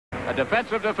a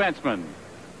defensive defenseman.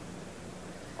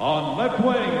 On left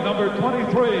wing, number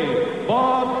 23,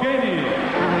 Bob Gainey.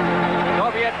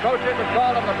 Soviet coaches have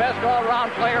called him the best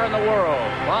all-round player in the world.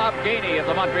 Bob Gainey of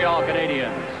the Montreal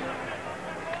Canadiens.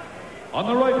 On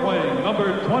the right wing,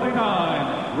 number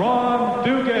 29, Ron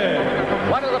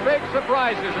Duguay. One of the big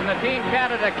surprises in the Team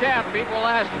Canada camp, people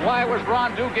asked why was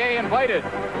Ron Duguay invited.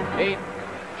 He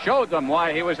showed them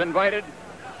why he was invited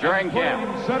during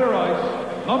camp. Center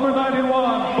ice, number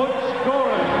 91, Butch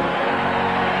Goring.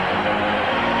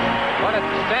 Won a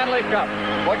Stanley Cup,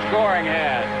 Butch Goring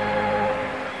has.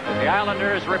 The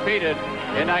Islanders repeated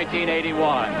in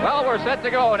 1981. Well, we're set to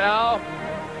go now.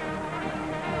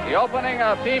 The opening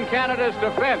of Team Canada's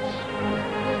defense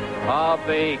of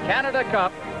the Canada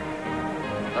Cup.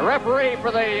 The referee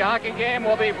for the hockey game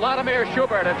will be Vladimir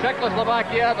Schubert of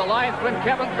Czechoslovakia, the linesman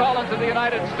Kevin Collins of the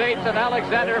United States, and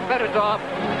Alexander Fedotov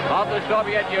of the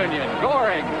Soviet Union.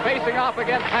 Goring facing off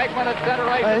against Hagman at center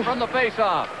ice from the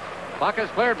face-off. Puck is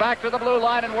cleared back to the blue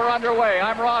line, and we're underway.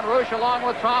 I'm Ron Roosh along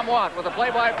with Tom Watt with the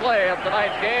play-by-play of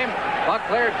tonight's game. Puck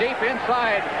cleared deep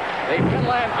inside the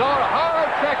Finland zone. Hard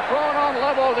check thrown on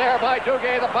level there by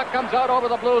Duguay. The puck comes out over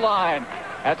the blue line.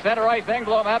 At center ice,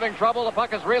 Engblom having trouble. The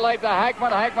puck is relayed to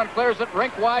Hagman. Hagman clears it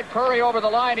rink wide. Curry over the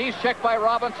line. He's checked by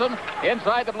Robinson.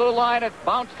 Inside the blue line, it's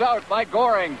bounced out by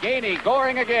Goring. Gainey,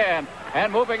 Goring again.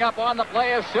 And moving up on the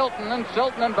play is Silton.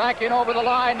 And back in over the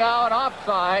line now and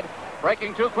offside.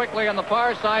 Breaking too quickly on the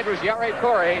far side was Jari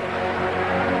Kurri.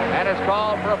 And it's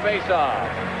called for a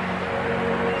face-off.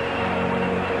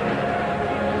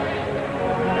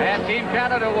 And Team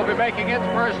Canada will be making its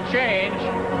first change.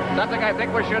 Something I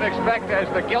think we should expect as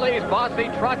the Gillies, Bossy,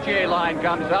 Trottier line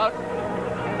comes out.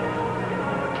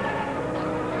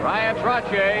 Ryan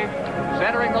Trottier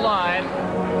centering the line.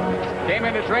 Came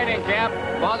into training camp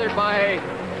bothered by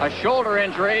a shoulder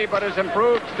injury, but has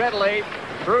improved steadily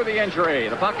through the injury.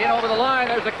 The puck in over the line.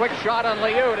 There's a quick shot on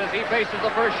Liut as he faces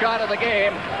the first shot of the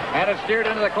game. And it's steered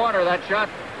into the corner. That shot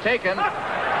taken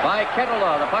by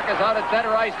Kettula. The puck is out at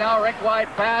center ice now. Rink wide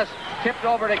pass. Tipped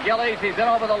over to Gillies. He's in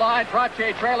over the line.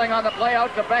 Trottier trailing on the play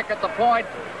out to Beck at the point.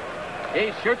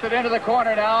 He shoots it into the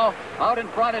corner now. Out in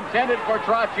front intended for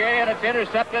Trottier, and it's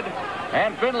intercepted.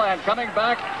 And Finland coming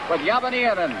back with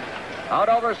Javanianen. Out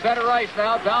over center ice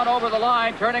now, down over the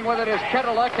line. Turning with it is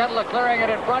Kettula. Kettula clearing it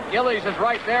in front. Gillies is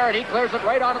right there, and he clears it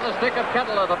right onto the stick of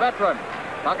Kettula, the veteran.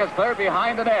 Puck is cleared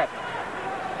behind the net.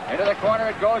 Into the corner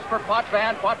it goes for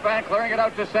Potvin. Potvin clearing it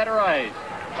out to center ice.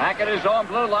 Back at his own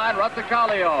blue line,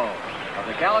 Ratsakallio of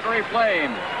the Calgary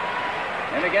Flames.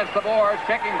 In against the boards,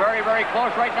 checking very, very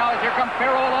close right now as here comes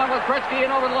Perreault along with Gretzky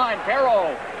in over the line.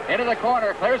 Perreault into the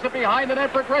corner, clears it behind the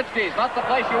net for Gretzky. It's not the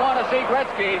place you want to see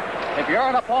Gretzky if you're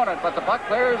an opponent, but the puck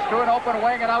clears to an open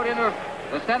wing and out into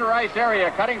the center ice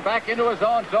area. Cutting back into his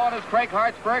own zone is Craig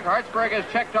Hartsburg. Hartsburg is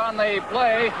checked on the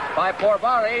play by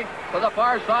Porvari to the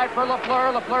far side for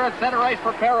Lafleur. Lafleur at center ice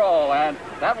for Perreault, and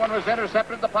that one was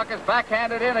intercepted. The puck is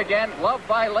backhanded in again, gloved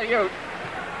by Liut.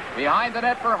 Behind the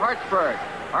net for Hartsburg.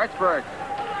 Hartsburg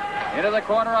into the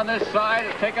corner on this side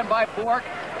is taken by Bork.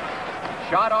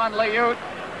 Shot on Liut.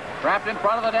 Trapped in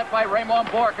front of the net by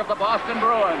Raymond Bourque of the Boston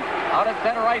Bruins. Out at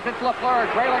center ice, it's Lafleur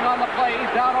trailing on the play.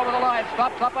 He's down over the line.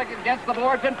 Stops up against the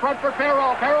boards in front for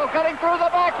Perreault. Perreault cutting through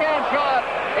the backhand shot.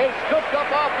 Is scooped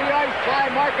up off the ice by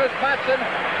Marcus Matson.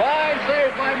 Fine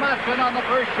save by Matson on the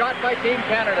first shot by Team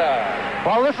Canada.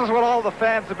 Well, this is what all the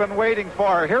fans have been waiting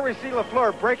for. Here we see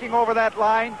Lafleur breaking over that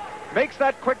line. Makes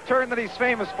that quick turn that he's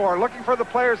famous for. Looking for the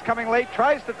players coming late.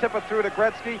 Tries to tip it through to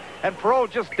Gretzky. And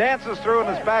Perreault just dances through,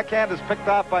 and his backhand is picked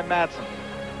off by Matson.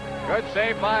 Good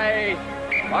save by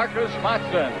Marcus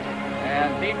Matson.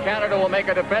 And Team Canada will make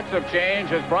a defensive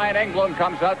change as Brian Engblom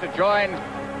comes out to join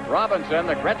Robinson.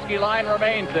 The Gretzky line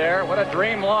remains there. What a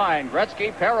dream line.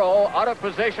 Gretzky, Perreault out of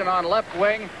position on left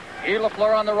wing. Guy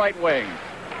Lafleur on the right wing.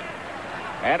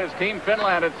 And it's Team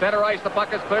Finland at center ice. The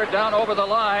puck is cleared down over the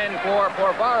line for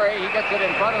Porvari. He gets it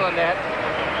in front of the net.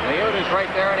 Liut is right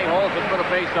there, and he holds it for the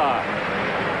face-off.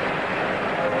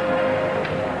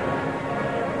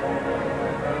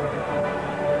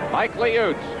 Mike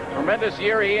Liut, tremendous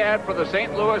year he had for the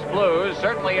St. Louis Blues,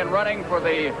 certainly in running for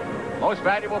the most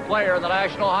valuable player in the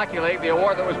National Hockey League, the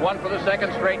award that was won for the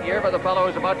second straight year by the fellow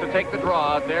who's about to take the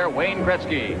draw out there, Wayne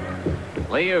Gretzky.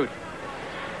 Liut.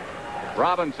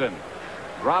 Robinson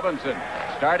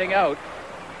starting out.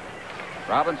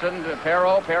 Robinson to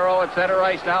Perreault at center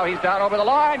ice now. He's down over the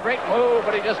line. Great move,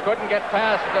 but he just couldn't get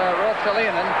past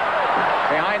Ruotsalainen.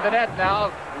 Behind the net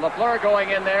now. Lafleur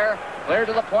going in there. Clear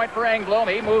to the point for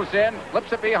Engblom. He moves in,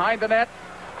 flips it behind the net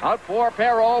Out for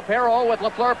Perreault. Perreault with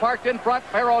Lafleur parked in front.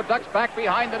 Perreault ducks back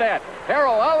behind the net.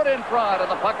 Perreault out in front, and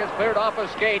the puck is cleared off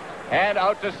his skate and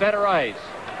out to center ice.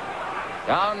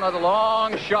 Down with a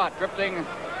long shot, drifting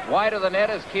wide of the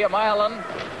net is Kiamilan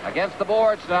against the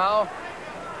boards now.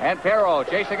 And Perreault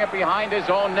chasing it behind his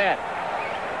own net.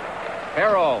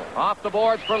 Perreault off the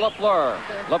boards for Lafleur.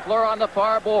 Lafleur on the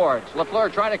far boards.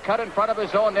 Lafleur trying to cut in front of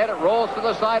his own net. It rolls to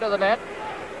the side of the net.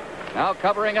 Now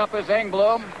covering up his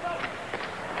Engblom.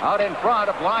 Out in front,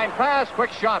 a blind pass. Quick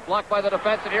shot blocked by the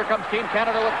defense. And here comes Team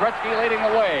Canada with Gretzky leading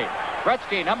the way.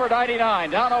 Gretzky, number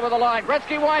 99, down over the line.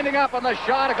 Gretzky winding up on the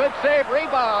shot. A good save,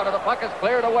 rebound, and the puck is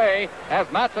cleared away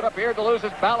as Matson appeared to lose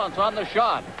his balance on the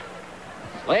shot.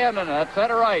 Leonin at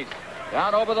center ice.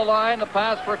 Down over the line, the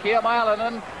pass for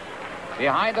Kiamilan.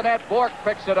 Behind the net, Bork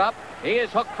picks it up. He is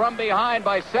hooked from behind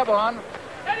by Sebon.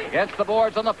 Against the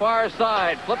boards on the far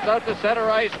side. Flipped out to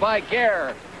center ice by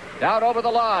Gare. Down over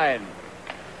the line.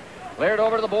 Cleared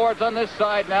over to the boards on this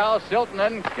side now.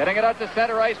 Siltanen getting it out to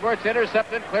center ice where it's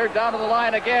intercepted. Cleared down to the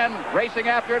line again. Racing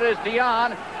after it is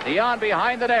Dion. Dion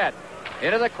behind the net.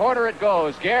 Into the corner it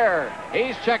goes. Gare,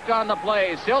 he's checked on the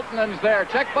play. Siltanen's there.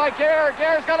 Checked by Gare.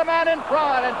 Gare's got a man in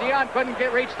front, and Dion couldn't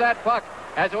reach that puck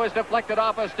as it was deflected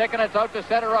off a stick, and it's out to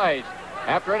center ice.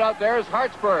 After it out there is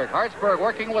Hartsburg. Hartsburg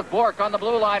working with Bork on the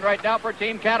blue line right now for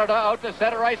Team Canada. Out to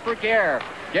center ice for Gare.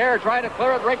 Gare trying to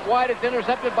clear it rink wide. It's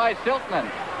intercepted by Siltanen.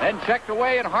 Then checked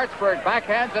away, and Hartsburg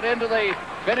backhands it into the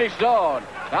finish zone.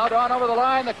 Now down over the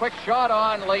line, the quick shot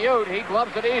on Liut. He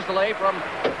gloves it easily from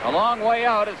a long way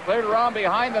out. It's cleared around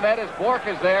behind the net as Bork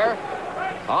is there.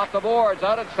 Off the boards,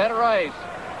 out at center ice.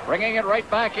 Bringing it right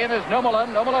back in is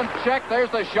Nummelen. Nummelen checked.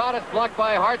 There's the shot. It's blocked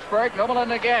by Hartsburg.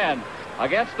 Nummelen again.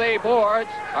 Against the boards,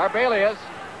 Arbelius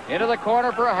into the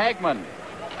corner for Hagman.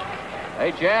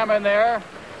 They jam in there.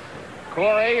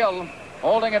 Corey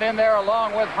holding it in there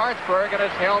along with Hartsburg, and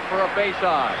it's held for a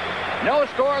face-off. No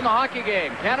score in the hockey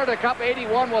game. Canada Cup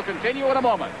 81 will continue in a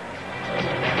moment.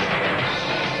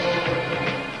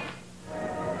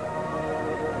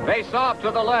 Face-off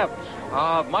to the left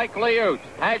of Mike Liut.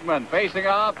 Hagman facing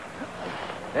off.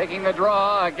 Taking the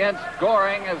draw against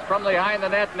Goring is from behind the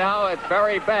net now. It's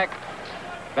Barry Beck.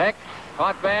 Beck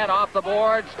caught Van off the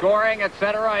boards. Goring at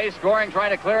center ice. Goring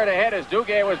trying to clear it ahead as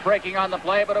Duguay was breaking on the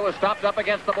play, but it was stopped up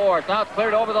against the boards. Now it's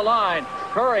cleared over the line.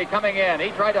 Curry coming in.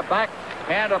 He tried to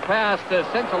backhand a pass to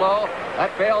Cincelo.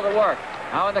 That failed to work.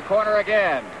 Now in the corner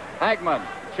again. Hagman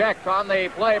checked on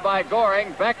the play by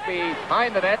Goring. Beck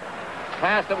behind the net.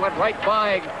 Pass that went right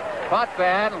by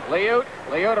Potvin.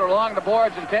 Liut along the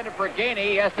boards intended for Gainey.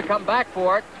 He has to come back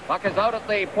for it. Puck is out at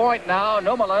the point now.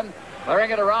 Nummelen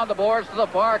clearing it around the boards to the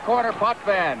far corner.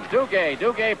 Potvin.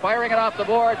 Duguay firing it off the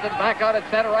boards and back out at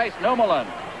center ice.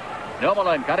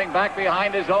 Nummelen cutting back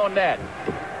behind his own net.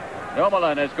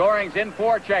 Nummelen as Goring's in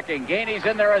for checking. Gainey's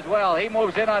in there as well. He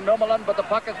moves in on Nummelen, but the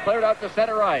puck is cleared out to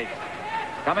center ice.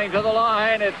 Coming to the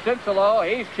line, it's Cincelo.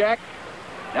 He's checked.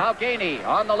 Now Gainey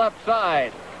on the left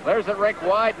side. Clears it rink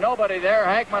wide. Nobody there.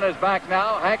 Hagman is back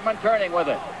now. Hagman turning with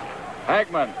it.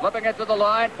 Hagman flipping it to the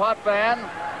line. Potvin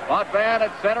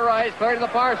at center ice. Clear to the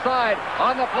far side.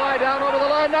 On the fly down over the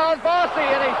line. Now it's Bossy,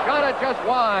 and he shot it just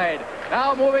wide.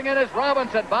 Now moving in is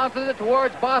Robinson. Bounces it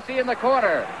towards Bossy in the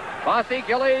corner. Bossy,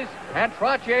 Gillies, and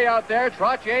Trottier out there.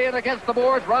 Trottier in against the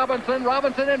boards.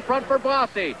 Robinson in front for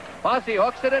Bossy. Bossy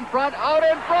hooks it in front. Out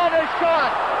in front is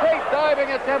shot. Great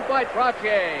diving attempt by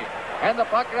Trottier. And the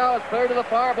puck now is clear to the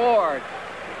far board.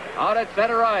 Out at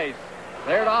center ice.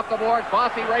 Cleared off the board.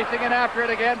 Bossy racing in after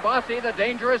it again. Bossy, the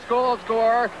dangerous goal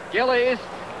scorer. Gillies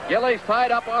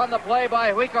tied up on the play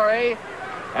by Huikari.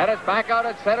 And it's back out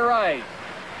at center ice.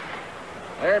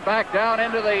 Cleared back down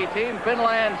into the Team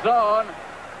Finland zone.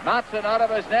 Matson out of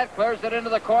his net. Clears it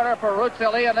into the corner for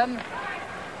Rutsilianen.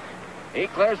 He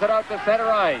clears it out to center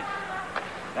ice.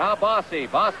 Now Bossy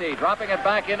dropping it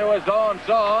back into his own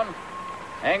zone.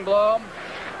 Engblom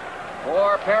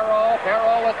for Perreault.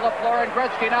 Perreault with Lafleur and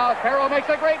Gretzky now. Perreault makes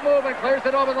a great move and clears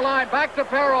it over the line. Back to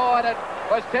Perreault, and it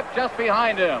was tipped just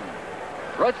behind him.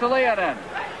 Rutsilianen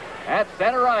at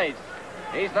center ice.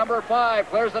 He's number 5.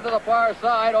 Clears it to the far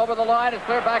side. Over the line. It's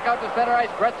cleared back out to center ice.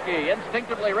 Gretzky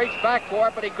instinctively reached back for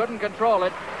it, but he couldn't control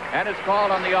it. And it's called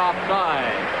on the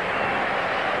offside.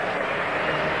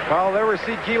 Well, there we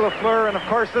see Guy Lafleur, and of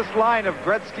course this line of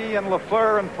Gretzky and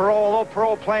Lafleur and Perreault, although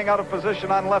Perreault playing out of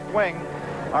position on left wing,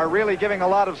 are really giving a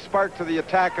lot of spark to the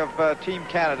attack of Team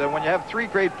Canada. When you have 3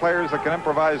 great players that can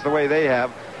improvise the way they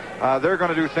have, they're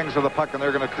going to do things with the puck, and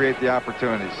they're going to create the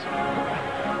opportunities.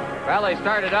 Well, they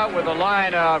started out with a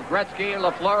line of Gretzky,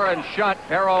 Lafleur, and Schutt.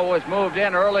 Perreault was moved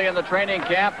in early in the training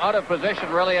camp, out of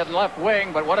position really at left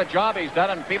wing, but what a job he's done,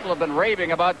 and people have been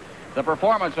raving about the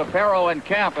performance of Perreault in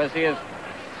camp as he has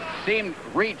seemed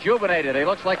rejuvenated. He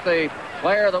looks like the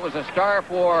player that was a star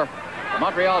for the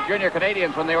Montreal Junior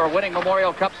Canadiens when they were winning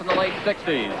Memorial Cups in the late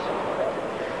 60s.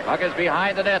 Puck is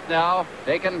behind the net now.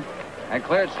 Taken and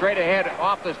cleared straight ahead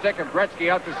off the stick of Gretzky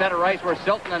out to center ice where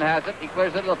Siltanen has it. He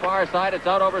clears it to the far side. It's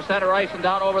out over center ice and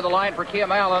down over the line for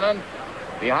Kim Allen.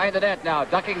 Behind the net now.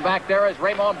 Ducking back there is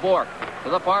Raymond Bourque. To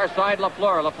the far side,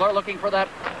 Lafleur. Lafleur looking for that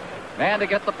man to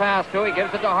get the pass to. He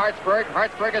gives it to Hartsburg.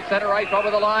 Hartsburg at center ice over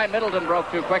the line. Middleton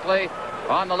broke too quickly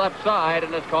on the left side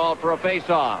and is called for a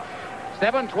face-off.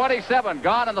 7:27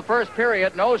 gone in the first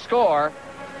period. No score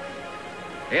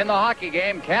in the hockey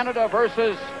game. Canada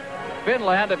versus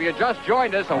Finland. If you just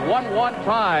joined us, a 1-1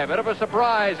 tie. Bit of a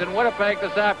surprise in Winnipeg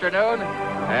this afternoon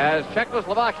as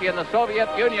Czechoslovakia and the Soviet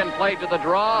Union played to the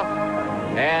draw.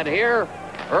 And here,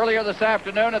 earlier this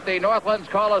afternoon at the Northlands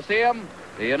Coliseum,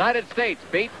 the United States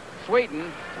beat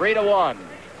Sweden 3-1.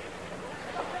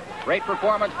 Great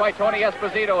performance by Tony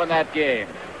Esposito in that game.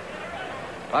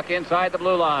 Puck inside the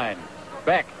blue line.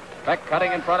 Beck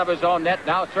cutting in front of his own net.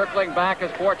 Now circling back as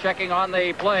forechecking on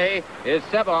the play is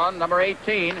Sevon, number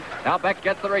 18. Now Beck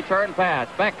gets the return pass.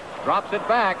 Beck drops it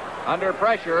back under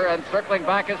pressure, and circling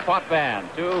back is Potvin.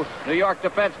 Two New York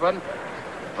defensemen,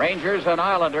 Rangers and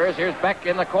Islanders. Here's Beck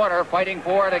in the corner fighting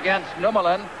for it against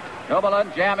Nummelen.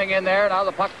 Nummelen jamming in there. Now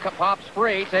the puck pops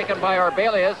free, taken by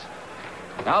Arbelius.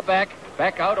 Now Beck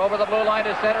out over the blue line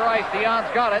to center ice.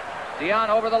 Dion's got it.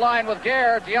 Dion over the line with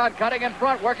Gare. Dion cutting in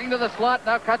front, working to the slot.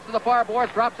 Now cuts to the far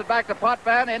boards, drops it back to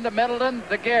Potvin, into Middleton,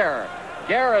 to Gare.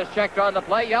 Gare has checked on the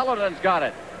play. Yellenen's got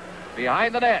it.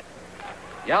 Behind the net.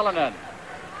 Yellenen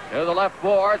to the left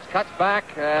boards, cuts back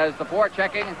as the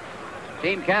forechecking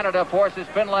Team Canada forces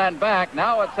Finland back.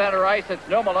 Now at center ice, it's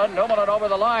Nummelen. Nummelen over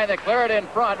the line. They clear it in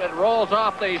front. It rolls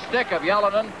off the stick of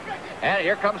Yellenen. And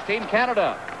here comes Team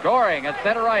Canada. Goring at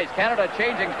center ice. Canada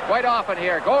changing quite often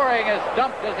here. Goring is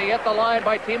dumped as he hit the line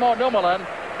by Timo Nummelen,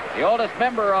 the oldest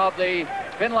member of the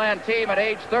Finland team at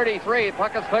age 33.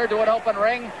 Puck is cleared to an open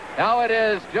ring. Now it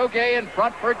is Duguay in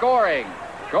front for Goring.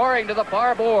 Goring to the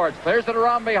far boards. Clears it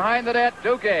around behind the net.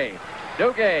 Duguay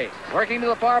working to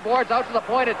the far boards. Out to the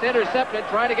point. It's intercepted.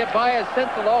 Trying to get by is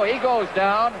Cincelo. He goes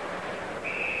down.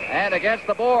 And against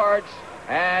the boards.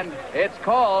 And it's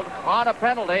called on a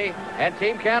penalty, and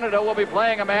Team Canada will be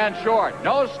playing a man short.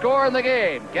 No score in the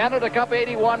game. Canada Cup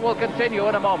 81 will continue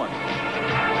in a moment.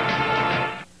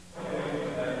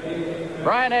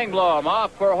 Brian Engblom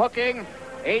off for hooking.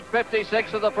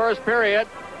 8:56 of the first period.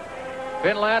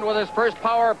 Finland with his first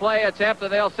power play attempt,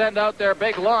 and they'll send out their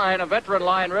big line, a veteran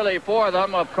line really for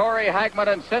them, of Corey, Hagman,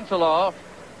 and Cincelo.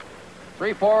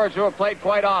 Three forwards who have played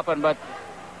quite often, but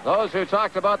those who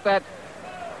talked about that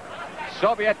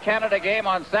Soviet-Canada game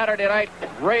on Saturday night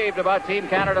raved about Team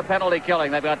Canada penalty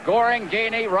killing. They've got Goring,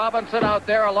 Gainey, Robinson out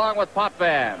there along with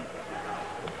Potvin.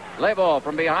 Levo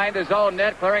from behind his own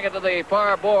net, clearing it to the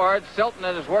far boards.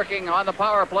 Siltanen is working on the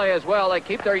power play as well. They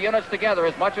keep their units together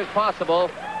as much as possible,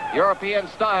 European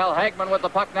style. Hagman with the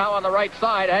puck now on the right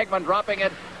side. Hagman dropping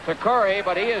it to Curry,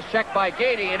 but he is checked by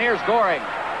Gainey, and here's Goring.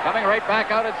 Coming right back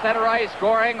out at center ice.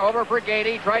 Goring over for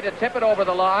Gainey, tried to tip it over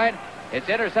the line. It's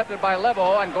intercepted by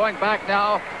Levo, and going back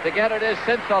now to get it is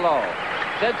Cincelo.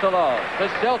 Cincelo to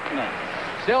Siltanen.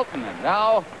 Siltanen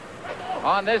now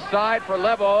on this side for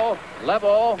Levo.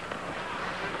 Levo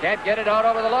can't get it out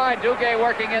over the line. Duguay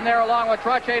working in there along with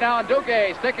Trottier now, and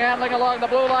Duguay stick handling along the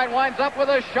blue line, winds up with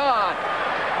a shot.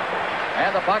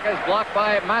 And the puck is blocked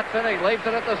by Matson. He leaves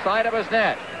it at the side of his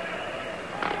net.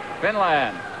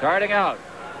 Finland starting out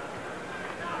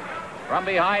from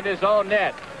behind his own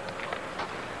net.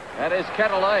 That is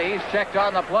Kettela. He's checked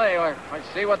on the play. Let's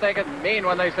see what they can mean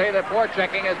when they say that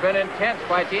forechecking has been intense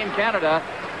by Team Canada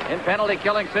in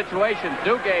penalty-killing situations.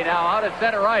 Duguay now out at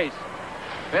center ice.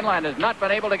 Finland has not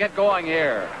been able to get going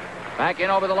here. Back in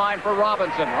over the line for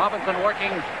Robinson. Robinson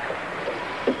working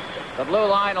the blue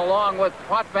line along with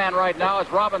Potvin right now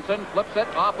as Robinson flips it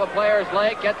off a player's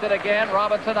leg, gets it again.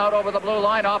 Robinson out over the blue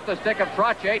line off the stick of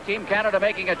Trottier. Team Canada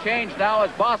making a change now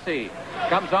as Bossy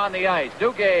comes on the ice.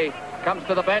 Duguay comes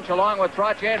to the bench along with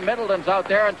Trottier, and Middleton's out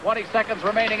there, and 20 seconds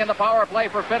remaining in the power play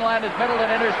for Finland as Middleton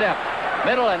intercept.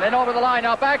 Middleton in over the line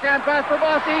now, backhand pass for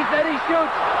Bossy, then he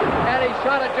shoots, and he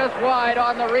shot it just wide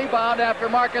on the rebound after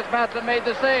Marcus Matson made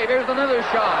the save. Here's another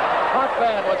shot.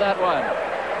 Potvin with that one.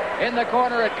 In the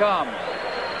corner it comes.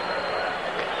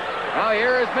 Now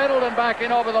here is Middleton back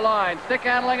in over the line. Stick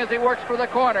handling as he works for the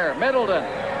corner. Middleton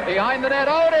behind the net,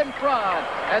 out in front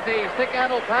as he stick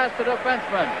handle past the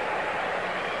defenseman.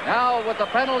 Now with the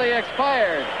penalty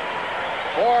expired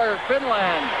for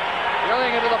Finland,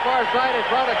 Drilling into the far side is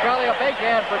Raticali, a big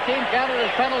hand for Team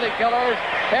Canada's penalty killers.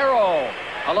 Perreault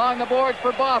along the boards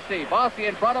for Bossy. Bossy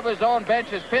in front of his own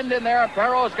bench is pinned in there, and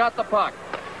Perreault's got the puck.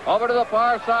 Over to the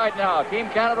far side now. Team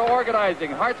Canada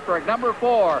organizing. Hartsburg, number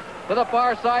 4, to the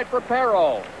far side for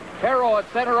Perreault. Perreault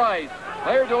at center ice.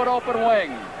 Clear to an open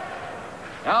wing.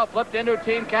 Now flipped into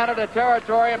Team Canada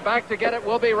territory, and back to get it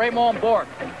will be Raymond Bourque.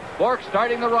 Bourque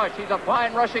starting the rush. He's a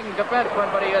fine rushing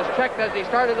defenseman, but he is checked as he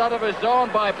started out of his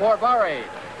zone by Porvari.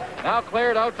 Now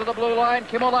cleared out to the blue line.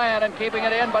 Kimolan and keeping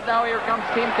it in, but now here comes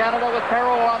Team Canada with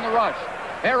Perreault on the rush.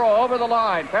 Perreault over the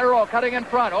line. Perreault cutting in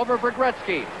front. Over for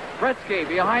Gretzky. Gretzky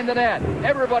behind the net.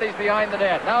 Everybody's behind the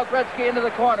net. Now Gretzky into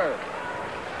the corner.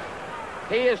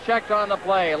 He is checked on the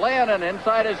play. Leonin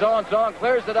inside his own zone.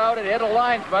 Clears it out. It hit a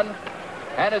linesman.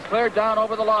 And is cleared down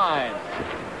over the line.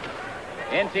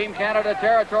 In Team Canada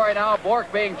territory now.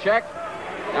 Bourque being checked.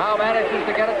 Now manages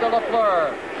to get it to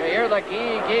Lafleur. You hear the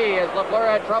gee as Lafleur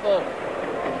had trouble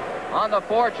on the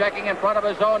forechecking in front of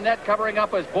his own net. Covering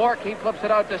up as Bourque. He flips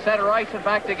it out to center ice, and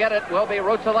back to get it will be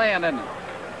Ruotsalainen.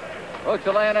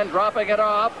 Ruotsalainen dropping it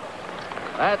off.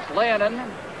 That's Leonin.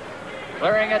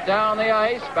 Clearing it down the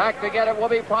ice. Back to get it will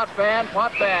be Potvin.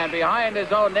 Potvin behind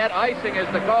his own net. Icing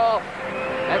is the call.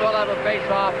 And we'll have a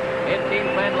face-off in Team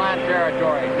Finland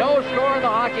territory. No score in the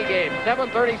hockey game.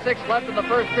 7:36 left in the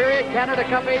first period. Canada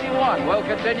Cup 81. We'll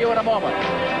continue in a moment.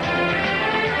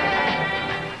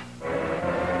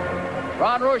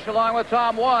 Ron Rush along with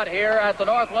Tom Watt here at the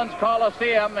Northlands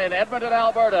Coliseum in Edmonton,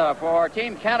 Alberta for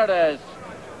Team Canada's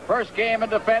first game in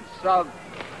defense of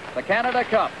the Canada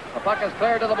Cup. The puck is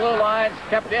cleared to the blue lines,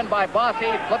 kept in by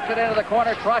Bossy, flips it into the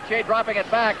corner. Trottier dropping it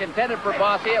back, intended for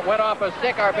Bossy. It went off a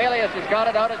stick. Arbelius has got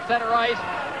it out at center ice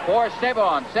for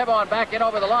Sebon. Sebon back in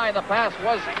over the line. The pass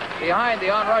was behind the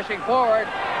onrushing forward.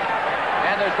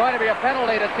 And there's going to be a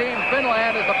penalty to Team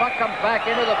Finland as the puck comes back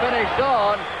into the Finnish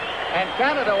zone. And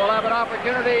Canada will have an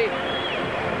opportunity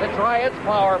to try its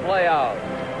power play out.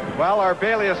 Well,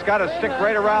 Arbelius got a stick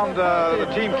right around the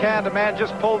Team Canada man,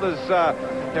 just pulled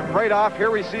him right off.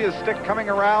 Here we see his stick coming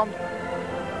around.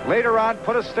 Later on,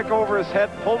 put a stick over his head,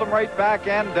 pulled him right back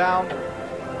and down.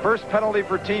 First penalty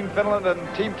for Team Finland,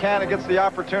 and Team Canada gets the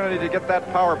opportunity to get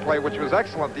that power play, which was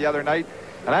excellent the other night.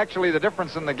 And actually, the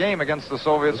difference in the game against the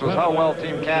Soviets was how well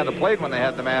Team Canada played when they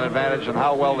had the man advantage and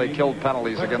how well they killed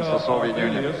penalties against the Soviet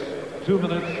Union. 2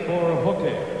 minutes for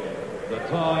hooking. The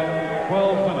time,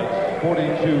 12 minutes,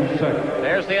 42 seconds.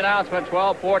 There's the announcement,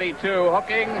 12:42.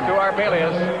 Hooking to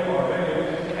Arbelius.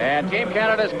 And Team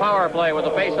Canada's power play with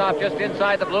the face-off just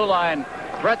inside the blue line.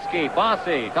 Gretzky,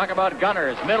 Bossy, talk about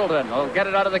gunners. Middleton will get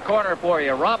it out of the corner for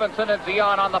you. Robinson and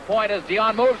Dion on the point as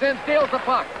Dion moves in, steals the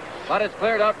puck. But it's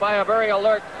cleared out by a very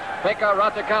alert Pekka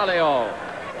Raticalio.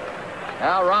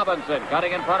 Now Robinson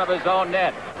cutting in front of his own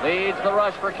net. Leads the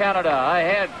rush for Canada.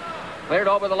 Ahead. Cleared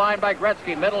over the line by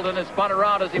Gretzky. Middleton is spun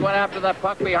around as he went after that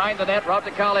puck behind the net.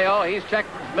 Raticalio, he's checked.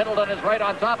 Middleton is right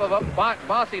on top of him.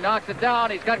 Bossy knocks it down.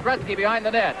 He's got Gretzky behind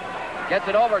the net. Gets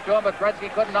it over to him, but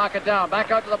Gretzky couldn't knock it down. Back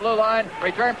out to the blue line.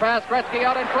 Return pass. Gretzky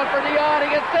out in front for Dion. He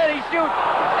gets it. He shoots.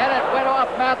 And it went off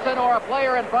Matson or a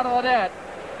player in front of the net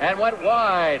and went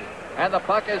wide. And the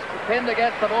puck is pinned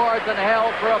against the boards and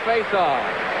held for a face-off.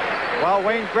 Well,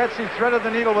 Wayne Gretzky threaded the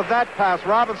needle with that pass.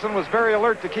 Robinson was very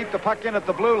alert to keep the puck in at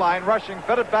the blue line, rushing,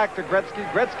 fed it back to Gretzky.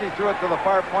 Gretzky threw it to the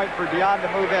far point for Dion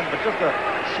to move in, but just a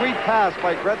sweet pass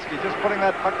by Gretzky, just putting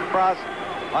that puck across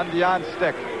on Dion's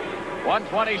stick.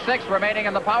 1:26 remaining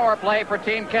in the power play for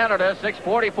Team Canada.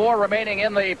 6:44 remaining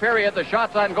in the period. The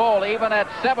shots on goal even at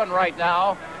 7 right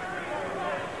now.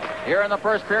 Here in the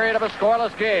first period of a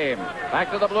scoreless game. Back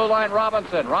to the blue line,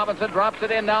 Robinson. Robinson drops it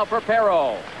in now for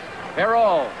Perreault.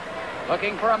 Perreault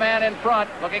looking for a man in front,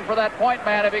 looking for that point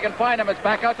man if he can find him. It's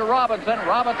back out to Robinson.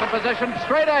 Robinson positioned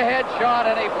straight ahead shot,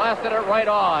 and he blasted it right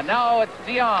on. Now it's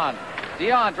Dion.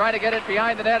 Dion trying to get it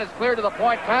behind the net. It's clear to the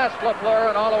point, past Lafleur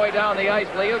and all the way down the ice.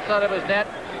 Liutz out of his net.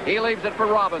 He leaves it for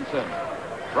Robinson.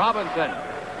 Robinson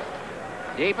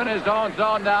deep in his own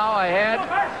zone now. Ahead.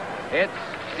 It's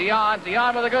Dion.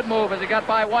 Dion with a good move as he got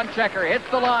by one checker. Hits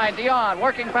the line. Dion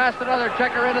working past another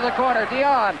checker into the corner.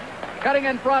 Dion cutting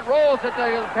in front, rolls it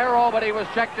to Perreault, but he was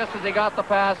checked just as he got the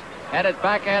pass, and it's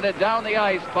backhanded down the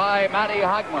ice by Matty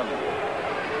Hagman.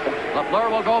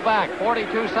 Lafleur will go back.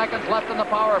 42 seconds left in the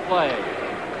power play.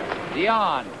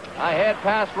 Dion ahead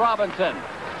past Robinson.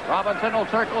 Robinson will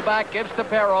circle back, gives to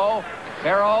Perreault.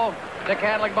 Perreault stick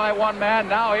handling by one man.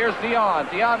 Now here's Dion.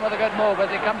 Dion with a good move as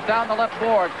he comes down the left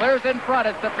board. Clears in front.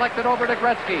 It's deflected over to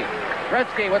Gretzky.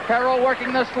 Gretzky with Perreault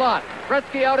working the slot.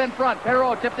 Gretzky out in front.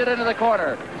 Perreault tipped it into the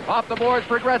corner. Off the boards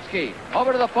for Gretzky.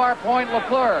 Over to the far point,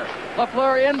 Lafleur.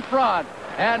 Lafleur in front.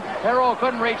 And Perreault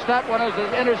couldn't reach that one as it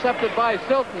was intercepted by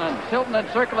Siltonen.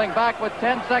 Siltonen circling back with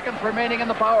 10 seconds remaining in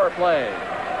the power play.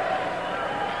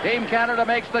 Team Canada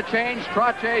makes the change.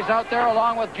 Trotier's out there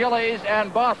along with Gillies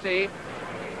and Bossy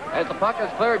as the puck is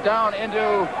cleared down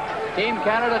into Team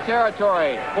Canada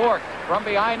territory. Bourque from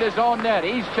behind his own net.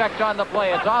 He's checked on the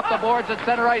play. It's off the boards at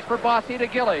center ice for Bossy to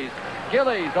Gillies.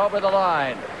 Gillies over the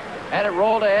line. And it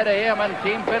rolled ahead of him, and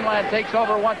Team Finland takes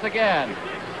over once again.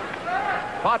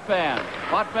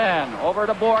 Potvin over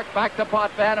to Bourque, back to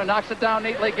Potvin, who knocks it down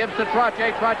neatly, gives to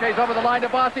Trottier. Trottier's over the line to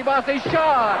Bossy. Bossy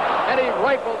shot! And he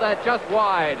rifled that just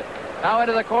wide. Now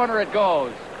into the corner it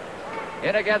goes.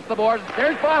 In against the boards.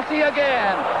 There's Bossy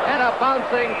again. And a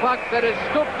bouncing puck that is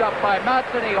scooped up by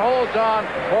Matson. He holds on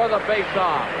for the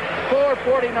face-off.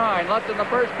 4:49 left in the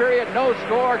first period. No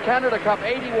score. Canada Cup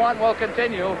 81 will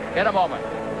continue in a moment.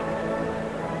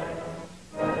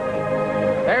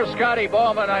 There's Scotty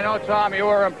Bowman. I know, Tom, you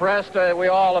were impressed. We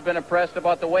all have been impressed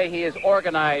about the way he has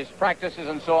organized practices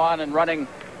and so on and running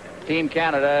Team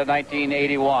Canada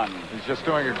 1981. He's just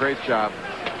doing a great job.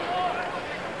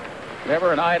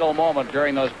 Never an idle moment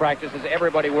during those practices.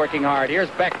 Everybody working hard. Here's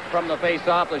Beck from the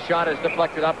face-off. The shot is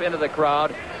deflected up into the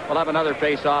crowd. We'll have another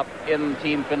face-off in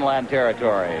Team Finland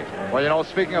territory. Well, you know,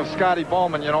 speaking of Scotty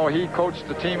Bowman, you know, he coached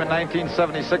the team in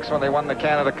 1976 when they won the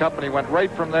Canada Cup, and he went right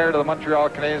from there to the Montreal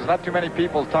Canadiens. Not too many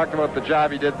people talked about the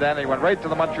job he did then. He went right to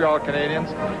the Montreal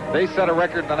Canadiens. They set a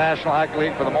record in the National Hockey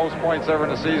League for the most points ever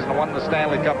in a season and won the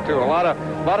Stanley Cup, too. A lot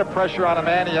of pressure on a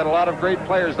man. He had a lot of great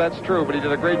players, that's true, but he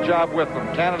did a great job with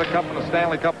them. Canada Cup and the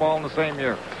Stanley Cup all in the same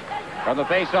year. From the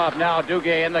face-off now,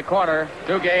 Duguay in the corner.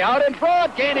 Duguay out in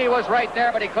front. Gainey was right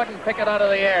there, but he couldn't pick it out of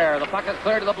the air. The puck is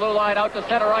cleared to the blue line, out to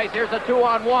center ice. Here's a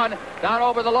 2-on-1. Down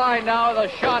over the line now. The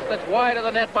shot that's wide of the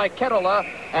net by Kettula.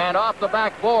 And off the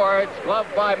backboards,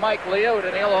 gloved by Mike Liut,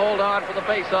 and he'll hold on for the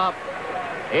face-off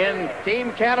in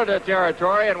Team Canada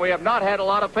territory. And we have not had a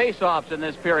lot of face-offs in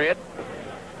this period.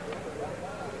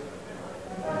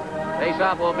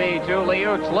 Face-off will be to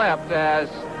Liut's left as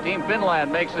Team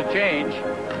Finland makes a change.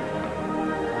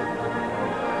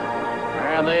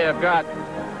 And they have got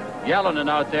Yellinen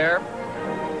out there,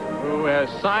 who has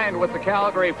signed with the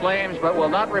Calgary Flames but will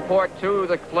not report to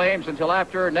the Flames until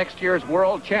after next year's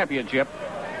World Championship,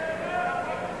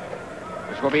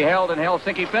 which will be held in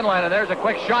Helsinki, Finland. And there's a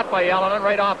quick shot by Yellinen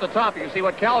right off the top. You can see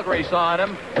what Calgary saw in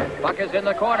him. Puck is in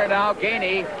the corner now.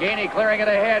 Gainey clearing it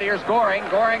ahead. Here's Goring.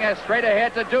 Goring has straight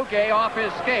ahead to Duguay off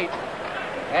his skate.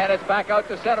 And it's back out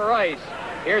to center ice.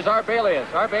 Here's Arbelius.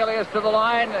 Arbelius to the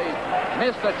line. He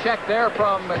missed a check there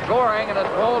from Goring, and it's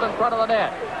rolled in front of the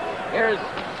net. Here's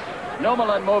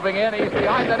Nummelen moving in. He's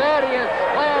behind the net. He is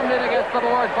slammed in against the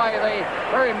boards by the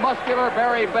very muscular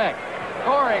Barry Beck.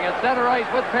 Goring at center ice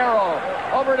with Perreault.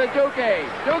 Over to Duguay.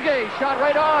 Duguay shot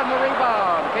right on the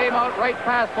rebound. Came out right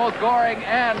past both Goring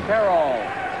and Perreault.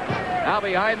 Now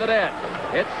behind the net.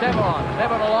 It's Sevon.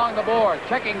 Sevon along the board.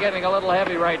 Checking getting a little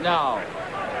heavy right now.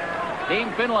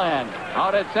 Team Finland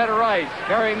out at center ice.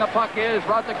 Carrying the puck is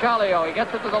Rautokallio. He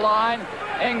gets it to the line.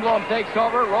 Engblom takes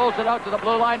over, rolls it out to the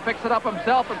blue line, picks it up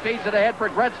himself, and feeds it ahead for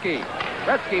Gretzky.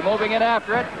 Gretzky moving in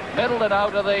after it. Middleton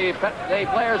out of the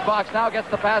player's box now, gets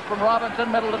the pass from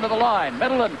Robinson. Middleton to the line.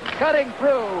 Middleton cutting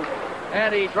through.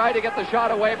 And he tried to get the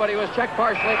shot away, but he was checked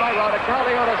partially by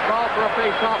Rautokallio to call for a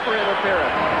face-off for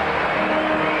interference.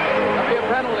 That'll be a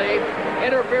penalty.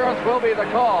 Interference will be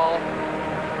the call.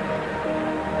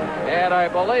 And I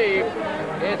believe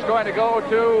it's going to go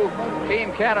to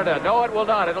Team Canada. No, it will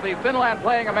not. It'll be Finland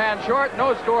playing a man short.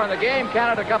 No score in the game.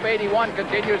 Canada Cup 81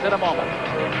 continues in a moment.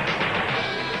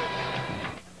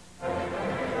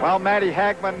 Well, Matty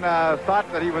Hagman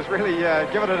thought that he was really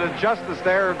giving it a justice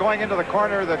there, going into the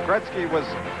corner that Gretzky was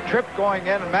tripped going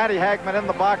in, and Matty Hagman in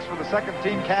the box for the second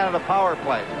Team Canada power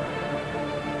play.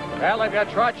 Well, they've got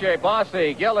Trottier,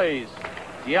 Bossy, Gillies,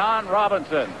 Jan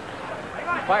Robinson.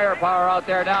 Firepower out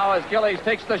there now as Gillies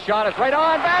takes the shot. It's right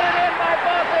on, batted in by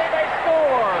Bossy. They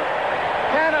score.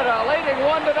 Canada leading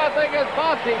 1-0 as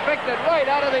Bossy picked it right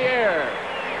out of the air.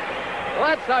 Well,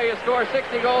 that's how you score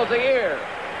 60 goals a year.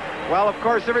 Well, of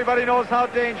course, everybody knows how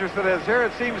dangerous it is. Here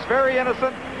it seems very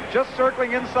innocent, just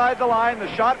circling inside the line. The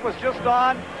shot was just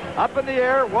on, up in the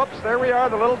air. Whoops, there we are,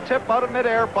 the little tip out of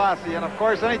midair, Bossy. And, of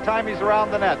course, anytime he's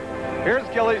around the net. Here's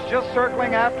Gillies just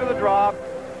circling after the draw.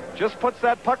 Just puts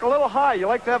that puck a little high. You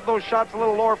like to have those shots a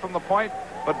little lower from the point.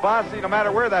 But Bossy, no matter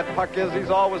where that puck is, he's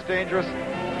always dangerous.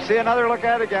 See another look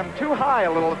at it again. Too high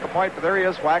a little at the point, but there he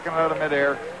is, whacking it out of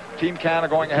midair. Team Canada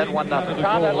going ahead 1-0.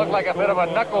 Tom, that looked like a bit of a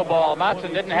knuckleball.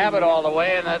 Matson didn't have it all the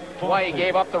way, and that's why he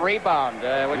gave up the rebound,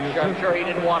 which I'm sure he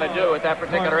didn't want to do at that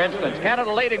particular instance.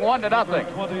 Canada leading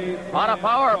 1-0 on a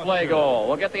power play goal.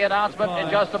 We'll get the announcement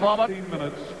in just a moment.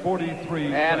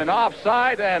 And an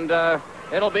offside, and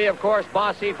it'll be, of course,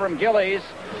 Bossy from Gillies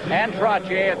and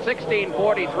Trottier at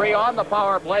 16:43 on the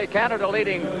power play. Canada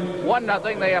leading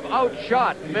 1-0. They have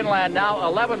outshot Finland now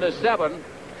 11-7.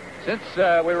 Since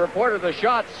we reported the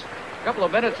shots a couple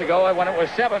of minutes ago, when it was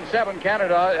 7-7,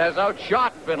 Canada has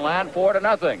outshot Finland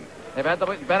 4-0. They've had the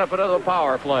benefit of the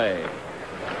power play.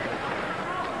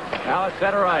 Now it's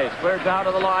center ice. Cleared down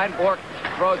to the line. Bork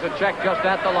throws a check just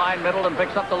at the line. Middleton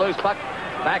picks up the loose puck.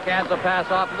 Backhands the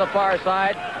pass off to the far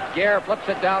side. Gare flips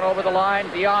it down over the line.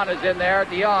 Dion is in there.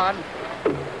 Dion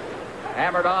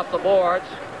hammered off the boards.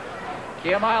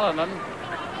 Kiemailainen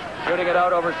shooting it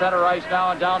out over center ice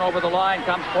now, and down over the line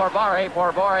comes Porvari.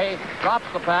 Porvari drops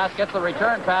the pass, gets the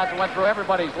return pass, and went through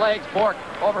everybody's legs. Bork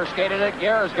overskated it.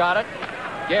 Gare's got it.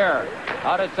 Gare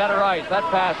out at center ice. That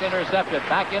pass intercepted.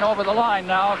 Back in over the line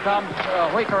now comes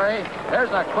Huikari.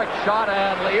 There's a quick shot,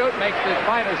 and Liut makes his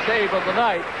finest save of the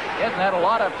night. He hasn't had a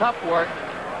lot of tough work.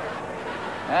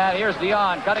 And here's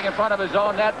Dion cutting in front of his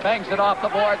own net, bangs it off the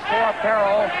boards for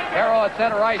Perreault. Perreault at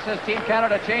center ice as Team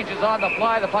Canada changes on the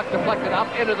fly. The puck deflected up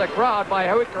into the crowd by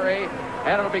Huikari,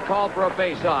 and it'll be called for a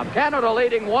face-off. Canada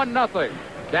leading 1-0.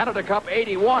 Canada Cup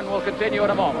 81 will continue in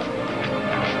a moment.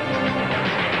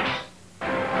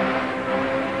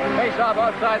 Face-off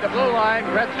outside the blue line.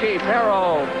 Gretzky,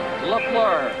 Perreault,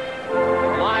 Lafleur.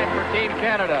 Line for Team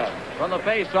Canada. From the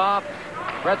face-off,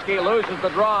 Gretzky loses the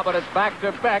draw, but it's back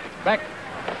to Beck. Beck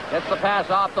gets the pass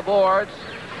off the boards.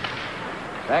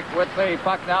 Beck with the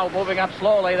puck now moving up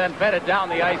slowly, then fed it down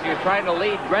the ice. He was trying to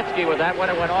lead Gretzky with that when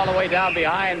it went all the way down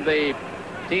behind the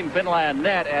Team Finland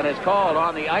net, and is called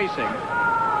on the icing.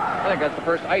 I think that's the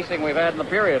first icing we've had in the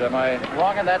period. Am I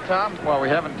wrong in that, Tom? Well, we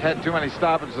haven't had too many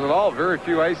stoppages at all. Very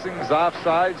few icings,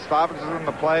 offsides, stoppages in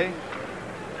the play.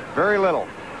 Very little.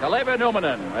 Kaleva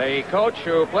Numminen, a coach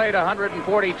who played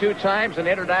 142 times in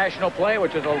international play,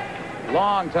 which is a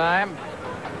long time.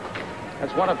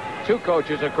 That's one of two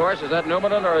coaches, of course. Is that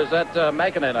Numminen or is that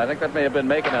Makinen? I think that may have been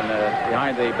Makinen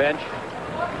behind the bench.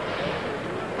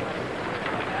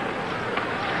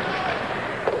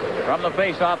 From the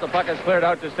face-off, the puck is cleared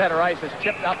out to center ice. It's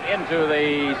chipped up into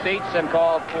the seats and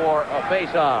called for a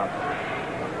face-off.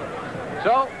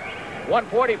 So,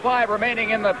 1:45 remaining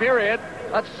in the period.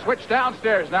 Let's switch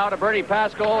downstairs now to Bertie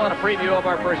Pascal and a preview of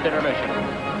our first intermission.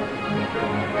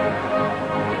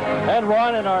 And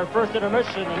Ron, in our first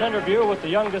intermission, an interview with the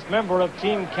youngest member of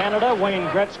Team Canada, Wayne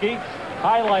Gretzky.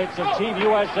 Highlights of Team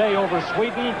USA over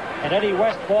Sweden, and Eddie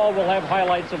Westfall will have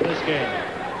highlights of this game.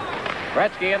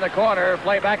 Gretzky in the corner,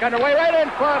 play back underway, right in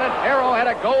front, and Perreault had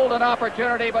a golden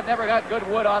opportunity, but never got good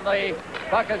wood on the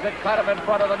puck as it cut him in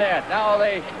front of the net. Now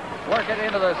they work it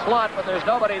into the slot, but there's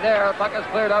nobody there. Puck is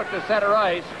cleared out to center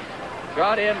ice.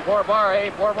 Shot in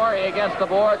Porvari. Porvari against the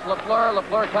boards. Lafleur.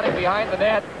 Lafleur cutting behind the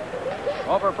net.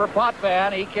 Over for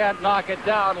Potvin. He can't knock it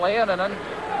down. Leoninen.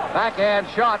 Backhand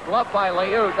shot. Gloved by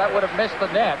Liut. That would have missed the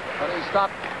net, but he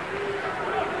stopped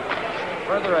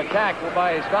further attack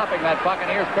by stopping that puck. And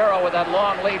here's Perreault with that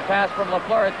long lead pass from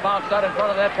Lafleur. It's bounced out in front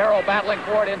of that. Perreault battling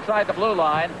for it inside the blue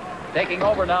line. Taking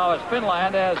over now is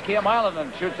Finland as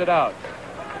Kiemailainen shoots it out.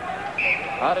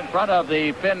 Out in front of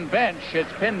the Finn bench,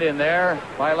 it's pinned in there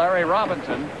by Larry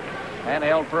Robinson and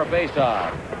held for a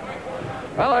face-off.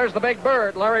 Well, there's the big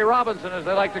bird, Larry Robinson, as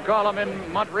they like to call him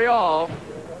in Montreal.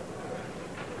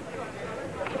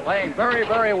 Playing very,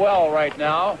 very well right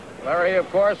now. Larry, of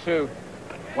course, who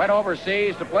went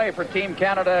overseas to play for Team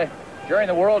Canada during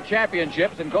the World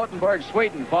Championships in Gothenburg,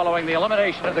 Sweden, following the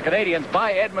elimination of the Canadians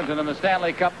by Edmonton in the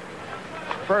Stanley Cup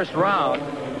first round.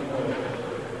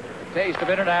 Taste of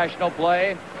international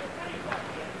play.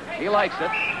 He likes it.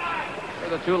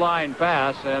 With a two-line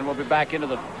pass, and we'll be back into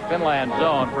the Finland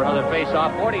zone for another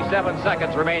face-off. 47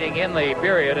 seconds remaining in the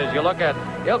period as you look at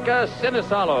Ilkka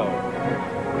Sinisalo.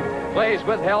 Plays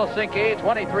with Helsinki,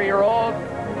 23-year-old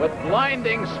with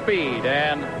blinding speed,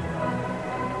 and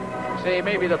say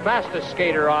maybe the fastest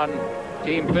skater on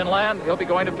Team Finland. He'll be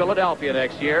going to Philadelphia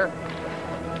next year.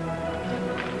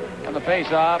 And the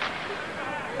face-off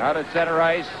out at center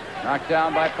ice. Knocked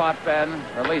down by Potvin,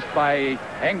 released by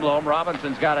Engblom.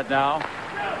 Robinson's got it now.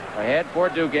 Ahead for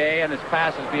Duguay, and his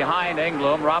pass is behind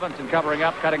Engblom. Robinson covering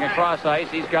up, cutting across ice.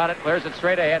 He's got it, clears it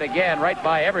straight ahead again, right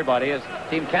by everybody. As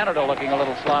Team Canada looking a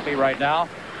little sloppy right now.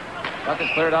 Puck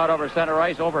is cleared out over center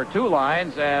ice, over two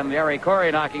lines, and Jari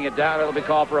Kurri knocking it down. It'll be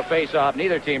called for a face-off.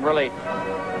 Neither team really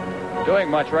doing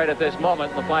much right at this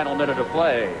moment in the final minute of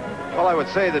play. Well, I would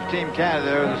say that Team Canada,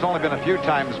 there's only been a few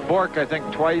times. Bork, I think,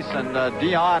 twice, and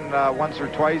Dion once or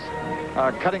twice.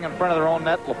 Cutting in front of their own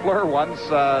net. Lafleur once.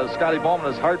 Scotty Bowman,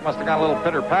 his heart must have gone a little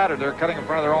pitter-patter there, cutting in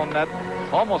front of their own net.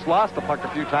 Almost lost the puck a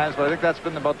few times, but I think that's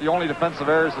been about the only defensive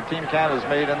errors that Team Canada's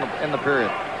made in the period.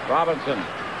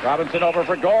 Robinson over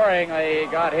for Goring. They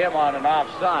got him on an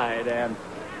offside, and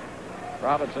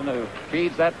Robinson, who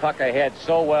feeds that puck ahead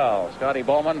so well. Scotty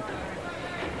Bowman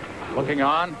looking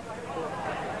on.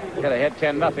 Get ahead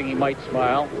 10-0, he might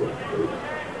smile.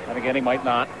 And again, he might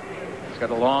not. He's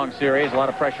got a long series, a lot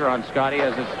of pressure on Scotty,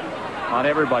 as is on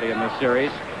everybody in this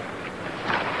series.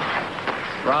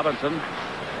 Robinson.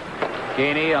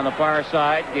 Gainey on the far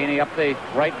side. Gainey up the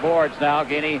right boards now.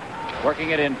 Gainey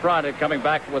working it in front and coming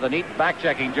back with a neat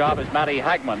back-checking job is Matty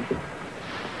Hagman.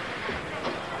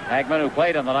 Hagman, who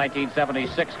played in the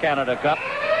 1976 Canada Cup.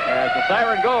 As the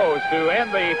siren goes to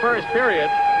end the first period.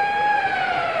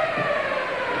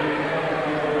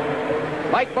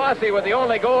 Mike Bossy with the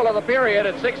only goal of the period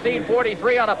at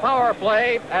 16:43 on a power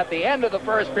play. At the end of the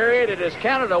first period, it is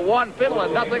Canada 1,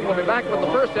 Finland 0. We'll be back with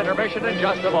the first intermission in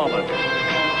just a moment.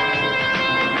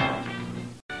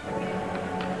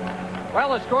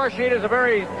 Well, the score sheet is a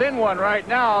very thin one right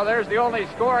now. There's the only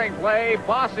scoring play.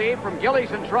 Bossy from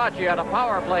Gillies and Trotty on a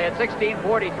power play at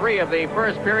 16:43 of the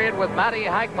first period with Matty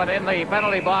Hagman in the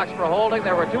penalty box for holding.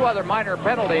 There were two other minor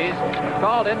penalties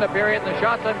called in the period. The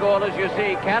shots on goal, as you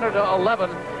see, Canada 11,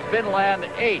 Finland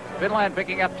 8. Finland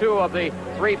picking up 2 of the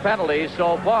 3 penalties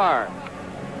so far.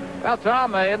 Well,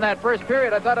 Tom, in that first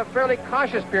period, I thought a fairly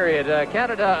cautious period.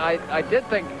 Canada, I did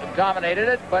think, dominated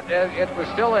it, but it was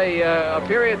still a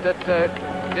period that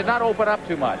did not open up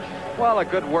too much. Well, a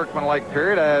good workmanlike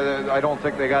period. I don't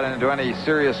think they got into any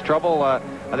serious trouble. I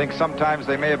think sometimes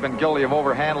they may have been guilty of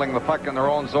overhandling the puck in their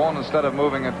own zone instead of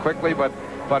moving it quickly, but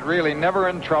really never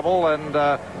in trouble, and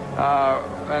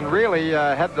really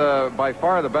had by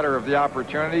far the better of the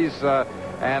opportunities.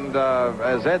 And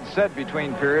as Ed said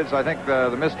between periods, I think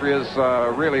the mystery is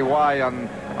really why on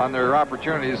their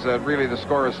opportunities really the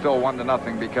score is still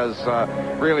 1-0, because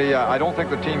really I don't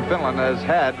think the Team Finland has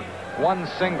had one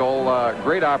single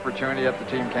great opportunity at the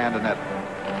Team Canada net.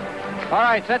 All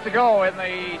right, set to go in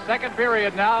the second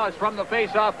period now. It's from the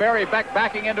face-off. Barry Beck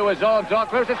backing into his own zone.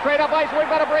 Clears it straight up ice. We've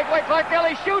got a breakaway. Clark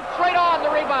Kelly shoots straight on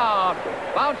the rebound.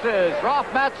 Bounces. Rolf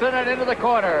Mattsson and into the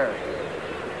corner.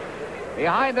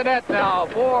 Behind the net now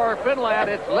for Finland,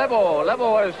 it's Levo.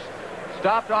 Levo is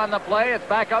stopped on the play. It's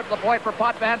back out to the point for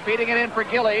Potvin, feeding it in for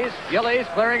Gillies. Gillies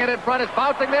clearing it in front. It's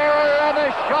bouncing there, and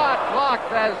a shot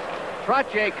blocked as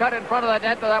Trottier cut in front of the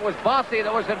net. That was Bossy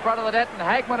that was in front of the net, and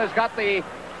Hagman has got the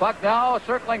puck now,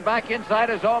 circling back inside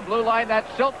his own blue line.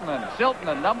 That's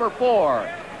Siltanen, number 4.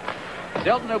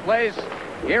 Siltanen, who plays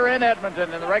here in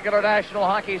Edmonton in the regular National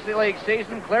Hockey League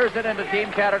season, clears it into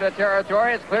Team Canada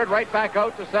territory. It's cleared right back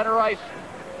out to center ice.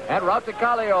 And route to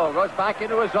Kallio, goes back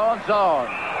into his own zone.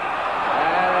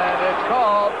 And it's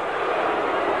called.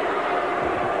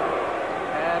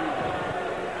 And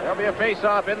there'll be a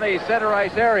face-off in the center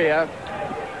ice area.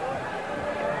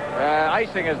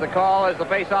 Icing is the call, as the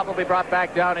face-off will be brought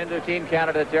back down into Team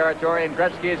Canada territory. And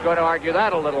Gretzky is going to argue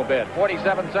that a little bit.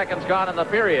 47 seconds gone in the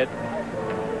period.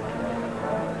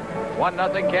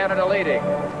 1-0 Canada leading.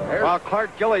 Well,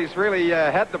 Clark Gillies really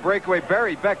had the breakaway.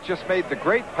 Barry Beck just made the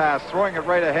great pass, throwing it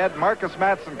right ahead. Marcus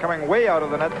Mattsson coming way out of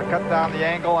the net to cut down the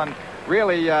angle, and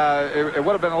really it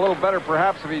would have been a little better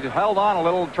perhaps if he'd held on a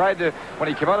little, tried to, when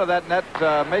he came out of that net,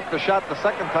 make the shot the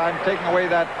second time, taking away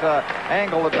that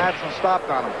angle that Mattsson stopped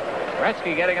on him.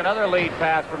 Gretzky getting another lead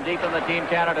pass from deep in the Team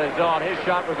Canada zone. His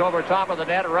shot was over top of the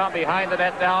net, around behind the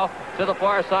net now to the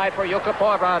far side for Jukka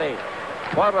Porvari.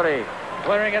 Porvari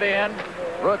clearing it in.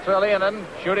 Ruotsalainen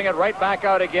shooting it right back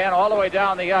out again, all the way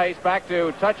down the ice. Back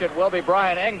to touch it will be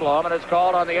Brian Engblom, and it's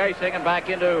called on the icing and back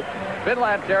into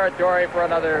Finland territory for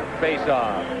another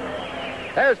face-off.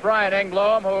 There's Brian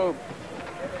Engblom, who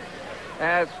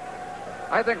has,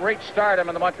 I think, reached stardom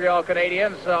in the Montreal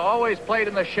Canadiens. Always played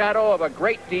in the shadow of a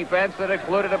great defense that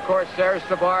included, of course, Serge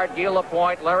Savard, Guy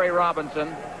Lapointe, Larry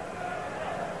Robinson.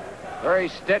 Very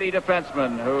steady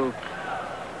defenseman who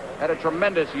had a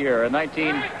tremendous year in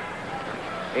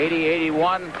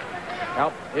 1980-81.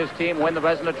 Helped his team win the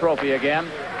Vezina Trophy again.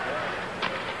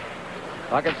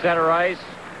 Puck at center ice.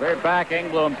 Cleared back.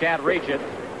 Engblom can't reach it,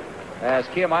 as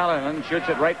Kim Islanen shoots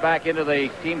it right back into the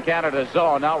Team Canada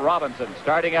zone. Now Robinson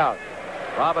starting out.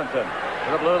 Robinson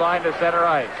to the blue line to center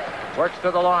ice. Works to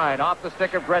the line, off the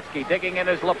stick of Gretzky. Digging in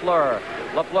is Lafleur.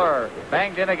 Lafleur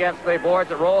banged in against the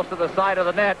boards. It rolls to the side of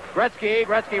the net. Gretzky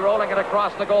rolling it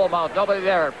across the goal mouth. Nobody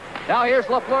there. Now here's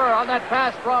Lafleur on that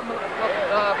pass from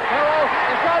Perreault.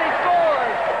 The shot, he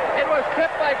scores! It was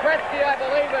tipped by Gretzky, I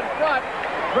believe, in front.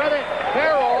 Credit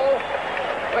Perreault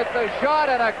with the shot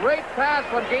and a great pass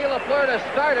when Guy Lafleur to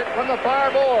start it from the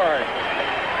far board.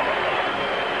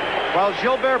 Well,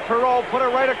 Gilbert Perreault put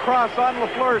it right across on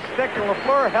Lafleur's stick, and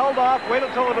Lafleur held off, waited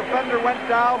until the defender went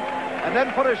down, and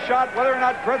then put a shot, whether or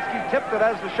not Gretzky tipped it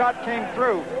as the shot came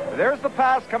through. There's the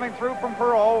pass coming through from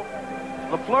Perreault.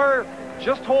 Lafleur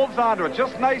just holds on to it,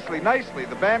 just nicely.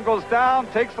 The band goes down,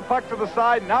 takes the puck to the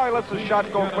side. Now he lets the shot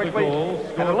go quickly.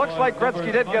 And it looks like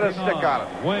Gretzky did get a stick on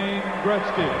it. Wayne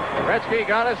Gretzky. Gretzky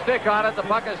got a stick on it. The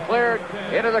puck is cleared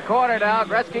into the corner now.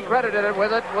 Gretzky credited it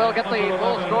with it. We'll get the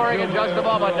full scoring in just a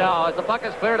moment now. As the puck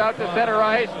is cleared out to center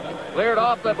ice. Cleared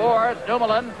off the boards.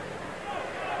 Dumoulin.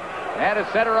 And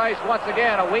at center ice once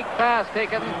again. A weak pass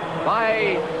taken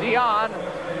by Zion.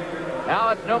 Now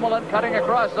it's Dumoulin cutting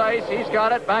across ice. He's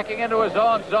got it, backing into his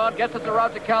own zone. Gets it to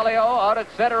Rautacalio out at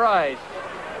center ice.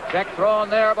 Check thrown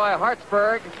there by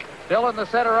Hartsburg. Still in the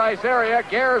center ice area.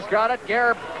 Guerre's got it.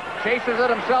 Guerre chases it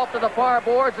himself to the far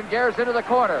boards, and Guerre's into the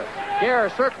corner. Guerre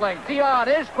circling. Dion,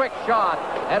 his quick shot.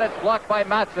 And it's blocked by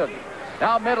Matson.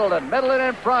 Now Middleton. Middleton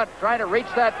in front, trying to reach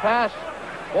that pass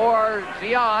for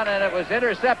Zion, and it was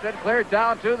intercepted. Cleared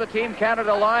down to the Team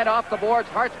Canada line off the boards.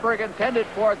 Hartsburg intended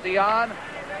for Zion.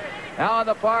 Now on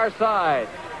the far side,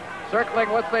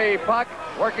 circling with the puck,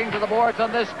 working to the boards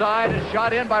on this side, is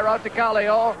shot in by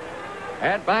Rautacalio,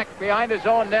 and back behind his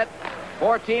own net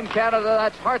for Team Canada.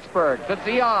 That's Hartsburg to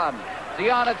Zion.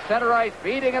 Zion at center ice,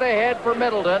 beating it ahead for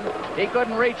Middleton. He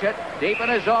couldn't reach it. Deep in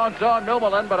his own zone,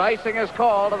 Dumoulin, but icing is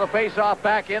called, and the face-off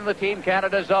back in the Team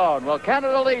Canada zone. Well,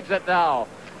 Canada leads it now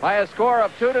by a score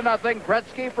of 2-0.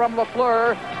 Gretzky from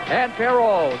Lafleur and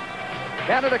Perreault.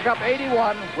 Canada Cup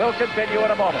 81 will continue in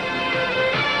a moment.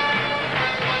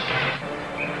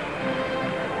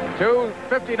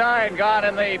 2:59 gone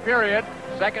in the period.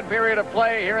 Second period of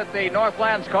play here at the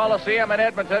Northlands Coliseum in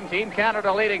Edmonton. Team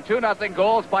Canada leading 2-0.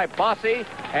 Goals by Bossy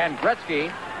and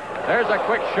Gretzky. There's a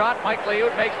quick shot. Mike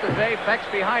Liut makes the save. Beck's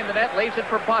behind the net. Leaves it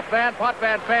for Potvin.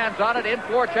 Potvin fans on it. In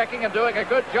forechecking and doing a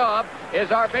good job is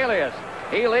Arbelius.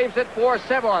 He leaves it for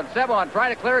Sebon. Sebon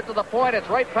trying to clear it to the point. It's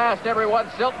right past everyone.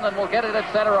 Siltanen will get it at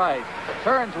center ice.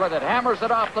 Turns with it. Hammers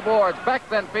it off the boards. Beck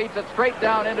then feeds it straight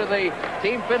down into the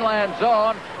Team Finland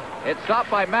zone. It's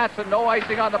stopped by Matson. No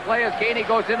icing on the play as Gainey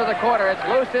goes into the corner. It's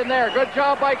loose in there. Good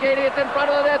job by Gainey. It's in front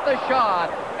of the net. The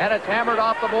shot. And it's hammered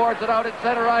off the boards and out at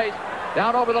center ice.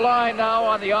 Down over the line now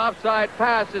on the offside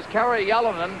pass is Kari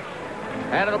Jalonen.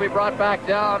 And it'll be brought back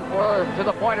down to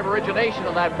the point of origination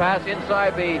of that pass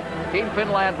inside the Team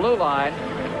Finland blue line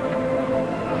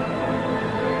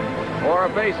for a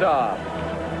face-off.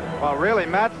 Well, really,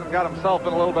 Matson got himself in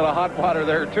a little bit of hot water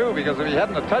there, too, because if he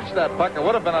hadn't have touched that puck, it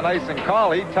would have been an icing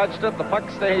call. He touched it. The puck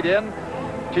stayed in.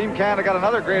 Team Canada got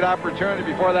another great opportunity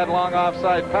before that long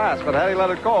offside pass, but had he let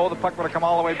it go, the puck would have come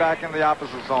all the way back into the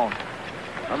opposite zone.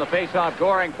 On the face-off,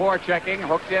 Goring forechecking,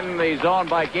 hooked in the zone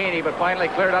by Gainey, but finally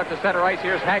cleared out to center ice.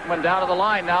 Here's Hagman down to the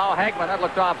line now. Hagman, that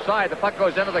looked offside. The puck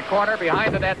goes into the corner,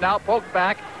 behind the net now, poked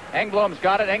back. Engblom's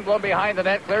got it. Engblom behind the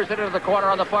net, clears it into the corner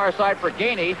on the far side for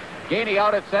Gainey. Gainey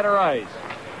out at center ice.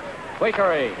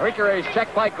 Ricoeur's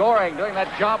checked by Goring, doing that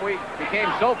job we became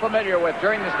so familiar with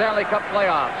during the Stanley Cup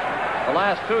playoffs the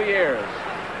last 2 years.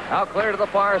 Now clear to the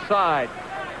far side.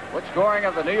 Butch Goring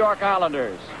of the New York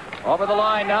Islanders. Over the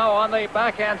line now on the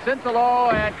backhand,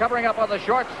 Cincelo, and covering up on the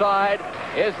short side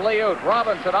is Liut.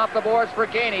 Robinson off the boards for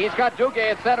Gainey. He's got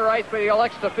Duguay at center ice, but he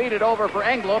elects to feed it over for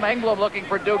Engblom. Engblom looking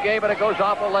for Duguay, but it goes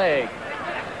off a leg.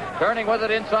 Turning with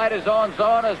it inside his own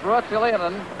zone is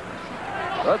Ruotsalainen.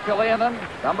 Ruotsalainen,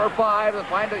 number 5, to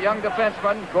find a young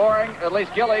defenseman. Goring, at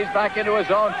least Gillies, back into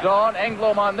his own zone.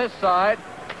 Engblom on this side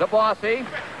to Bossy.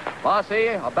 Bossy,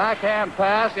 a backhand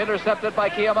pass, intercepted by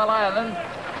Kiamalainen.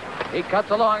 He cuts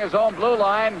along his own blue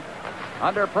line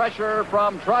under pressure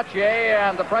from Trottier,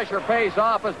 and the pressure pays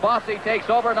off as Bossy takes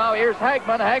over. Now here's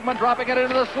Hagman. Hagman dropping it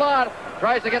into the slot.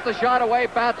 Tries to get the shot away.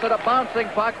 Bats at a bouncing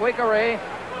puck. Wickery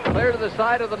clear to the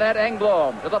side of the net.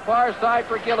 Engblom to the far side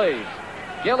for Gillies.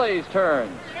 Gillies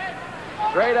turns.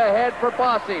 Straight ahead for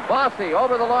Bossy. Bossy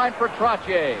over the line for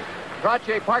Trottier.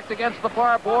 Trottier parked against the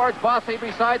far boards. Bossy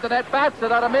beside the net. Bats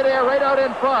it out of midair right out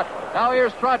in front. Now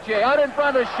here's Trottier. Out in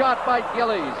front, a shot by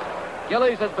Gillies.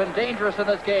 Gillies has been dangerous in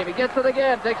this game. He gets it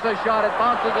again, takes a shot, it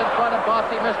bounces in front, and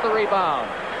Bossy missed the rebound.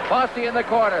 Bossy in the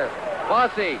corner.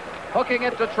 Bossy hooking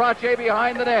it to Trottier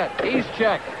behind the net. He's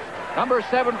checked. Number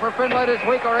 7 for Finland is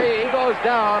Wickery. He goes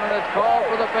down, and it's called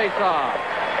for the face-off.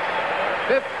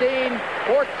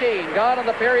 15-14 gone in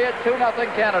the period.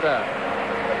 2-0 Canada.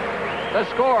 The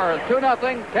score,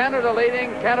 2-0, Canada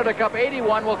leading. Canada Cup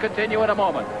 81 will continue in a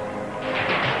moment.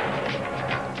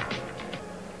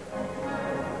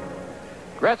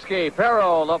 Gretzky,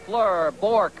 Perreault, Lafleur,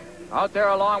 Bourque out there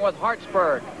along with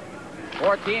Hartsburg.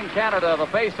 For Team Canada, the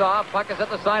face-off. Puck is at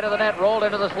the side of the net, rolled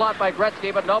into the slot by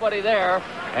Gretzky, but nobody there.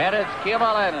 And it's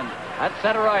Kiemalainen at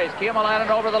center ice. Kiemalainen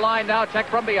over the line now, check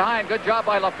from behind. Good job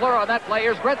by Lafleur on that play.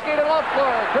 Here's Gretzky to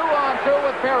Lafleur. 2-on-2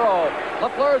 with Perreault.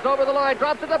 Lafleur's over the line,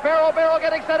 drops it to Perreault. Perreault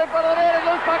getting set in front of the net. He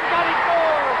loose puck, got he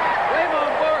scores!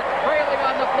 Raymond Bourque trailing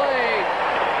on the play.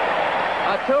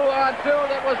 A 2-on-2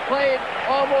 that was played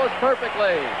almost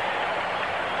perfectly.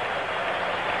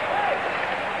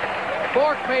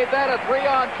 Bourque made that a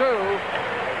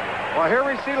 3-on-2. Well, here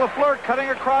we see Lafleur cutting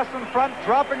across in front,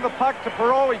 dropping the puck to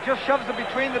Perreault. He just shoves it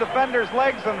between the defender's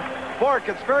legs, and Bourque,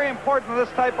 it's very important in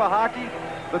this type of hockey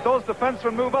that those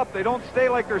defensemen move up. They don't stay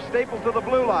like they're stapled to the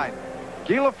blue line.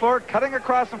 Guy Lafleur cutting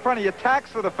across in front. He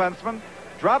attacks the defenseman,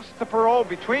 drops it to Perreault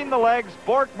between the legs.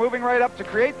 Bourque moving right up to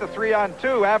create the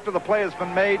 3-on-2 after the play has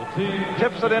been made.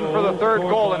 Tips it in for the third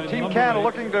goal. And Team Canada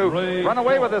looking to run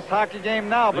away with this hockey game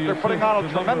now, but they're putting on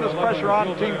a tremendous pressure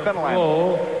on Team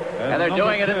Finland. And they're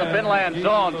doing it in the Finland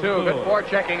zone, too. Good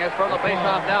forechecking is from the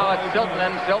faceoff now. It's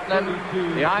Siltanen.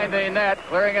 Siltanen behind the net,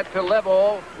 clearing it to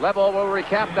Levo. Levo will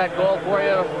recap that goal for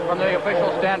you from the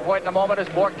official standpoint in a moment as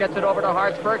Bourque gets it over to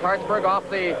Hartsburg. Hartsburg off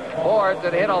the boards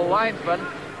and hit a linesman.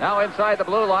 Now inside the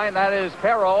blue line, that is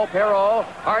Perreault. Perreault,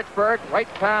 Hartsburg, right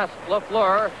past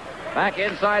Lafleur. Back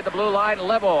inside the blue line,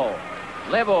 Levo.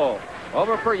 Levo,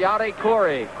 over for Jari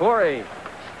Kurri.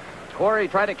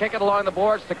 Kurri trying to kick it along the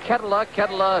boards to Kettula.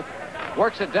 Kettula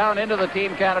works it down into the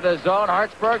Team Canada zone.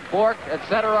 Hartsburg, Bourque at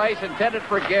center ice, intended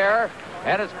for Gare,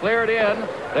 and it's cleared in.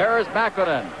 There is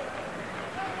Mäkinen.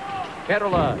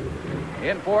 Kettula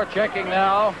in forechecking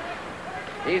now.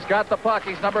 He's got the puck.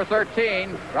 He's number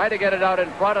 13. Tried to get it out in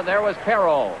front, and there was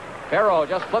Perreault. Perreault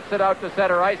just flips it out to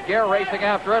center ice. Gare racing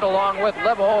after it along with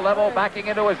Levo. Levo backing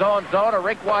into his own zone. A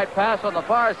rink-wide pass on the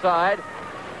far side.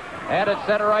 And at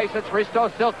center ice, it's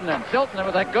Risto Siltanen. Siltanen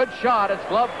with a good shot. It's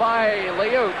gloved by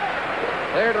Liut.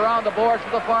 Cleared around the boards to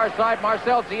the far side.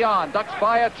 Marcel Zion ducks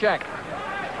by a check.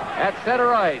 At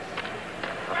center ice.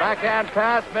 A backhand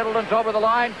pass. Middleton's over the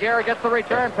line. Gare gets the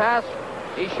return pass.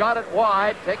 He shot it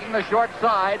wide, taking the short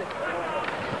side.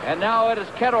 And now it is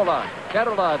Kettula.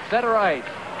 Kettula at center ice.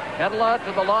 Kettula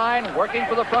to the line, working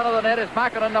for the front of the net is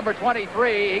Mäkinen, number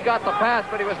 23. He got the pass,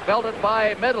 but he was belted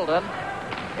by Middleton.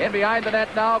 In behind the net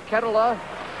now, Kettula.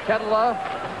 Kettula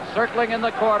circling in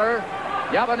the corner.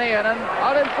 Javanianen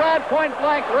out in front,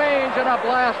 point-blank range, and a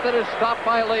blast that is stopped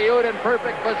by Liut in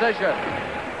perfect position.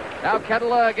 Now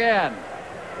Kettula again.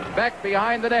 Beck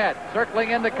behind the net, circling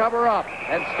in to cover up.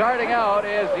 And starting out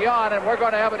is Jan, and we're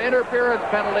going to have an interference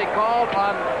penalty called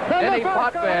on Denny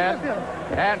Potvin.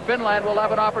 And Finland will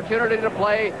have an opportunity to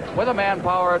play with a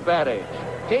manpower advantage.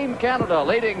 Team Canada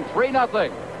leading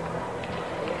 3-0.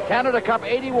 Canada Cup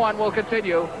 81 will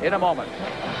continue in a moment.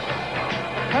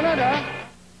 Canada.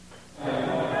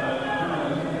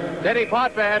 Denny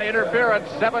Potvin, interference,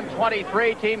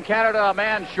 7:23. Team Canada a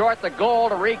man short. The goal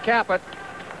to recap it.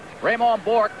 Raymond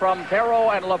Bourque from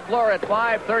Perreault and Lafleur at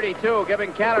 5:32,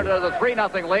 giving Canada the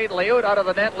 3-0 lead. Liut out of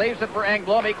the net, leaves it for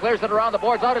Engblom. He clears it around the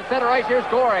boards, out at center ice. Here's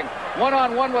scoring.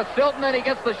 One-on-one with Siltanen. He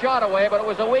gets the shot away, but it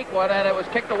was a weak one, and it was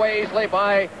kicked away easily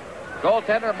by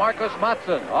goaltender Marcus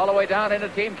Mattsson. All the way down into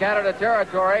Team Canada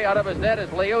territory. Out of his net as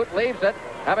Liut leaves it.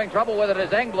 Having trouble with it is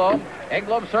Engblom.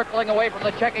 Engblom circling away from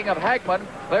the checking of Hagman.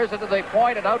 Clears it to the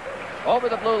point and out over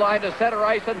the blue line to center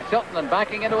ice, and Siltanen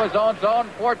backing into his own zone.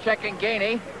 Forechecking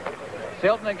Gainey.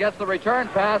 Siltanen gets the return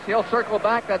pass. He'll circle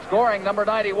back. That's Goring, number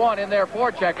 91, in there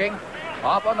forechecking.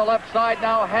 Off on the left side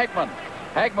now, Hagman.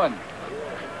 Hagman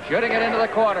shooting it into the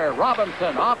corner.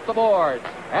 Robinson off the boards.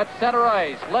 At center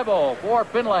ice, Levo for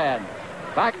Finland.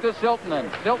 Back to Siltanen.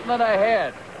 Siltanen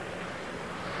ahead.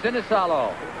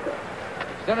 Sinisalo.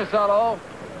 Sinisalo.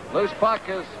 Loose puck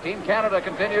as Team Canada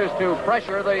continues to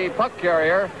pressure the puck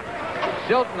carrier.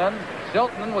 Siltanen.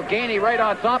 Siltanen with Gainey right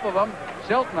on top of him.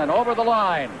 Siltanen over the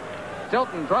line.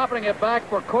 Siltanen dropping it back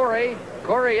for Kurri.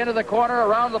 Kurri into the corner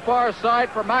around the far side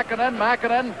for Mäkinen.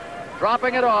 Mäkinen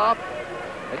dropping it off.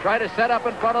 They try to set up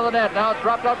in front of the net. Now it's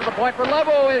dropped out to the point for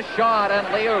Levo. His shot, and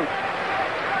Liut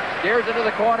steers into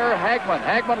the corner. Hagman.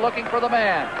 Hagman looking for the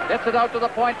man. Gets it out to the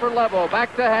point for Levo.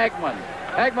 Back to Hagman.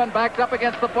 Hagman backed up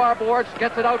against the far boards.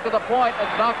 Gets it out to the point.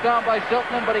 It's knocked down by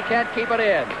Siltanen, but he can't keep it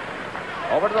in.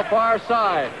 Over to the far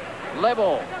side.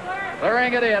 Levo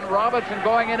clearing it in. Robinson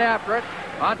going in after it.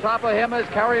 On top of him is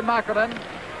Kari Mäkinen.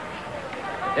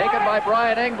 Taken by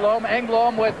Brian Engblom.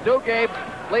 Engblom with Duguay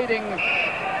leading,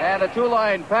 and a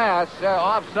two-line pass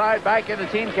offside back into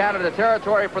Team Canada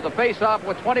territory for the face-off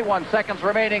with 21 seconds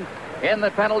remaining in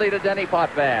the penalty to Denny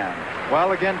Potvin.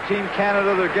 Well, again, Team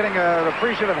Canada, they're getting an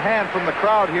appreciative hand from the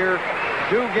crowd here.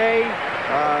 Duguay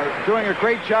doing a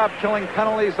great job killing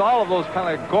penalties, all of those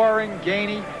penalties. Goring,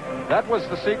 Gainey. That was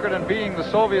the secret in beating the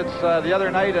Soviets the other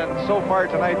night, and so far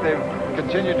tonight they've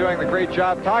continued doing the great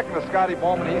job. Talking to Scotty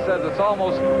Bowman, he says it's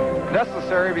almost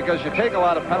necessary because you take a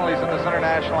lot of penalties in this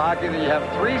international hockey that you have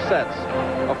 3 sets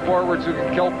of forwards who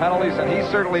can kill penalties, and he's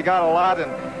certainly got a lot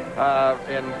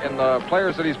in the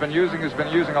players that he's been using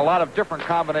a lot of different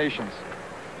combinations.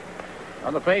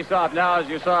 On the face-off now, as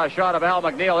you saw a shot of Al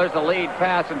McNeil. There's the lead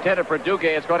pass intended for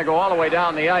Duguay. It's going to go all the way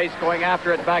down the ice. Going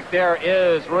after it back there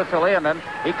is Ruotsalainen.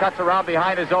 He cuts around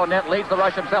behind his own net, leads the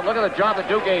rush himself. Look at the job that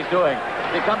Duguay's doing.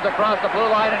 He comes across the blue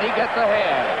line and he gets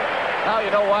ahead. Now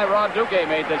you know why Ron Duguay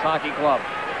made this hockey club.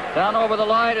 Down over the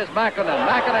line is Makinen.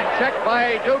 Makinen checked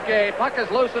by Duguay. Puck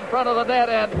is loose in front of the net,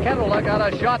 and Kettler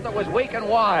got a shot that was weak and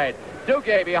wide.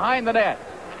 Duguay behind the net.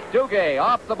 Duguay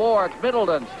off the boards.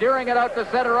 Middleton steering it out to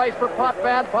center ice for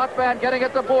Potvin. Potvin getting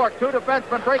it to Bork. 2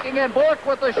 defensemen breaking in. Bork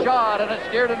with the shot, and it's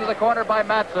steered into the corner by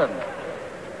Matson.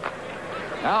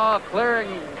 Now a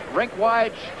clearing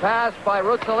rink-wide pass by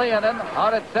Ruotsalainen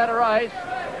out at center ice.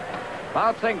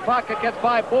 Bouncing puck. It gets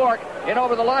by Bork. In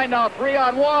over the line now.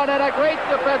 3-on-1, and a great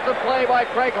defensive play by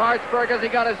Craig Hartsburg as he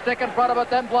got his stick in front of it,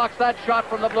 then blocks that shot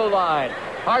from the blue line.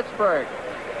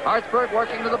 Hartsburg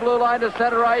working to the blue line to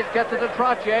center ice, gets it to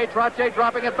Trottier. Trottier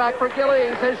dropping it back for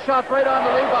Gillies. His shot right on the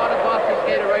rebound, and Boston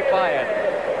skated right by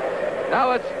it.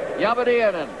 Now it's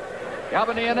Javaniinen.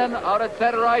 Javaniinen out at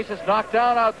center ice is knocked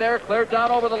down out there, cleared down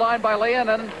over the line by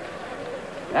Leinen.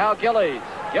 Now Gillies.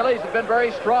 Gillies has been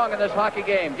very strong in this hockey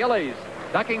game. Gillies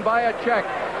ducking by a check.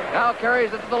 Now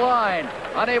carries it to the line.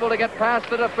 Unable to get past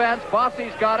the defense.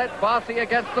 Bossy's got it. Bossy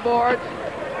against the boards.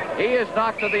 He is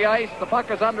knocked to the ice. The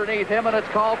puck is underneath him, and it's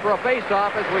called for a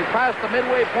face-off as we pass the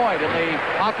midway point in the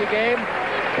hockey game.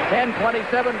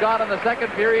 10:27 gone in the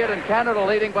second period, and Canada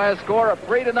leading by a score of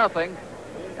 3-0.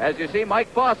 As you see,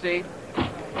 Mike Bossy,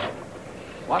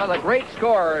 one of the great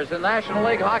scorers in National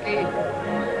League hockey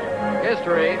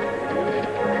history,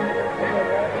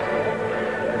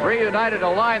 reunited a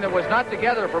line that was not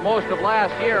together for most of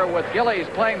last year, with Gillies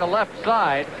playing the left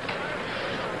side.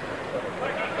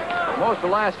 Most of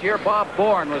last year, Bob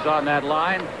Bourne was on that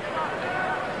line.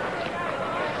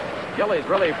 Gillies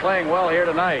really playing well here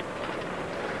tonight.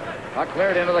 Puck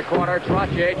cleared into the corner.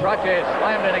 Trottier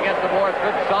slammed in against the boards.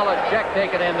 Good solid check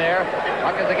taken in there.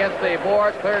 Puck is against the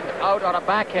boards. Cleared out on a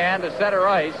backhand to center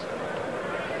ice.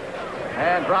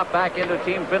 And dropped back into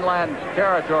Team Finland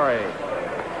territory.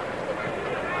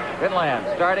 Finland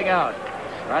starting out.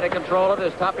 Trying to control it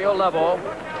is Tapio Levo.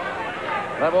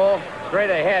 Levo straight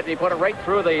ahead. He put it right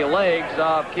through the legs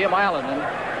of Kim Islanen.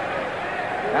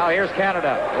 Now here's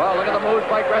Canada. Well, look at the moves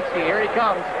by Gretzky. Here he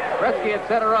comes. Gretzky at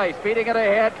center ice, feeding it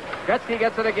ahead. Gretzky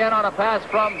gets it again on a pass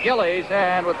from Gillies,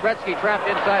 and with Gretzky trapped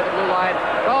inside the blue line,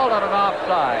 called on an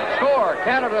offside. Score,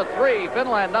 Canada 3,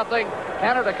 Finland 0.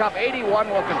 Canada Cup 81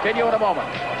 will continue in a moment.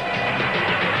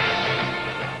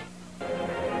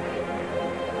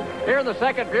 Here in the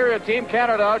second period, Team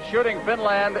Canada out shooting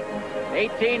Finland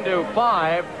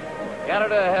 18-5.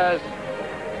 Canada has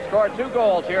scored 2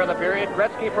 goals here in the period.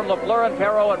 Gretzky from Lafleur and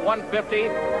Perreault at 150.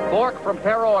 Bork from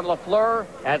Perreault and Lafleur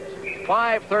at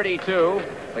 5:32.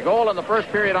 The goal in the first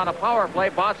period on a power play,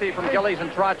 Bossy from Gillies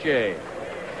and Trottier.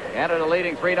 Canada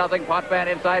leading 3-0. Potvin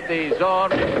inside the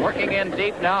zone, working in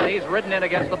deep now. He's ridden in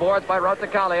against the boards by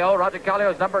Rautakallio.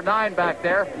 Rautakallio's number 9 back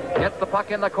there. Gets the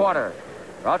puck in the corner.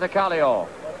 Rautakallio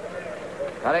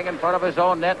cutting in front of his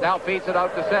own net. Now feeds it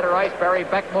out to center ice. Barry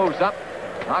Beck moves up.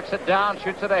 Knocks it down,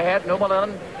 shoots it ahead.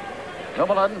 Nummelin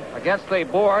against the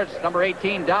boards. Number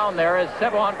 18 down there is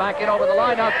Sebon back in over the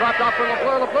line. Now dropped off for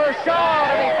Lafleur. Lafleur shot,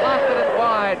 and he blasted it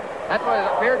wide. That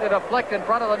appeared to deflect in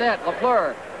front of the net.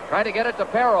 Lafleur trying to get it to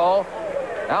Perreault.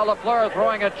 Now Lafleur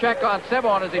throwing a check on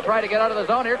Sebon as he tried to get out of the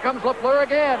zone. Here comes Lafleur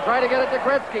again, trying to get it to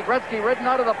Gretzky. Gretzky ridden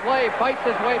out of the play, fights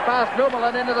his way past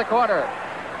Nummelin into the corner.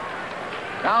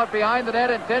 Now behind the net,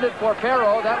 intended for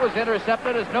Perreault. That was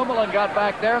intercepted as Nummelin got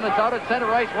back there, and it's out at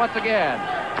center ice once again.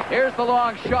 Here's the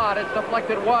long shot. It's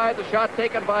deflected wide. The shot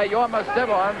taken by Jorma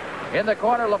Sebon. In the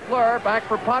corner, Lafleur back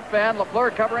for Potvin. Lafleur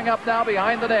covering up now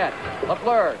behind the net.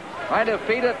 Lafleur trying to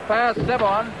feed it past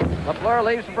Sebon. Lafleur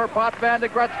leaves for Potvin to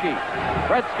Gretzky.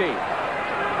 Gretzky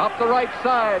up the right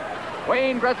side.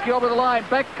 Wayne Gretzky over the line.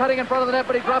 Beck cutting in front of the net,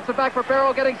 but he drops it back for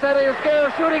Perreault, getting set. Here's Gale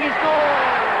shooting. He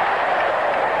scores!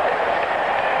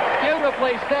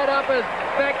 Beautifully set up as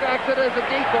Beck acted as a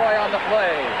decoy on the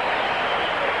play.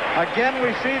 Again,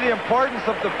 we see the importance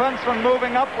of defensemen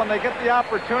moving up when they get the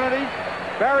opportunity.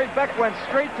 Barry Beck went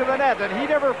straight to the net, and he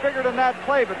never figured in that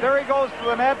play, but there he goes to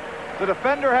the net. The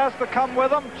defender has to come with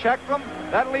them, check them.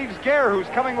 That leaves Gare, who's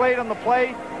coming late on the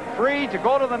play, free to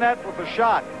go to the net with a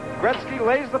shot. Gretzky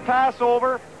lays the pass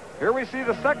over. Here we see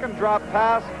the second drop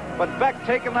pass, but Beck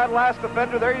taking that last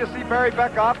defender. There you see Barry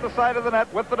Beck off the side of the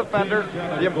net with the defender.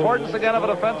 The importance again of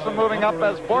a defenseman moving up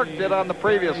as Bork did on the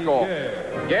previous goal.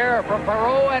 Gare from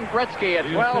Perreault and Gretzky at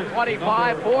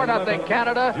 12:25, 4-0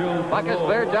 Canada. Puck is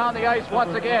cleared down the ice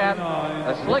once again.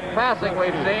 A slick passing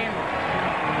we've seen.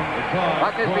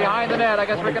 Puck is behind the net. I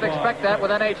guess we can expect that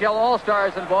with NHL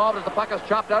All-Stars involved as the puck is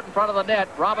chopped out in front of the net.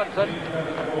 Robinson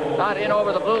not in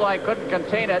over the blue line, couldn't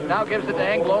contain it. Now gives it to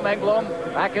Engblom.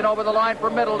 Engblom back in over the line for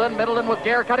Middleton. Middleton with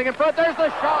Gare cutting in front. There's the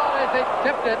shot as they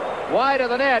tipped it wide of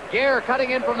the net. Gare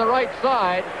cutting in from the right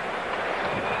side.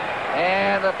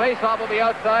 And the faceoff will be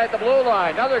outside the blue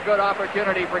line. Another good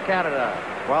opportunity for Canada.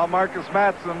 Well, Marcus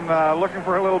Matson looking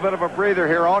for a little bit of a breather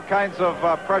here. All kinds of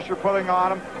pressure putting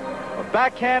on him. A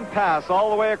backhand pass all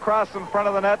the way across in front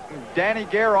of the net. And Danny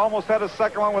Gare almost had his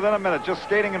second one within a minute. Just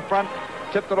skating in front,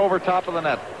 tipped it over top of the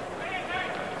net.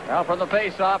 Now from the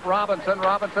face-off, Robinson.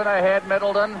 Robinson ahead,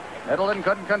 Middleton. Middleton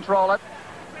couldn't control it.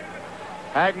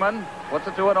 Hagman puts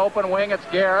it to an open wing. It's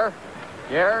Gare.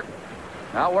 Gare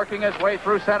now working his way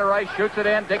through center ice, shoots it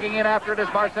in. Digging in after it is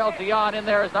Marcel Dion. In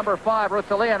there is number 5,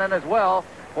 Ruotsalainen as well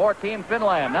for Team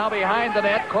Finland. Now behind the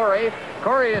net, Curry.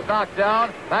 Curry is knocked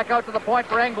down. Back out to the point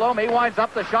for Engblom. He winds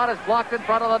up. The shot is blocked in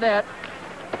front of the net.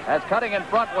 As cutting in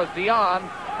front was Dion.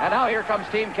 And now here comes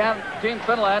Team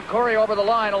Finland. Curry over the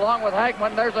line along with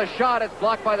Hagman. There's a shot. It's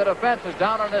blocked by the defense. Is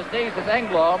down on his knees is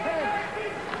Engblom.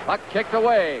 Puck kicked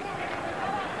away.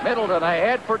 Middleton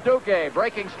ahead for Duque.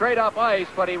 Breaking straight up ice,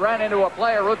 but he ran into a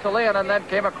player, Ruotsalainen, and then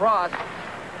came across.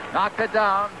 Knocked it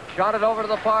down. Shot it over to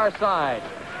the far side.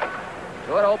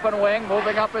 To an open wing.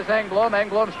 Moving up is Engblom.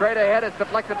 Engblom straight ahead. It's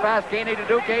deflected past Gainey to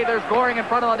Duque. There's Goring in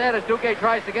front of the net as Duque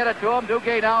tries to get it to him.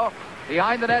 Duque now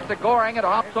behind the net to Goring. It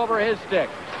hops over his stick.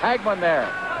 Hagman there.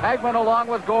 Hagman along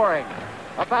with Goring.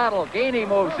 A battle. Gainey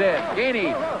moves in.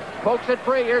 Gainey pokes it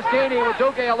free. Here's Gainey with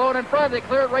Duque alone in front. They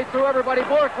clear it right through everybody.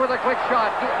 Bork with a quick shot.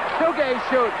 Duque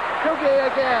shoots. Duque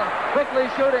again. Quickly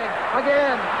shooting.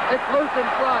 Again. It's loose in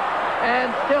front. And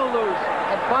still loose.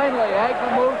 And finally,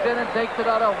 Hagman moves in and takes it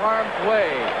out of harm's way.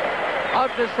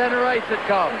 Out to center ice it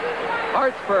comes.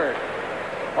 Hartsburg.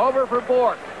 Over for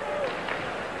Bork.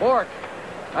 Bork.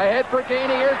 Ahead for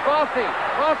Gainey. Here's Bossy.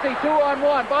 Bossy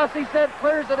 2-on-1. Bossy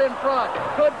clears it in front.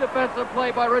 Good defensive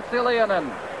play by Ruotsalainen.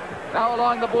 Now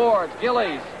along the boards.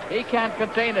 Gillies. He can't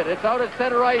contain it. It's out at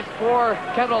center ice for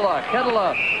Kettula.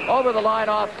 Kettula over the line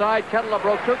offside. Kettula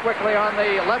broke too quickly on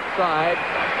the left side.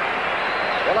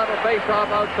 We'll have a face-off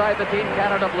outside the Team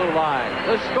Canada blue line.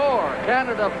 The score,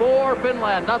 Canada 4,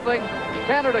 Finland 0.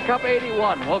 Canada Cup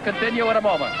 81. We'll continue in a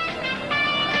moment.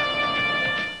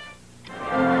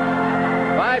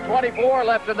 5:24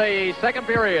 left in the second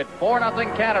period.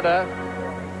 4-0 Canada.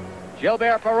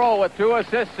 Gilbert Perreault with 2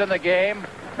 assists in the game.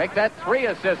 Make that 3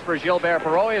 assists for Gilbert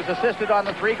Perreault. He has assisted on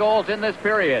the 3 goals in this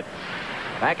period.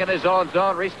 Back in his own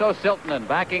zone, Risto Siltanen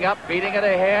backing up, beating it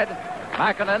ahead.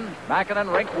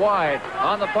 Mäkinen rink wide.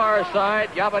 On the far side,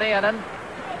 Javanainen.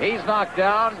 He's knocked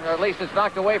down, or at least it's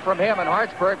knocked away from him, and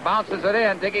Hartsburg bounces it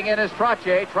in. Digging in is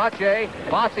Trottier.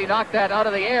 Bossy knocked that out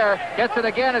of the air. Gets it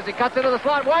again as he cuts into the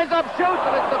slot. Winds up, shoots,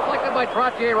 and it's deflected by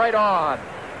Trottier right on.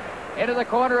 Into the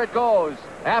corner it goes.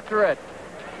 After it,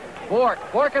 Bork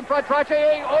in front.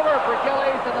 Trottier over for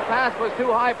Gillies, and the pass was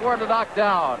too high for him to knock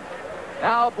down.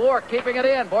 Now Bork keeping it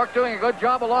in. Bork doing a good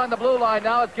job along the blue line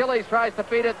now as Gillies tries to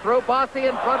feed it through. Bossy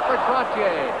in front for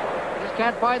Trottier. Just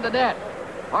can't find the net.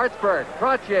 Hartsburg,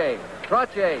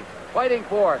 Trottier fighting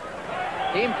for it.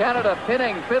 Team Canada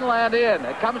pinning Finland in.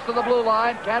 It comes to the blue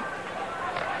line.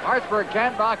 Hartsburg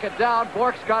can't knock it down.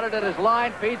 Bork's got it at his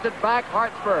line, feeds it back.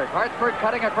 Hartsburg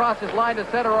cutting across his line to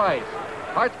center ice.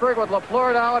 Hartsburg with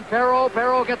Lafleur now and Perreault.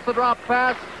 Perreault gets the drop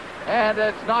pass, and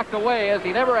it's knocked away as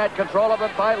he never had control of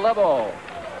it by Lebeau.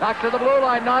 Knocked to the blue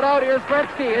line, not out. Here's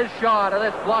Gretzky, his shot, and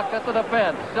it's blocked at the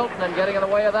defense. Siltanen getting in the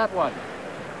way of that one.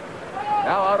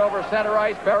 Now out over center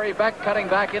ice, Barry Beck cutting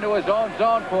back into his own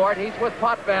zone for it. He's with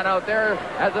Potvin out there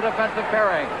as a defensive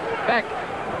pairing.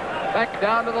 Beck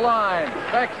down to the line.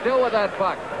 Beck still with that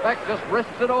puck. Beck just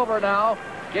wrists it over now.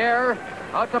 Gare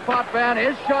out to Potvin.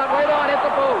 His shot right on, hit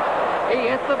the post. He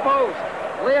hit the post.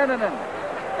 Leoninen.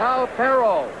 Now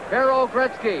Perreault,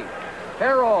 Gretzky.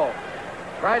 Perreault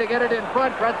try to get it in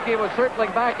front. Gretzky was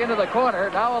circling back into the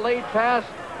corner. Now a lead pass.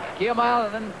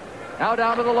 Kiemainen now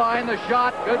down to the line. The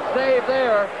shot, good save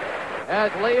there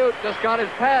as Liut just got his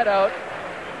pad out.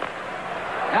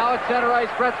 Now at center ice,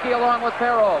 Gretzky along with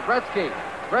Perreault.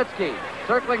 Gretzky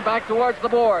circling back towards the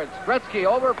boards. Gretzky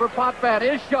over for Potvin.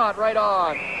 His shot right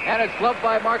on. And it's gloved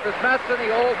by Marcus Matson. He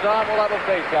holds on. We'll have a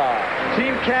face-off.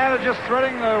 Team Canada just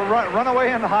threatening to run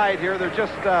away and hide here. They're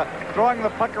just throwing the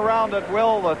puck around at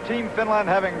will. Team Finland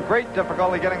having great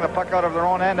difficulty getting the puck out of their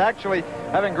own end. Actually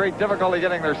having great difficulty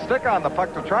getting their stick on the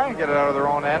puck to try and get it out of their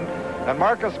own end. And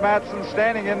Marcus Matson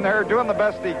standing in there doing the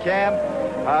best he can.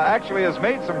 Actually has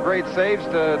made some great saves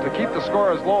to keep the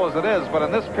score as low as it is. But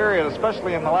in this period,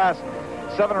 especially in the last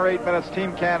 7 or 8 minutes,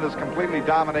 Team Canada has completely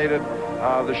dominated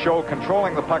the show,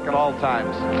 controlling the puck at all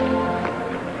times.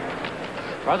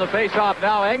 On the face-off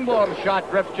now, Engblom's shot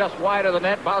drifts just wide of the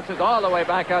net, bounces all the way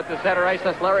back out to center ice.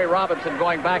 That's Larry Robinson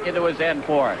going back into his end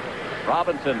for it.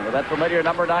 Robinson with that familiar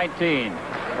number 19.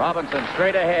 Robinson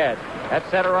straight ahead at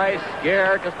center ice.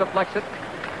 Gare just deflects it.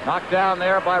 Knocked down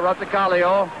there by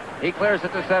Roticalio. He clears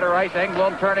it to center ice.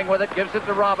 Engblom turning with it, gives it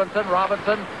to Robinson.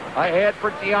 Robinson ahead for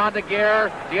Dion to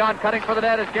Gare. Dion cutting for the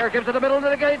net as Gare gives it to the middle of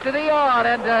the gate to Dion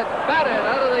and batted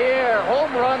out of the air.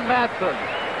 Home run Matson.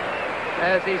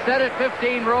 As he set it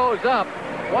 15 rows up.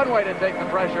 One way to take the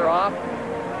pressure off.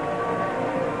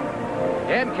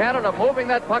 And Canada moving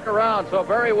that puck around so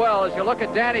very well. As you look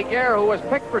at Danny Gare, who was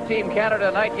picked for Team Canada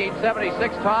in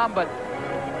 1976, Tom, but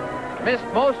missed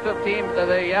most of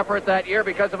the effort that year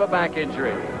because of a back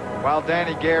injury. Well,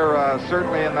 Danny Gare,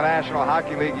 certainly in the National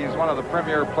Hockey League, he's one of the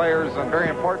premier players and very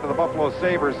important to the Buffalo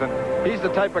Sabres. And he's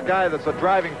the type of guy that's a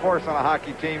driving force on a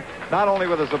hockey team, not only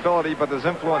with his ability, but his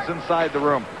influence inside the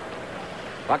room.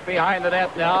 Puck behind the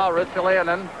net now,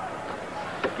 Ristolainen.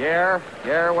 Gare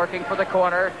working for the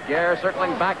corner. Gare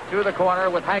circling back to the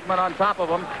corner with Hankman on top of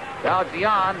him. Now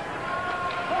Dion.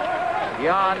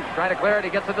 Dion trying to clear it. He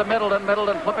gets it to Middleton.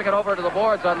 Middleton flipping it over to the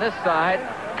boards on this side.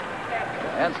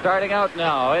 And starting out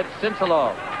now, it's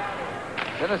Cinsalo.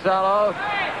 Cinsalo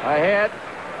ahead.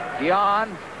 Dion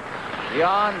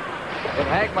with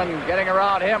Hagman getting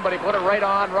around him, but he put it right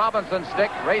on Robinson's stick.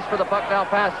 Race for the puck now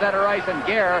past center ice, and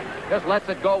Gare just lets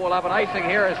it go. We'll have an icing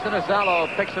here as Cinsalo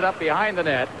picks it up behind the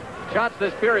net. Shots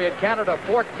this period, Canada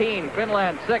 14,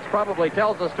 Finland 6. Probably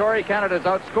tells the story. Canada's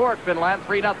outscored Finland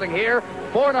 3-0 here.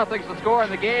 4-0's the score in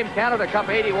the game. Canada Cup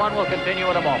 81 will continue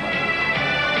in a moment.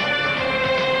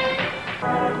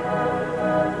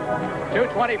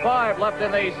 2:25 left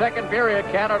in the second period.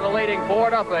 Canada leading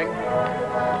 4-0.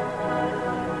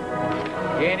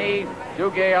 Gainey,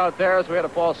 Duguay out there as we had a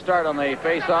false start on the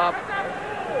face-off.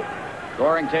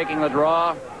 Goring taking the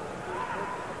draw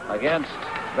against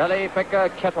Veli-Pekka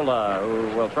Ketala,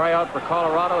 who will try out for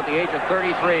Colorado at the age of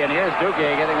 33. And here's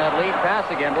Duguay getting that lead pass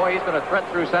again. Boy, he's been a threat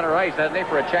through center ice, hasn't he,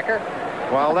 for a checker?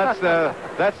 Well, that's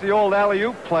the old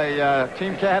alley-oop play.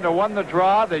 Team Canada won the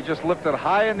draw. They just lifted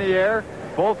high in the air.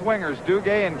 Both wingers,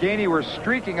 Duguay and Gainey, were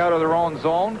streaking out of their own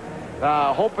zone,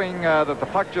 hoping that the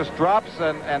puck just drops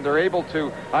and they're able to,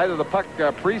 either the puck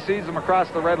precedes them across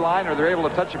the red line or they're able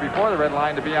to touch it before the red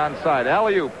line to be onside.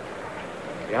 Alley-oop.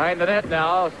 Behind the net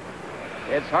now,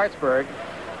 it's Hartsburg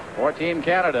for Team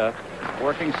Canada.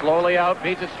 Working slowly out,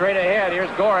 beats it straight ahead.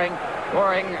 Here's Goring.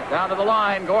 Goring down to the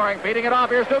line. Goring beating it off.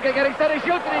 Here's Duguay getting set. He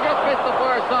shoots and he just missed the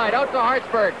far side. Out to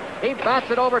Hartsburg. He bats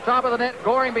it over top of the net.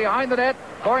 Goring behind the net.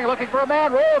 Goring looking for a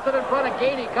man. Rolls it in front of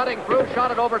Gainey cutting through.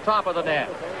 Shot it over top of the net.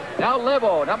 Now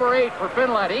Levo, number 8 for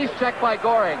Finland. He's checked by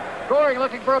Goring. Goring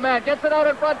looking for a man. Gets it out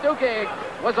in front. Duguay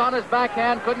was on his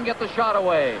backhand. Couldn't get the shot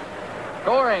away.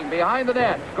 Goring behind the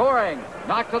net. Goring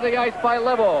knocked to the ice by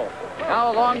Levo.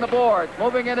 Now along the boards.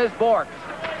 Moving in is Bork.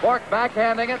 Bork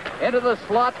backhanding it into the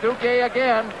slot. Duguay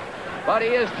again. But he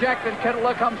is checked and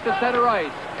Kittila comes to center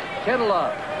ice.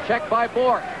 Kittila checked by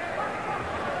Bork.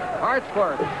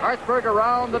 Hartsburg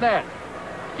around the net.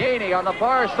 Gainey on the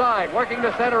far side, working to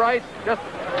center ice, just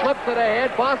flips it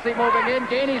ahead. Bossy moving in.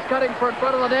 Gainey's cutting for in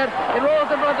front of the net. It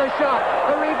rolls in front of the shot.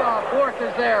 The rebound. Bork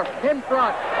is there in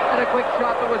front. And a quick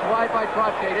shot that was wide by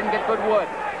Trottier. Didn't get good wood.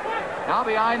 Now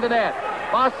behind the net.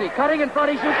 Bossy cutting in front.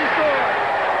 He shoots and scores.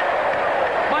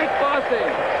 Mike Bossy.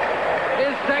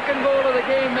 His second goal of the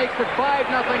game makes it 5-0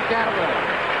 Canada.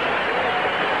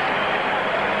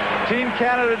 Team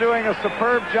Canada doing a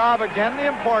superb job. Again, the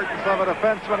importance of a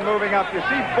defenseman moving up. You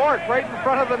see Bork right in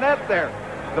front of the net there.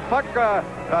 The puck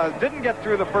didn't get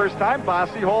through the first time.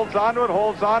 Bossy holds onto it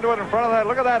in front of that.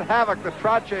 Look at that havoc that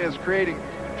Trottier is creating,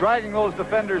 dragging those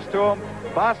defenders to him.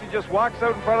 Bossy just walks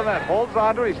out in front of that, holds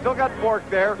onto it. He's still got Bork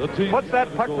there. Puts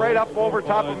that puck right up over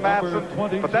top of Matson.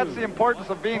 But that's the importance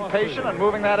of being patient and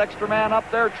moving that extra man up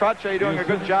there. Trottier doing a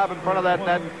good job in front of that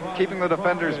net, keeping the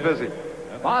defenders busy.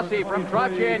 Bossy from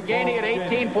Trottier and Gainey at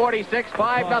 18:46.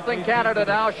 5-0 Canada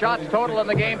now. Shots total in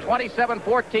the game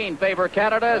 27-14 favor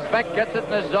Canada as Beck gets it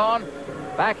in his zone.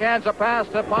 Backhands a pass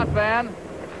to Potvin.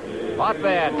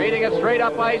 Potvin feeding it straight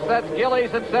up ice. That's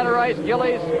Gillies at center ice.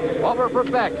 Gillies over for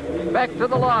Beck. Beck to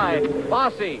the line.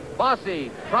 Bossy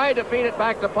tried to feed it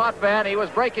back to Potvin. He was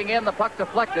breaking in. The puck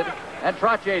deflected, and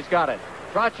Trotier's got it.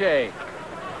 Trottier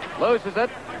loses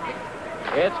it.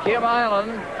 It's Kim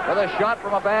Island with a shot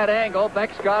from a bad angle.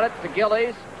 Beck's got it to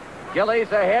Gillies.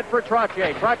 Gillies ahead for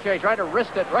Trottier. Trottier tried to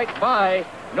wrist it right by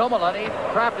Nomelin. He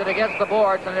trapped it against the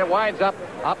boards, and it winds up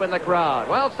in the crowd.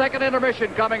 Well, second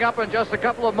intermission coming up in just a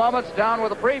couple of moments. Down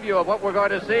with a preview of what we're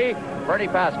going to see. Bernie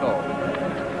Pascoe.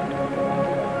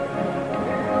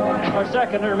 Our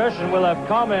second intermission will have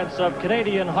comments of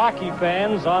Canadian hockey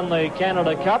fans on the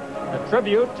Canada Cup, a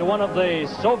tribute to one of the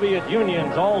Soviet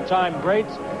Union's all-time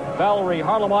greats, Valery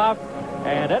Harlamov,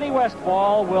 and Eddie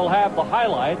Westfall will have the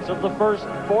highlights of the first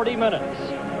 40 minutes.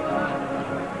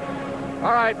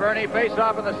 All right, Bernie, face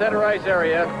off in the center ice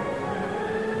area.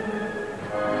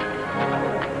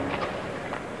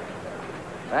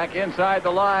 Back inside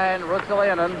the line,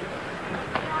 Rutsalainen.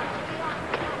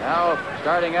 Now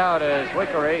starting out is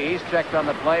Wickery. He's checked on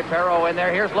the play. Perreault in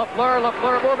there. Here's Lafleur.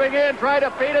 Lafleur moving in, trying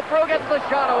to feed it through. Gets the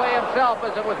shot away himself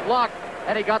as it was blocked,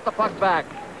 and he got the puck back.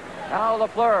 Now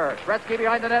Lafleur. Gretzky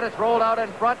behind the net. It's rolled out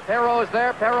in front. Perreault is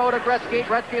there. Perreault to Gretzky.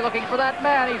 Gretzky looking for that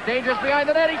man. He's dangerous behind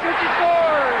the net. He shoots. He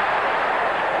scores!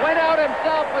 Went out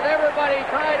himself with everybody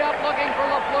tied up looking for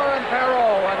Lafleur and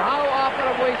Perreault. And how often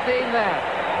have we seen that?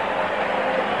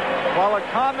 Well, a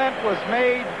comment was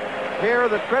made here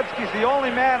that Gretzky's the only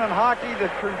man in hockey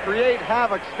that can create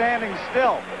havoc standing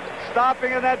still.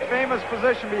 Stopping in that famous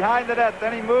position behind the net.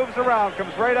 Then he moves around,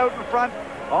 comes right out in front.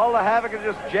 All the havoc and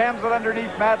just jams it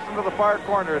underneath Madsen to the far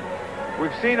corner.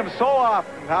 We've seen him so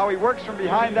often, how he works from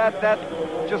behind that net,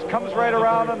 just comes right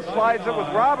around and slides it with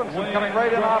Robinson coming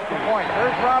right in off the point.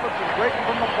 There's Robinson breaking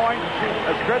from the point.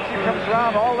 As Gretzky comes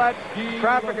around, all that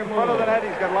traffic in front of the net,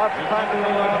 he's got lots of time to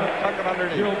come around and tuck it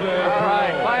underneath. All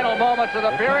right, final moments of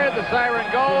the period. The siren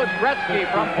goes. Gretzky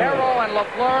from Perreault and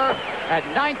Lafleur at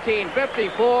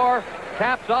 19:54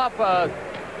 caps off a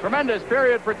tremendous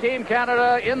period for Team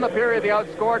Canada. In the period, they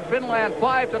outscored Finland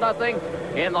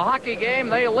 5-0. In the hockey game,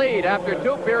 they lead after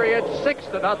two periods,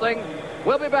 6-0.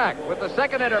 We'll be back with the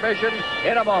second intermission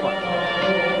in a moment.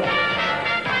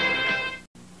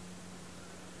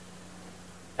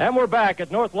 And we're back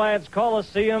at Northlands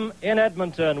Coliseum in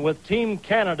Edmonton with Team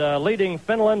Canada leading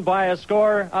Finland by a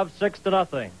score of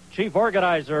 6-0. Chief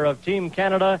organizer of Team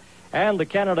Canada and the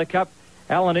Canada Cup,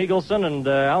 Alan Eagleson. And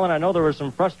Alan, I know there were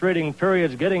some frustrating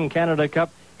periods getting Canada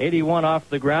Cup 81 off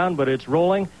the ground, but it's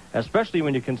rolling, especially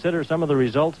when you consider some of the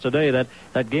results today.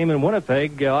 That game in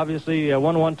Winnipeg, obviously a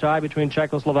 1-1 tie between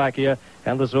Czechoslovakia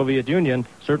and the Soviet Union,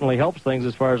 certainly helps things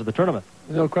as far as the tournament.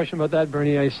 No question about that,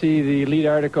 Bernie. I see the lead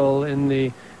article in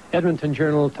the Edmonton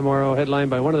Journal tomorrow,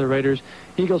 headlined by one of the writers.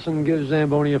 Eagleson gives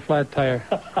Zamboni a flat tire.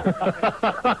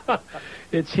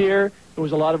 It's here. It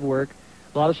was a lot of work,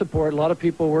 a lot of support. A lot of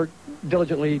people worked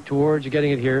diligently towards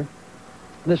getting it here.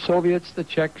 The Soviets, the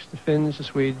Czechs, the Finns, the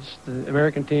Swedes, the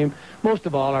American team, most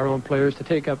of all our own players, to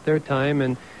take up their time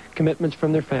and commitments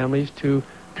from their families to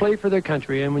play for their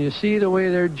country. And when you see the way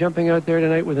they're jumping out there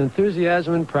tonight with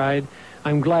enthusiasm and pride,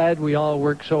 I'm glad we all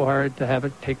worked so hard to have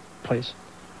it take place.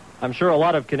 I'm sure a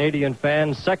lot of Canadian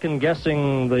fans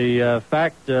second-guessing the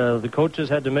fact the coaches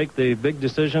had to make the big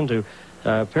decision to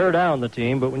pare down the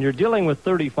team. But when you're dealing with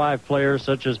 35 players,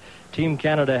 such as Team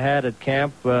Canada had at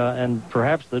camp, and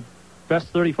perhaps the best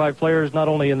 35 players not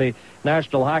only in the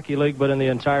National Hockey League but in the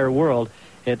entire world,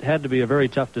 it had to be a very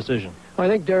tough decision. I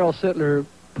think Darryl Sittler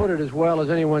put it as well as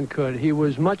anyone could. He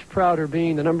was much prouder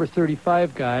being the number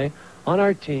 35 guy on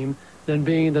our team than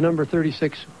being the number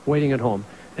 36 waiting at home.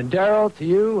 And Darryl, to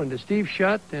you and to Steve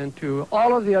Shutt and to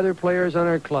all of the other players on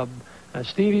our club,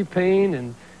 Stevie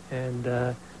Payne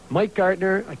and Mike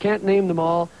Gardner, I can't name them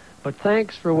all, but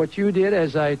thanks for what you did.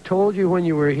 As I told you when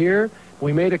you were here,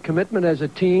 we made a commitment as a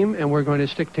team, and we're going to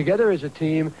stick together as a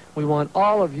team. We want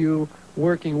all of you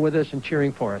working with us and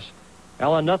cheering for us.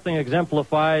 Alan, nothing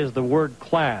exemplifies the word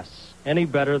class any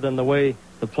better than the way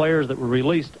the players that were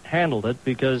released handled it,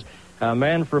 because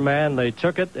man for man, they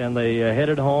took it and they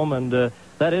headed home, and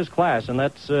that is class, and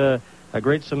that's a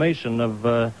great summation of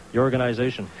the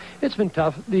organization. It's been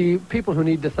tough. The people who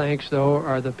need the thanks, though,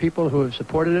 are the people who have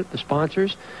supported it, the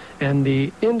sponsors, and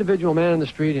the individual man on the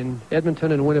street in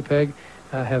Edmonton and Winnipeg.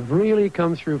 have really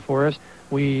come through for us.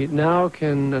 We now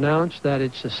can announce that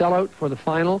it's a sellout for the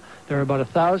final. There are about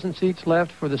 1,000 seats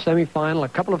left for the semifinal, a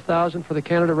couple of thousand for the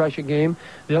Canada-Russia game.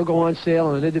 They'll go on sale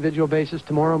on an individual basis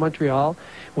tomorrow in Montreal.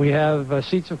 We have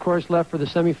seats, of course, left for the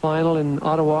semifinal in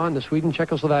Ottawa in the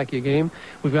Sweden-Czechoslovakia game.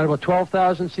 We've got about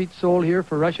 12,000 seats sold here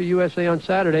for Russia-USA on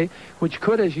Saturday, which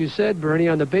could, as you said, Bernie,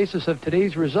 on the basis of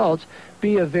today's results,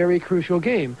 be a very crucial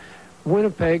game.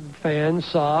 Winnipeg fans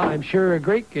saw, I'm sure, a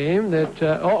great game that,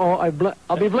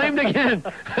 I'll be blamed again.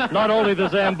 Not only the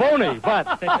Zamboni,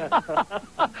 but...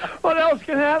 What else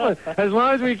can happen? As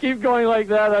long as we keep going like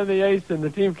that on the ice and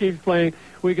the team keeps playing,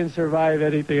 we can survive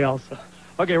anything else.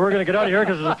 Okay, we're going to get out of here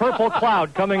because there's a purple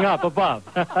cloud coming up above.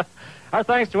 Our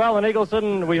thanks to Alan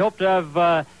Eagleson. We hope to have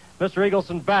Mr.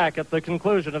 Eagleson back at the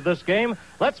conclusion of this game.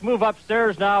 Let's move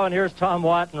upstairs now, and here's Tom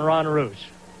Watt and Ron Roos.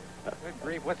 Good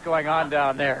grief, what's going on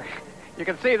down there? You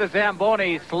can see the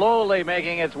Zamboni slowly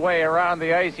making its way around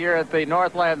the ice here at the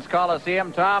Northlands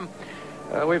Coliseum. Tom,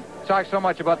 we've talked so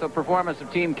much about the performance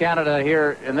of Team Canada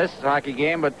here in this hockey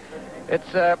game, but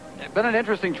it's been an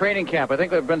interesting training camp. I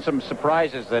think there have been some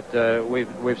surprises that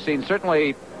we've seen.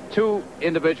 Certainly, two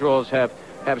individuals have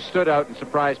stood out and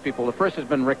surprised people. The first has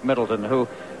been Rick Middleton, who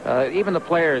even the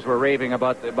players were raving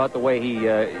about the way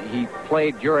he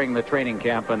played during the training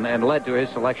camp and led to his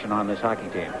selection on this hockey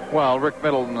team. Well, Rick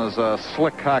Middleton is a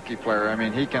slick hockey player. I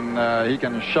mean, he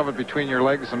can shove it between your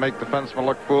legs and make defensemen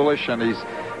look foolish, and he's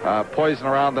poising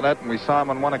around the net. And we saw him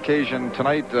on one occasion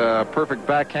tonight, perfect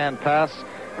backhand pass,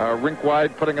 rink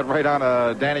wide, putting it right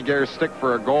on Danny Gare's stick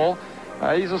for a goal.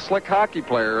 He's a slick hockey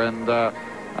player, and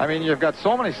I mean, you've got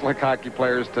so many slick hockey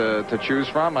players to choose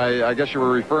from. I guess you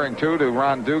were referring to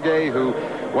Ron Duguay, who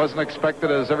wasn't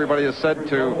expected, as everybody has said,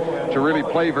 to really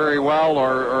play very well,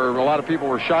 or a lot of people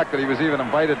were shocked that he was even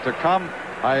invited to come.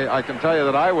 I can tell you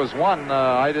that I was one.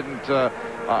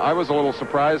 I was a little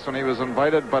surprised when he was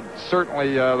invited, but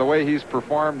certainly the way he's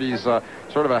performed, he's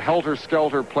sort of a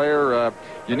helter-skelter player.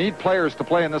 You need players to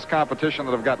play in this competition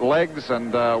that have got legs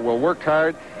and will work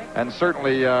hard. And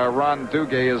certainly Ron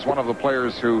Duguay is one of the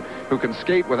players who can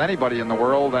skate with anybody in the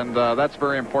world, and that's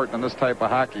very important in this type of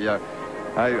hockey.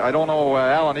 I don't know,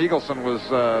 Alan Eagleson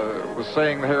was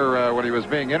saying there when he was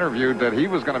being interviewed that he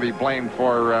was going to be blamed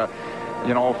for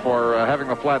having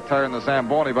the flat tire in the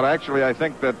Zamboni, but actually I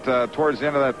think that towards the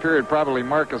end of that period, probably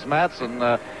Marcus Matson,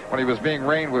 when he was being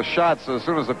rained with shots, as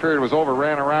soon as the period was over,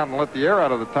 ran around and let the air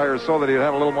out of the tires so that he'd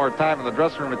have a little more time in the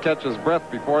dressing room to catch his breath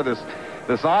before this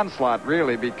onslaught,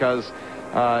 really, because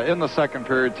in the second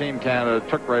period, Team Canada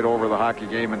took right over the hockey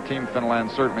game, and Team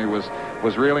Finland certainly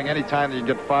was reeling. Any time that you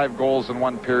can get 5 goals in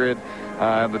one period,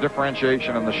 the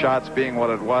differentiation in the shots being what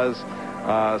it was,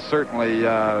 certainly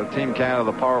Team Canada,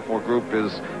 the powerful group,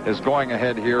 is going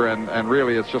ahead here, and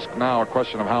really it's just now a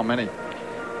question of how many.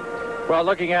 Well,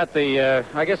 looking at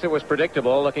I guess it was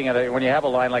predictable, looking at it, when you have a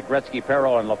line like Gretzky,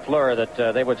 Perreault, and Lafleur,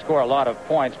 that they would score a lot of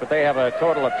points, but they have a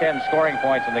total of 10 scoring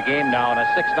points in the game now in a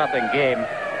 6-0 game.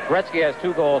 Gretzky has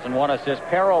 2 goals and 1 assist.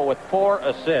 Perreault with 4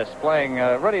 assists, playing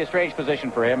really a strange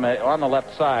position for him on the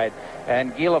left side,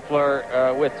 and Guy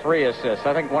Lafleur with 3 assists.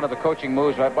 I think one of the coaching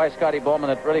moves by Scotty Bowman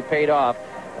that really paid off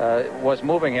was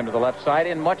moving him to the left side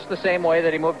in much the same way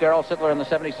that he moved Darryl Sittler in the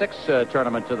 76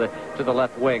 tournament to the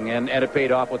left wing, and it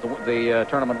paid off with the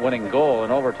tournament-winning goal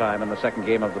in overtime in the second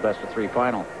game of the best-of-3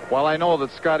 final. Well, I know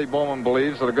that Scotty Bowman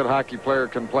believes that a good hockey player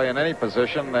can play in any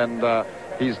position, and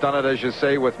he's done it, as you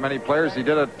say, with many players. He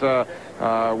did it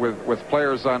with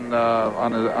players on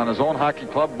his own hockey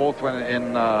club, both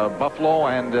in Buffalo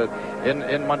and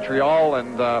in Montreal,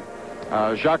 and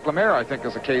Jacques Lemaire, I think,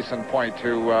 is a case in point,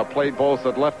 who played both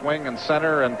at left wing and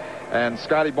center, and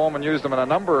Scotty Bowman used him in a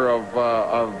number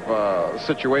of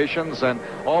situations and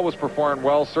always performed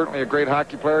well. Certainly a great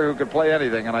hockey player who could play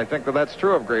anything, and I think that that's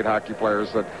true of great hockey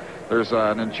players, that there's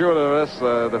an intuitiveness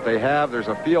that they have, there's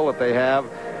a feel that they have,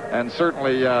 and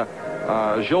certainly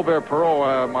Gilbert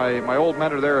Perreault, my old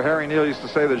mentor there, Harry Neal, used to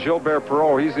say that Gilbert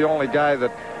Perreault, he's the only guy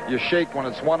that you shake when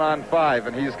it's 1-on-5,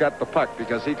 and he's got the puck,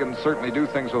 because he can certainly do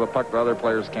things with a puck that other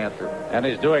players can't do. And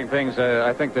he's doing things,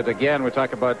 I think that, again, we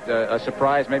talk about a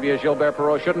surprise. Maybe a Gilbert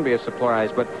Perreault shouldn't be a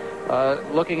surprise, but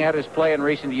looking at his play in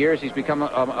recent years, he's become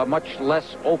a much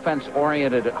less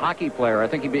offense-oriented hockey player. I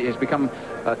think he has become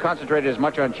concentrated as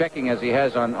much on checking as he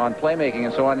has on playmaking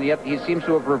and so on, and yet he seems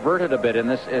to have reverted a bit in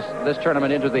this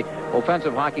tournament into the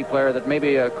offensive hockey player that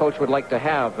maybe a coach would like to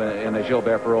have in a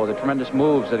Gilbert Perreault. The tremendous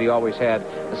moves that he always had,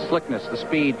 the slickness, the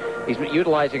speed. He's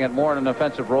utilizing it more in an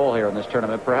offensive role here in this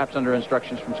tournament, perhaps under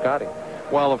instructions from Scotty.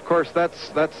 Well, of course, that's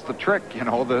the trick.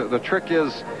 The trick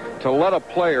is to let a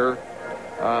player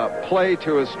play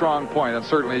to his strong point, and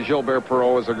certainly Gilbert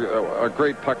Perreault is a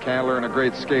great puck handler and a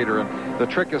great skater, and the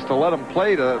trick is to let him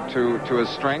play to his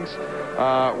strengths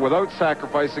without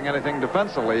sacrificing anything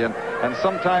defensively, and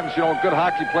sometimes, good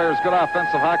hockey players, good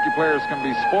offensive hockey players can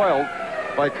be spoiled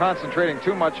by concentrating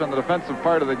too much on the defensive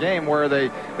part of the game, where they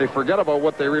forget about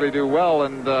what they really do well,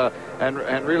 and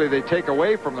really they take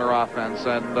away from their offense,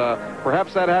 and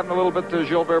perhaps that happened a little bit to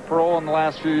Gilbert Perreault in the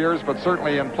last few years, but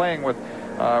certainly in playing with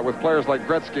players like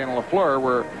Gretzky and Lafleur,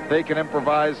 where they can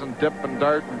improvise and dip and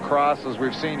dart and cross, as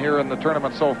we've seen here in the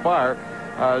tournament so far.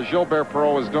 Gilbert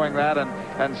Perreault is doing that,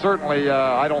 and certainly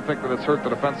I don't think that it's hurt the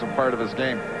defensive part of his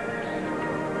game.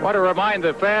 I want to remind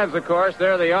the fans, of course,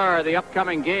 there they are, the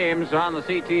upcoming games on the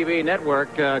CTV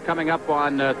network. Coming up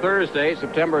on Thursday,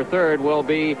 September 3rd, will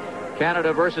be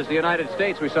Canada versus the United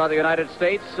States. We saw the United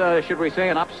States, should we say,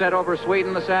 an upset over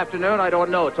Sweden this afternoon? I don't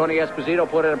know. Tony Esposito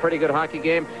put in a pretty good hockey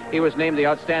game. He was named the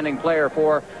outstanding player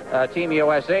for Team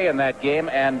USA in that game,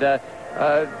 and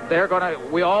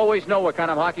we always know what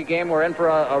kind of hockey game we're in for,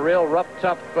 a real rough,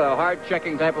 tough,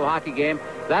 hard-checking type of hockey game.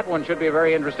 That one should be a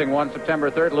very interesting one, September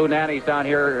 3rd. Lou Nanny's down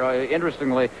here.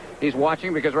 Interestingly, he's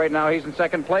watching because right now he's in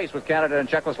second place with Canada and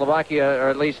Czechoslovakia, or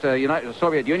at least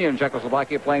Soviet Union and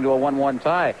Czechoslovakia playing to a 1-1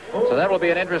 tie. So that will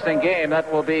be an interesting game.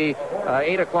 That will be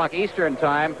 8 o'clock Eastern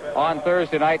time on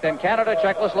Thursday night. Then Canada,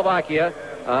 Czechoslovakia.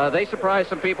 They surprised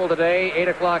some people today, 8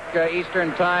 o'clock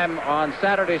Eastern time on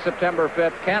Saturday, September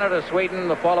 5th. Canada, Sweden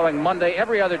the following Monday,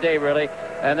 every other day really.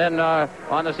 And then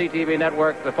on the CTV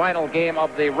network, the final game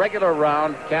of the regular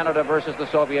round, Canada versus the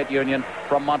Soviet Union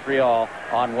from Montreal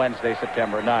on Wednesday,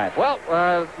 September 9th.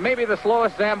 Well, maybe the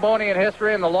slowest Zamboni in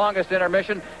history and the longest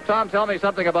intermission. Tom, tell me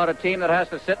something about a team that has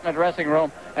to sit in the dressing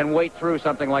room and wait through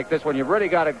something like this when you've really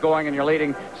got it going and you're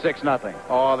leading 6-0.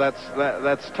 Oh,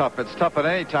 that's tough. It's tough at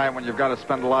any time when you've got to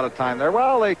spend a lot of time there.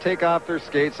 Well, they take off their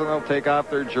skates and they'll take off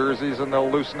their jerseys and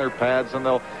they'll loosen their pads and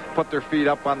they'll put their feet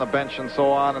up on the bench and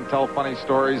so on and tell funny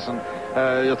stories, and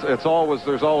there's always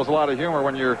a lot of humor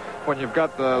when you've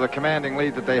got the commanding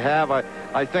lead that they have.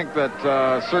 I think that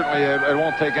certainly it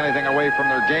won't take anything away from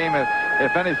their game.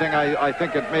 If anything, I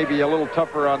think it may be a little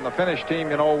tougher on the Finnish team.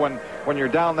 When you're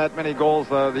down that many goals,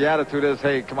 the attitude is,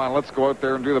 hey, come on, let's go out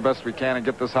there and do the best we can and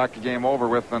get this hockey game over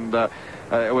with. And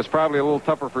it was probably a little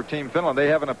tougher for Team Finland. They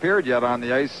haven't appeared yet on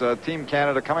the ice. Team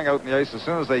Canada coming out on the ice as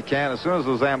soon as they can, as soon as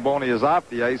the Zamboni is off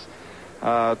the ice,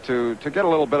 to get a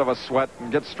little bit of a sweat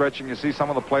and get stretching. You see some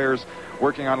of the players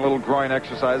working on little groin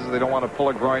exercises. They don't want to pull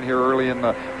a groin here early in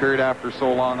the period after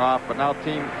so long off. But now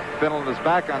Team Finland is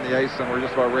back on the ice, and we're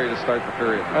just about ready to start the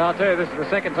period. Well, I'll tell you, this is the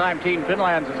second time Team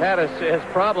Finland has had his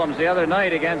problems. The other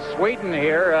night against Sweden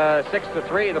here,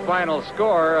 6-3, the final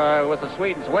score, with the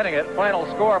Swedes winning it. Final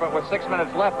score, but with 6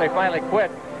 minutes left, they finally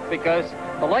quit because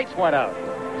the lights went out.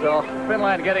 So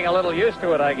Finland getting a little used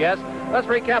to it, I guess. Let's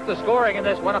recap the scoring in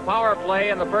this one. A power play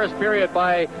in the first period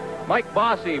by Mike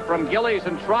Bossy from Gillies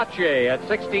and Trottier at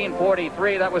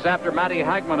 16:43. That was after Matty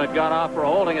Hagman had gone off for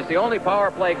holding. It's the only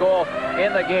power play goal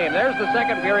in the game. There's the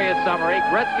second period summary.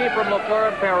 Gretzky from Lafleur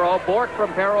and Perreault, Bourque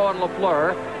from Perreault and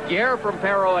Lafleur, Guerre from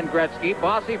Perreault and Gretzky,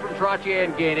 Bossy from Trottier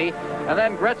and Gainey, and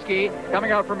then Gretzky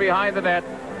coming out from behind the net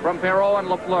from Perreault and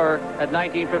Lafleur at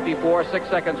 19:54, 6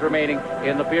 seconds remaining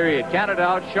in the period. Canada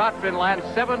outshot Finland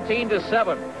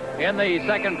 17-7 in the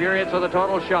second period, so the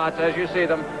total shots, as you see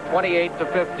them,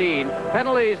 28-15.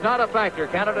 Penalties not a factor.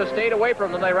 Canada stayed away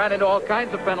from them. They ran into all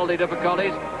kinds of penalty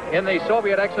difficulties in the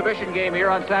Soviet exhibition game here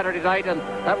on Saturday night, and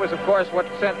that was, of course, what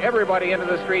sent everybody into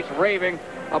the streets raving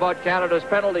about Canada's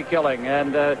penalty killing.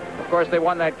 And, of course, they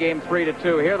won that game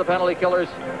 3-2. Here the penalty killers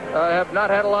have not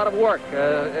had a lot of work.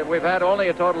 We've had only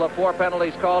a total of 4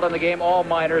 penalties called in the game, all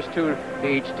minors, 2 to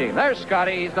each team. There's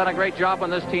Scotty. He's done a great job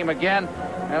on this team again.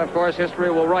 And, of course,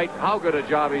 history will write how good a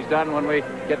job he's done when we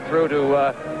get through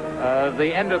to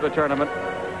the end of the tournament,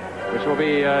 which will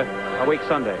be a week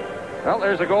Sunday. Well,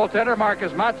 there's a goaltender,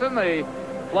 Marcus Mattsson. The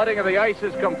flooding of the ice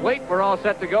is complete. We're all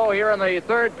set to go here in the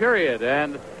third period.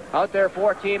 And out there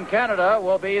for Team Canada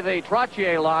will be the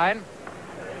Trottier line.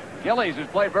 Gillies, who's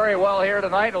played very well here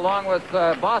tonight, along with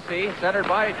Bossy, centered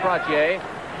by Trottier.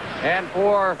 And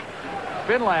for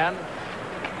Finland,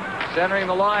 centering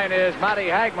the line is Matty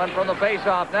Hagman from the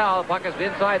face-off now. The puck is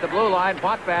inside the blue line.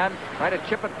 Potvin trying to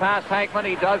chip it past Hagman.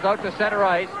 He does out to center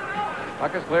ice.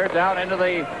 Puck is cleared down into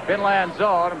the Finland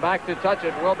zone, and back to touch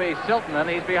it will be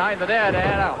Siltanen. He's behind the net,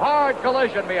 and a hard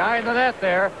collision behind the net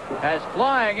there, as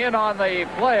flying in on the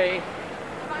play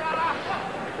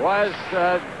was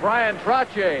Brian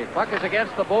Trottier. Puck is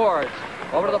against the boards.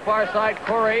 Over to the far side,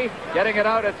 Curry getting it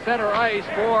out at center ice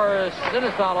for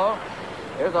Sinisalo.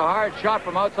 Here's a hard shot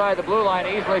from outside the blue line,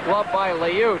 easily gloved by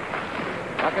Liut.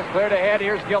 Puck is cleared ahead.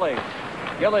 Here's Gillies.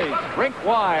 Gillies, rink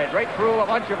wide, right through a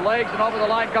bunch of legs, and over the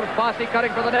line comes Bossy,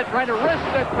 cutting for the net, trying to wrist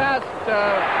it past.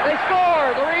 They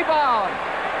score! The rebound!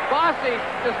 Bossy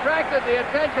distracted the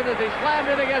attention as he slammed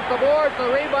in against the boards.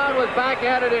 The rebound was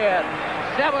backhanded in.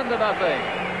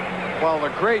 7-0. Well, a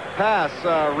great pass,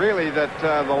 really, that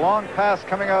the long pass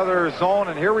coming out of their zone,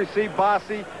 and here we see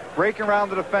Bossy breaking around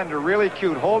the defender. Really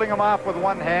cute, holding him off with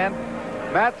one hand.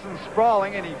 Matson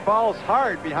sprawling, and he falls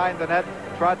hard behind the net.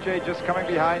 Trottier just coming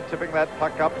behind, tipping that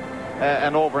puck up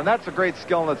and over. And that's a great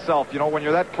skill in itself, you know, when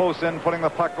you're that close in, putting the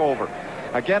puck over.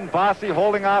 Again, Bossy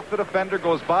holding off the defender,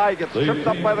 goes by, gets tripped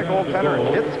up by the goaltender, and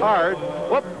hits hard.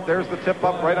 Whoop, there's the tip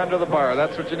up right under the bar.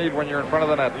 That's what you need when you're in front of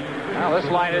the net. Now, this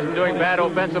line isn't doing bad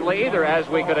offensively either, as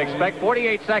we could expect.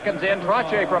 48 seconds in,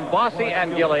 Trottier from Bossy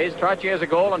and Gillies. Trottier has a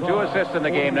goal and 2 assists in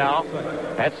the game now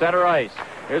at center ice.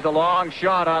 Here's a long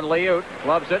shot on Liut.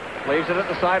 Gloves it, leaves it at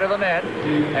the side of the net.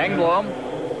 Engblom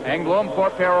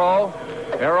for Perreault.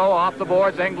 Perreault off the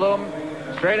boards. Engblom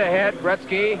straight ahead.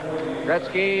 Gretzky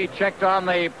checked on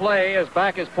the play. His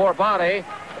back is poor body.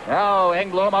 Now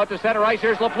Engblom out to center ice.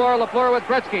 Here's Lafleur. Lafleur with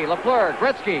Gretzky.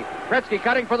 Gretzky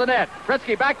cutting for the net.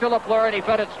 Gretzky back to Lafleur, and he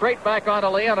fed it straight back onto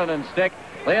Leoninen's stick.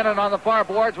 Leoninen on the far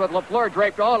boards with Lafleur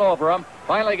draped all over him.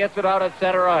 Finally gets it out at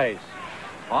center ice.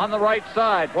 On the right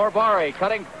side, Borbari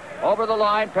cutting over the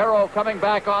line. Perreault coming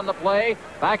back on the play.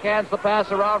 Backhands the pass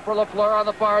around for Lafleur on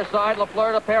the far side.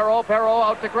 Lafleur to Perreault. Perreault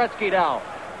out to Gretzky now.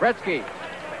 Gretzky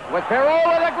with Perreault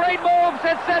with a great move.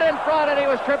 Sits set in front, and he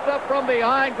was tripped up from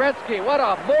behind. Gretzky, what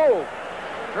a move.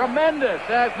 Tremendous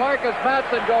as Marcus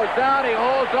Matson goes down. He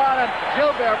holds on, and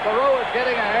Gilbert Perreault is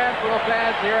getting a handful of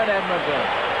fans here in Edmonton.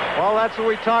 Well, that's what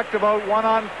we talked about,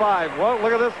 1-on-5. Well,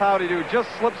 look at this howdy-do. Just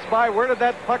slips by. Where did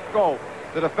that puck go?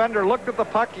 The defender looked at the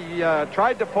puck. He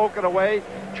tried to poke it away,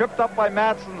 tripped up by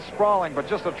Matson sprawling, but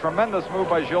just a tremendous move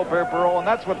by Gilbert Perreault, and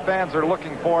that's what fans are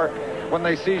looking for when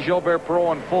they see Gilbert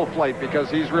Perreault in full flight, because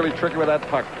he's really tricky with that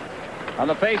puck. On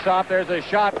the face-off, there's a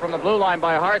shot from the blue line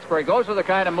by Hartsburg. Those are the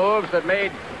kind of moves that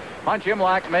made Punch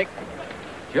Imlach make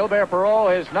Gilbert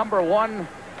Perreault his number 1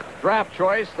 draft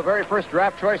choice, the very first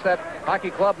draft choice that hockey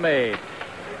club made.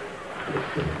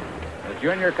 The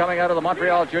junior coming out of the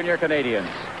Montreal Junior Canadiens.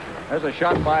 There's a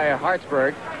shot by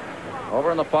Hartsburg.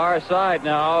 Over on the far side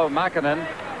now, Makinen.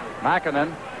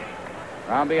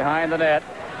 Around behind the net.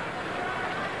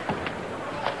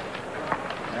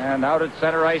 And out at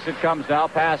center ice it comes now,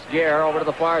 past Gare, over to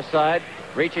the far side.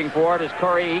 Reaching for it is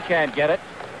Curry. He can't get it.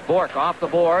 Bourque off the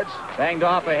boards. Banged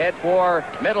off ahead for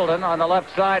Middleton on the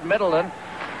left side. Middleton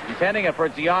intending it for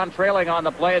Zion, trailing on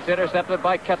the play. It's intercepted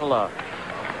by Kettula.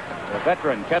 The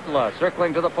veteran Kettula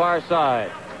circling to the far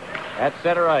side. At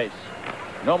center ice,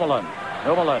 Nomelin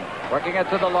working it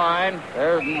to the line.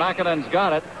 There's Makinen's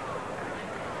got it.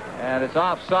 And it's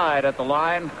offside at the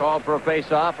line. Called for a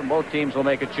face-off, and both teams will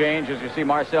make a change as you see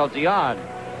Marcel Dion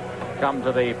come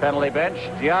to the penalty bench.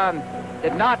 Dion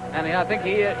did not, and I think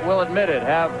he will admit it,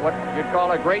 have what you'd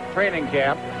call a great training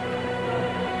camp.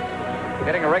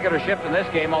 Getting a regular shift in this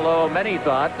game, although many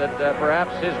thought that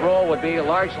perhaps his role would be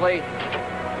largely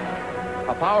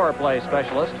a power play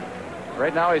specialist.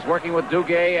 Right now he's working with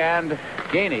Duguay and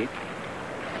Gainey.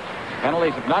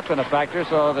 Penalties have not been a factor,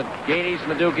 so the Gaineys and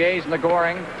the Dugays and the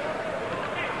Goring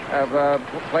have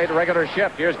played a regular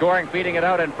shift. Here's Goring feeding it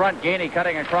out in front. Gainey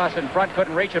cutting across in front,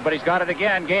 couldn't reach it, but he's got it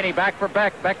again. Gainey back for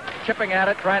Beck. Beck chipping at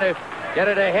it, trying to get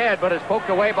it ahead, but it's poked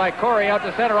away by Corey out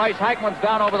to center ice. Hackman's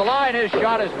down over the line. His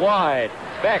shot is wide.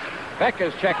 Beck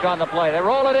is checked on the play. They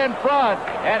roll it in front,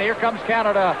 and here comes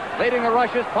Canada. Leading the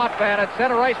rush is Potvin at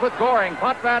center ice with Goring.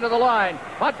 Potvin to the line.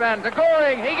 Potvin to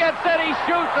Goring. He gets it. He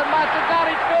shoots, and Matson down.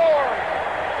 He scores.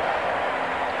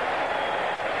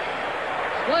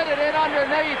 Slid it in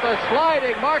underneath a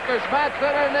sliding Marcus Matson,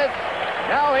 and it's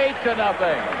now 8-0.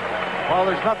 Well,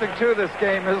 there's nothing to this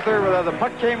game, is there? The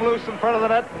puck came loose in front of the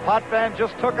net. Potvin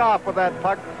just took off with that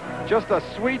puck. Just a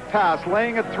sweet pass,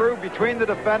 laying it through between the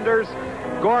defenders.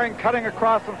 Goring cutting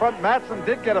across in front. Matson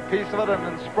did get a piece of it, and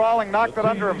then sprawling knocked it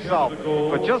under himself.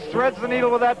 But just threads the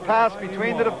needle with that pass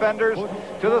between the defenders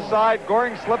to the side.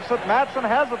 Goring slips it. Matson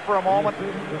has it for a moment,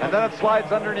 and then it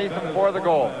slides underneath him for the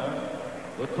goal.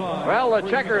 Well, the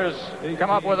Checkers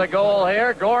come up with a goal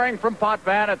here. Goring from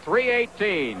Potvin at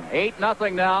 3:18.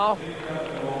 8-0 now.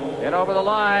 In over the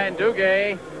line,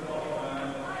 Duguay.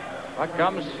 Puck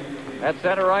comes at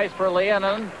center ice for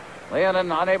Leonin.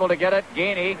 Leonin unable to get it.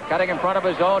 Gainey cutting in front of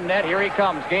his own net. Here he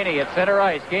comes. Gainey at center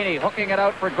ice. Gainey hooking it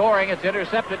out for Goring. It's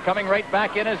intercepted. Coming right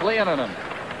back in is Leoninen.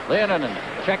 Leoninen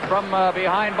checked from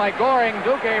behind by Goring.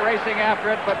 Duguay racing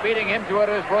after it, but beating him to it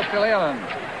is Ruotsalainen.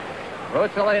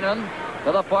 Ruotsalainen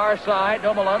to the far side.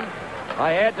 Nomelin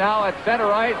Ahead now at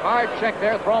center ice. Hard check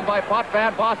there thrown by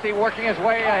Potvin. Bossy working his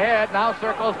way ahead. Now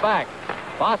circles back.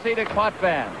 Bossy to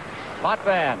Potvin.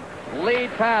 Potvin.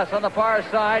 Lead pass on the far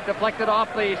side. Deflected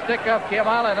off the stick of Kim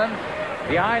Alanen.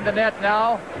 Behind the net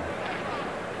now.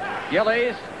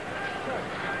 Gillies.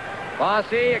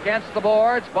 Bossy against the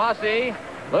boards. Bossy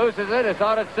loses it. It's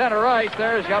out at center ice.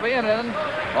 There's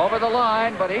Javinen over the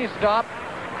line, but he's stopped.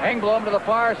 Engblom to the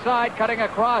far side. Cutting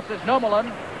across is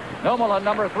Nummelen. Nummelen,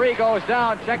 number 3, goes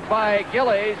down. Checked by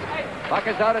Gillies. Puck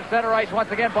is out at center ice once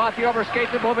again. Bossy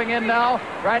overskates it, moving in now.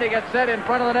 Trying to get set in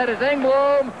front of the net is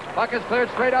Engblom. Puck is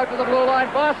cleared straight out to the blue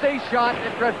line. Bossy shot.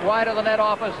 It drifts wide of the net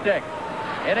off a stick.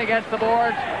 In against the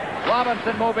boards.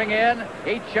 Robinson moving in.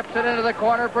 He chips it into the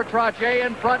corner for Trottier.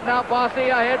 In front now, Bossy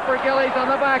ahead for Gillies on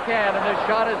the backhand. And his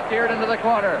shot is steered into the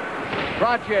corner.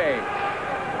 Trottier.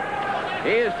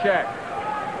 He is checked.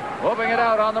 Moving it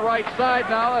out on the right side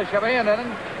now is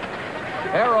Javinen.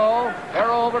 Perreault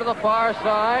over to the far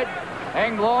side.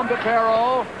 Engblom to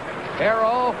Perreault.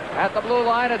 Perreault at the blue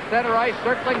line at center ice,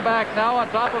 circling back now. On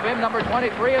top of him, number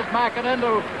 23 is Makinen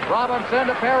to Robinson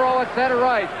to Perreault at center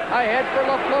ice. Ahead for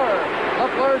Lafleur.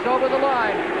 Lafleur's over the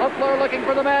line. Lafleur looking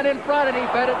for the man in front, and he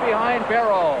fed it behind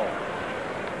Perreault.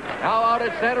 Now out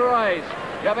at center ice.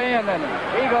 Javinen.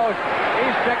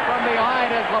 He's checked from behind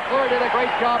as Lafleur did a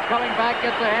great job coming back,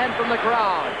 gets a hand from the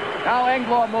crowd. Now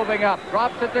Engblom moving up,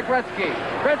 drops it to Gretzky.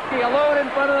 Gretzky alone in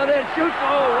front of the net, shoots.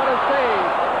 Oh, what a save.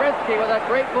 Gretzky with a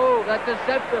great move, that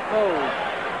deceptive move.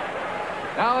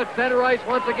 Now at center ice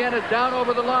once again, it's down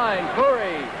over the line.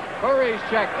 Curry's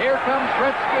checked. Here comes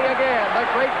Gretzky again. The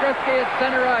great Gretzky at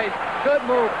center ice. Good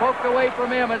move, poked away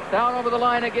from him. It's down over the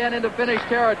line again into Finnish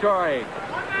territory.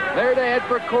 Cleared ahead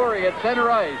for Corey at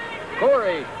center ice.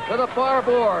 Corey to the far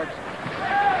boards.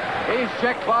 He's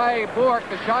checked by Bork.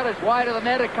 The shot is wide of the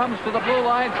net. It comes to the blue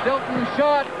line. Stilton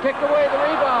shot, kicked away the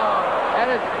rebound,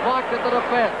 and it's blocked at the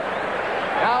defense.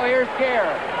 Now here's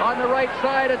Gare on the right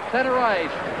side at center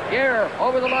ice. Gare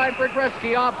over the line for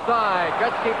Gretzky, offside.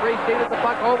 Gretzky preceded the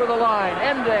puck over the line.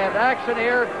 End-to-end action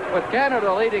here with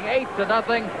Canada leading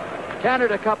 8-0.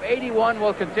 Canada Cup 81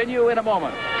 will continue in a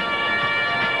moment.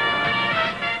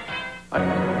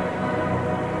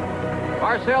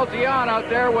 Marcel Dion out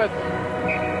there with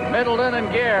Middleton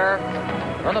and Gare.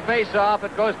 From the face-off,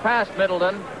 it goes past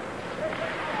Middleton.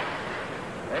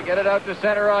 They get it out to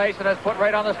center ice, and it's put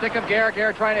right on the stick of Gare.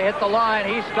 Gare trying to hit the line.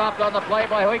 He's stopped on the play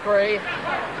by Huikari.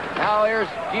 Now here's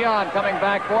Dion coming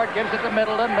back for it, gives it to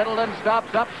Middleton. Middleton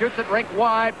stops up, shoots it rink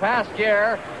wide, past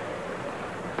Gare.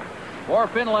 For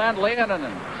Finland,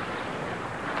 Leonen.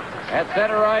 At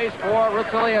center ice for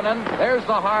Ruotsalainen. There's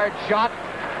the hard shot.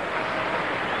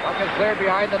 Puck is cleared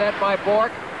behind the net by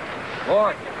Bork.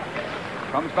 Bork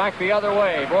comes back the other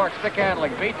way. Bork stick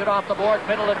handling. Beats it off the board.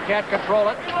 Middleton can't control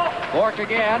it. Bork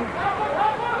again.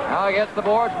 Now against the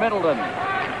boards, Middleton.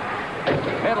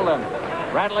 Middleton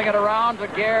rattling it around to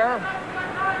Gare.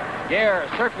 Gare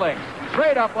circling.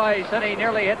 Straight up ice, and he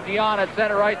nearly hit Dion at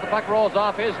center ice. The puck rolls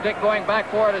off his stick. Going back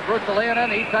for it is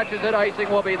Ruotsalainen. He touches it. Icing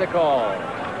will be the call.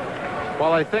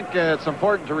 Well, I think it's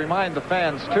important to remind the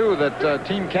fans, too, that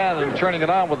Team Canada turning it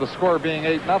on with the score being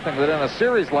 8-0, that in a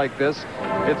series like this,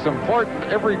 it's important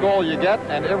every goal you get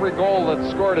and every goal that's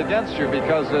scored against you,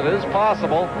 because it is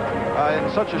possible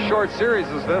in such a short series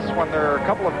as this, when there are a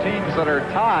couple of teams that are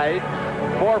tied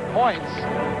 4 points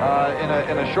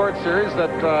in a short series,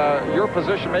 that your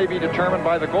position may be determined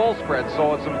by the goal spread.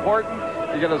 So it's important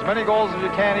you get as many goals as you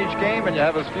can each game, and you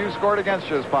have as few scored against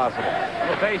you as possible.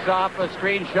 The face-off, a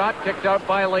screen shot kicked out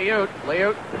by Liut.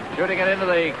 Liut shooting it into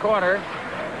the corner.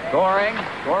 Goring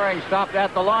stopped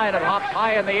at the line and hops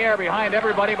high in the air behind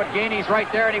everybody, but Gainey's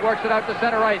right there, and he works it out to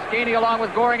center ice. Gainey along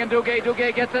with Goring and Duguay.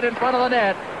 Duguay gets it in front of the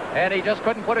net, and he just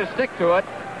couldn't put his stick to it.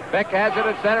 Beck has it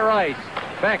at center ice.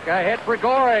 Beck ahead for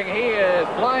Goring. He is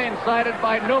blindsided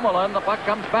by Nummelen. The puck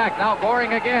comes back. Now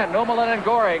Goring again. Nummelen and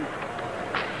Goring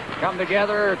come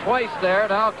together twice there.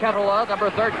 Now Kettula, number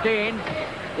 13.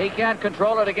 He can't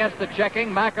control it against the checking.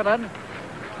 Makinen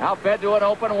now fed to an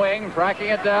open wing, tracking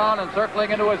it down and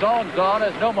circling into his own zone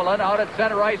as Nummelen out at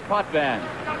center ice. Potvin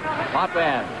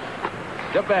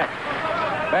to Beck.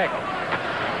 Beck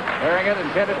clearing it,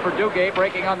 intended for Duguay,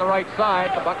 breaking on the right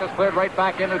side. The puck is cleared right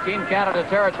back into Team Canada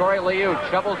territory. Liut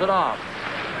shovels it off.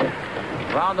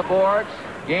 Around the boards,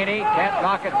 Gainey can't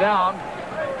knock it down.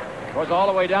 Goes all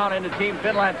the way down into Team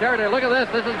Finland territory. Look at this.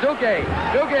 This is Duguay.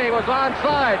 Duguay was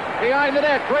onside. Behind the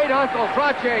net. Great hustle.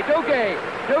 Trottier.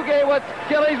 Duguay with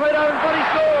Gillies right out in front. He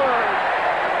scores.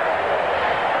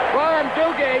 Ron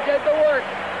Duguay did the work.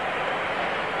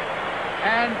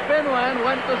 And Finland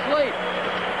went to sleep.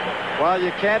 Well,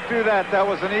 you can't do that. That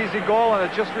was an easy goal, and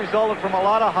it just resulted from a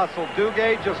lot of hustle.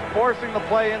 Duguay just forcing the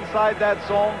play inside that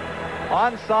zone.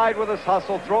 Onside with his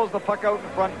hustle, throws the puck out in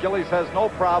front. Gillies has no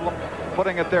problem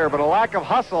putting it there. But a lack of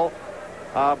hustle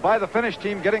by the Finnish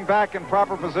team getting back in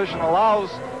proper position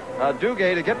allows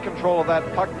Duguay to get control of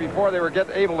that puck before they were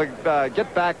able to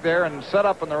get back there and set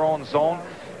up in their own zone.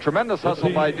 Tremendous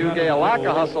hustle by Duguay, a lack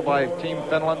of hustle by Team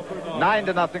Finland.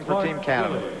 9-0 for Team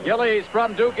Canada. Gillies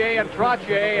from Duguay and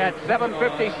Trottier at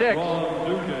 7:56.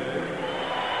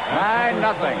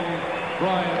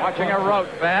 9-0. Watching a rout,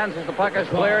 fans, as the puck is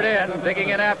cleared in. Digging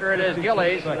in after it is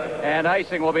Gillies, and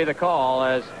icing will be the call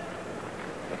as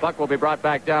the puck will be brought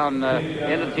back down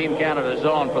into Team Canada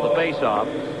zone for the face-off.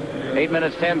 8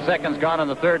 minutes, 10 seconds gone in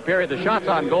the third period. The shots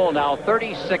on goal now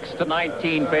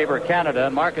 36-19 favor Canada.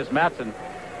 And Marcus Mattsson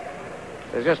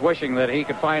is just wishing that he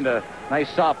could find a nice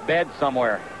soft bed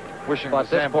somewhere. Wishing the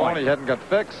Zamboni hadn't got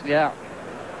fixed. Yeah.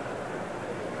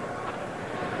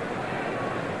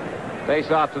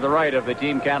 Face off to the right of the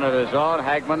Team Canada zone.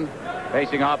 Hagman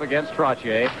facing off against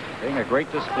Trottier. Seeing a great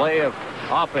display of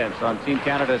offense on Team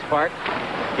Canada's part.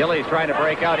 Gillies trying to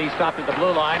break out. He stopped at the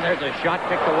blue line. There's a shot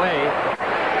kicked away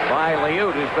by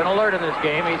Liut, who's been alert in this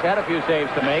game. He's had a few saves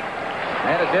to make.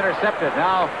 And it's intercepted.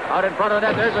 Now out in front of the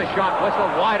net. There's a shot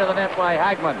whistled wide of the net by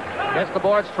Hagman. Gets the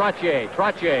boards. Trottier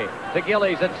to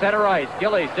Gillies at center ice.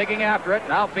 Gillies digging after it.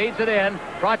 Now feeds it in.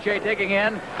 Trottier digging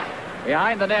in.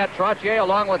 Behind the net, Trottier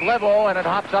along with Levo, and it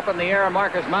hops up in the air.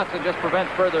 Marcus Mattsson just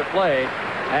prevents further play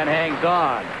and hangs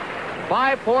on.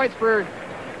 5 points for...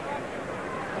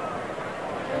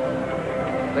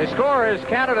 The score is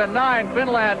Canada 9,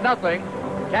 Finland nothing.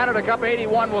 Canada Cup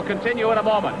 81 will continue in a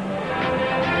moment.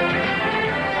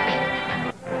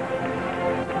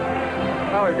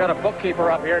 Well, we've got a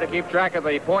bookkeeper up here to keep track of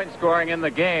the point scoring in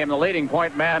the game. The leading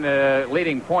point men,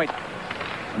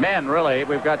 really.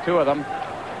 We've got 2 of them.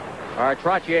 Are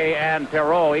Trottier and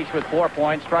Perreault, each with 4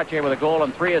 points. Trottier with a goal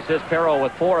and 3 assists. Perreault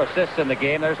with 4 assists in the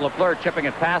game. There's Lafleur chipping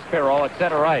it past Perreault at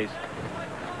center ice.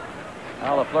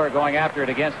 Now Lafleur going after it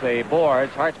against the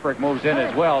boards. Hartsburg moves in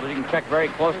as well. You can check very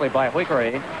closely by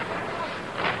Huikari.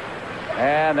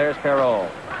 And there's Perreault.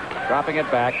 Dropping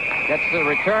it back. Gets the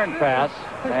return pass.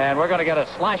 And we're going to get a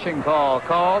slashing call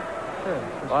called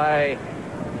by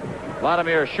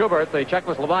Vladimir Schubert, the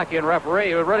Czechoslovakian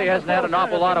referee, who really hasn't had an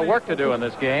awful lot of work to do in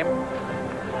this game.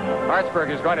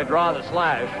 Hartsburg is going to draw the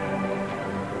slash.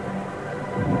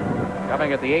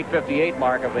 Coming at the 8:58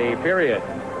 mark of the period.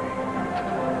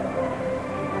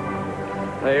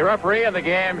 The referee in the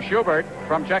game, Schubert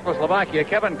from Czechoslovakia.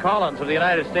 Kevin Collins of the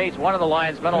United States, one of the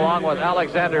linesmen, along with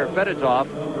Alexander Fedotov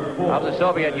of the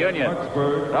Soviet Union.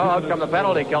 So out come the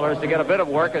penalty killers to get a bit of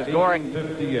work as Goring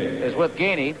is with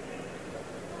Gainey.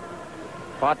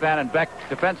 Potvin and Beck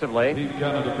defensively.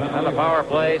 And the power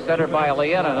play centered by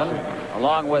Leoninen,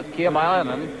 along with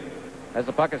Kiemainen. As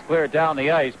the puck is cleared down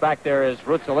the ice, back there is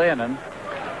Rutsalainen.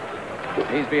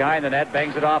 He's behind the net,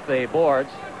 bangs it off the boards.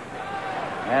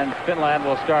 And Finland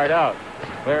will start out.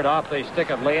 Cleared off the stick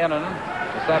of Leoninen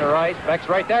to center ice. Beck's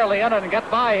right there. Leoninen gets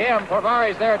by him.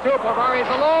 Porvari's there too. Porvari's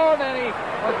alone, and he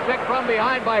was picked from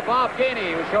behind by Bob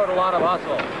Gainey, who showed a lot of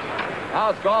hustle. Now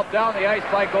it's golfed down the ice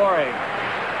by Goring.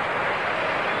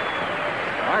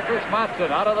 Marcus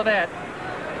Mattsson out of the net.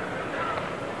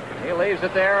 He leaves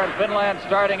it there, and Finland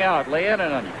starting out.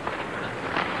 Leoninen.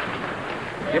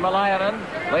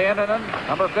 Leoninen,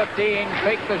 number 15,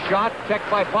 fakes the shot, checked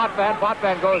by Potvin.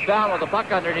 Potvin goes down with the puck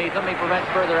underneath him. He prevents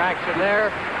further action there.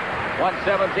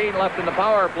 1:17 left in the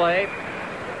power play.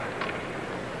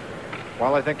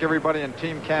 Well, I think everybody in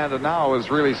Team Canada now is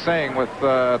really saying with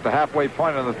at the halfway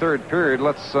point in the third period,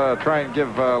 let's try and give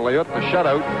Liut the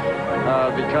shutout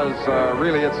because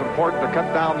really it's important to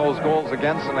cut down those goals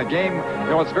against in a game. You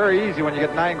know, it's very easy when you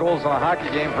get 9 goals in a hockey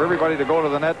game for everybody to go to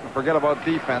the net and forget about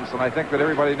defense, and I think that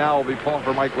everybody now will be pulling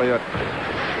for Mike Liut.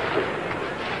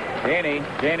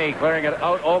 Gainey clearing it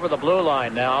out over the blue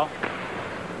line now.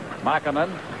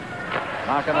 Makinen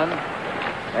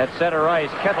at center ice.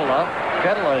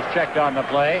 Kettler is checked on the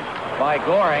play by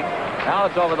Goring. Now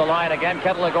it's over the line again.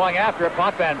 Kettler going after it.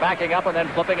 Potvin backing up and then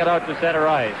flipping it out to center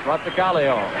ice.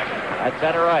 Rotsicalio at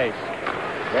center ice.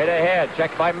 Straight ahead.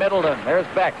 Checked by Middleton. There's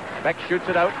Beck. Beck shoots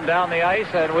it out and down the ice,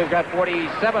 and we've got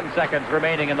 47 seconds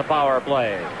remaining in the power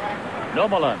play.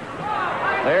 Nummelen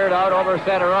cleared out over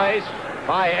center ice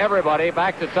by everybody.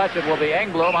 Back to touch it will be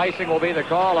Engblom. Icing will be the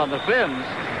call on the Finns.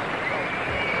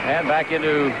 And back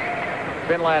into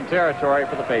Finland territory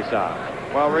for the faceoff.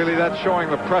 Well, really, that's showing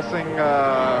the pressing,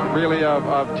 really,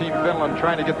 of Team Finland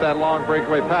trying to get that long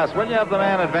breakaway pass. When you have the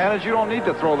man advantage, you don't need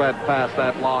to throw that pass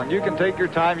that long. You can take your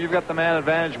time. You've got the man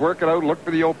advantage. Work it out. Look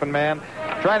for the open man.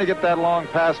 trying to get that long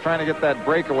pass, trying to get that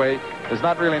breakaway is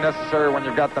not really necessary when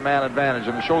you've got the man advantage,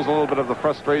 and it shows a little bit of the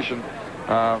frustration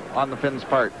on the Finns'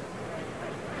 part.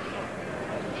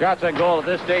 Shots on goal at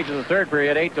this stage of the third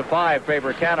period, 8-5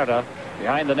 favor Canada.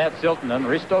 Behind the net, Siltanen,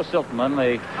 Risto Siltanen,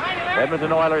 the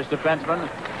Edmonton Oilers defenseman.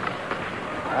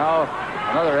 Now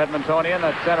another Edmontonian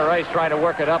at center ice trying to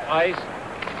work it up ice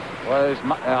was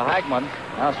Hagman.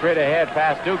 Now straight ahead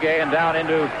past Duguay and down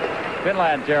into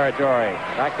Finland territory.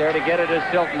 Back there to get it is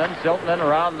Siltanen. Siltanen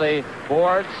around the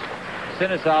boards.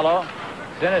 Sinisalo,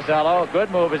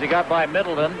 good move as he got by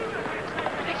Middleton.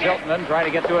 Siltanen trying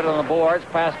to get to it on the boards.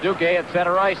 Past Duguay at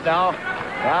center ice now.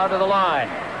 Down to the line.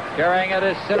 Carrying it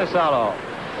is Sinisalo.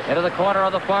 Into the corner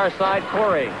on the far side,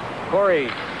 Corey. Corey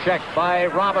checked by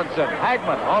Robinson.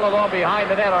 Hagman all alone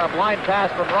behind the net on a blind pass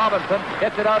from Robinson.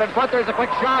 Gets it out in front. There's a quick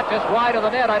shot just wide of the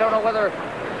net. I don't know whether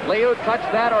Liu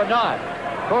touched that or not.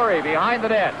 Corey behind the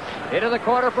net. Into the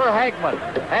corner for Hagman.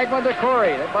 Hagman to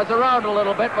Corey. It was around a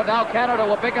little bit, but now Canada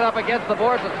will pick it up against the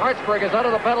boards as Hartsburg is out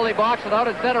of the penalty box and out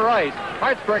at center ice.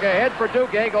 Hartsburg ahead for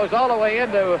Duguay. Goes all the way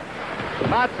into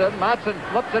Matson. Matson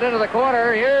flips it into the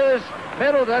corner. Here's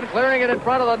Middleton clearing it in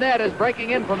front of the net. As breaking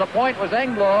in from the point was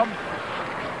Engblom.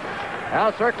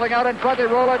 Now circling out in front. They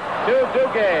roll it to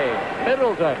Duguay.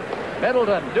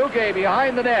 Middleton. Duguay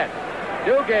behind the net.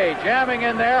 Duguay jamming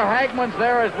in there. Hagman's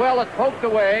there as well. It's poked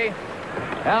away.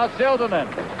 Now Siltanen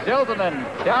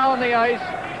down the ice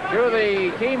through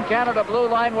the Team Canada blue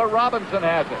line where Robinson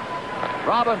has it.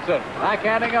 Robinson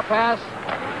backhanding a pass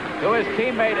to his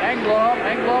teammate Engblom.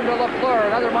 Engblom to Lafleur.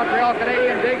 Another Montreal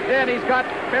Canadian digs in. He's got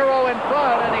Barrow in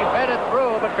front and he fed it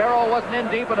through, but Barrow wasn't in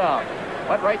deep enough.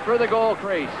 Went right through the goal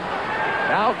crease.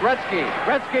 Now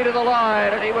Gretzky to the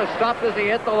line, and he was stopped as he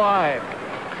hit the line.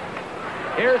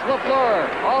 Here's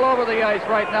Lafleur all over the ice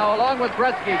right now, along with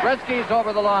Gretzky. Gretzky's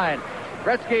over the line.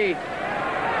 Gretzky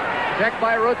checked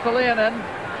by Ruotsalainen.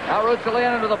 Now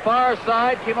Ruotsalainen to the far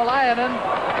side. Kimalainen.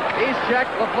 He's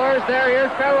checked. Lafleur's there.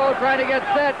 Here's Perreault trying to get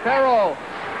set. Perreault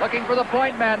looking for the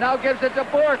point man. Now gives it to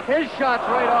Bourque. His shot's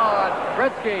right on.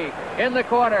 Gretzky in the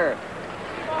corner.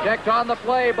 Checked on the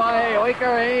play by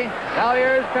Oikari. Now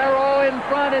here's Perreault in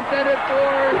front, intended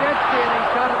for Gretzky, and he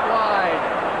shot it wide.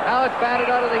 Now it's batted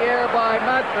out of the air by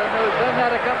Matson, who's done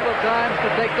that a couple of times to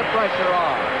take the pressure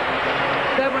off.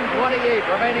 7:28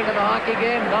 remaining in the hockey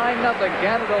game. 9-0.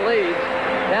 Canada leads.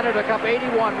 Canada Cup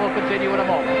 81 will continue in a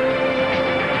moment.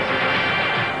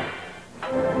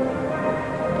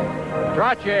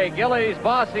 Trottier, Gillies,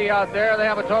 Bossy out there. They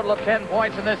have a total of 10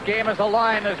 points in this game as a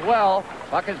line as well.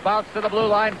 Puck is bounced to the blue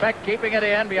line. Beck keeping it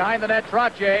in. Behind the net,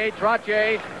 Trottier.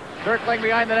 Trottier circling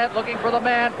behind the net, looking for the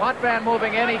man. Potvin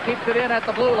moving in. He keeps it in at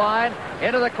the blue line.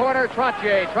 Into the corner,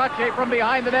 Trottier. Trottier from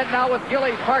behind the net now with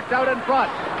Gillies parked out in front.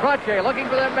 Trottier looking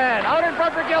for that man. Out in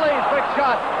front for Gillies. Quick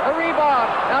shot. A rebound.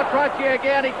 Now Trottier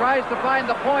again. He tries to find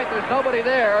the point. There's nobody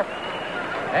there.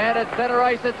 And at center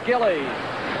ice, it's Gillies.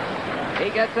 He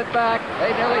gets it back.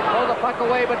 They nearly throw the puck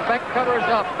away, but Beck covers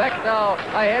up. Beck now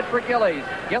ahead for Gillies.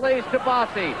 Gillies to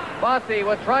Bossy. Bossy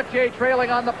with Trottier trailing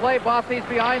on the play. Bossy's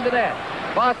behind the net.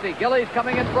 Bossy, Gillies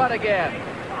coming in front again.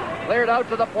 Cleared out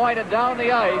to the point and down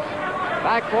the ice.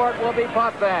 Back for it will be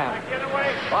Potvin.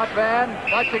 Potvin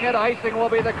touching it. Icing will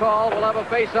be the call. We'll have a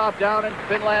face-off down in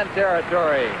Finland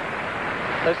territory.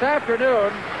 This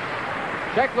afternoon,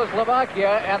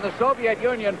 Czechoslovakia and the Soviet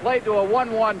Union played to a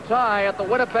 1-1 tie at the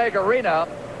Winnipeg Arena.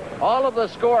 All of the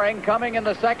scoring coming in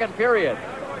the second period.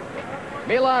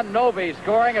 Milan Novi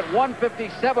scoring at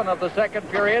 1:57 of the second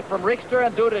period from Richter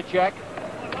and Dudacek.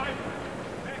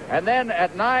 And then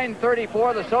at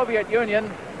 9:34, the Soviet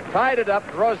Union tied it up.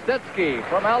 Rostetsky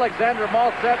from Alexander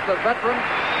Maltsev, the veteran,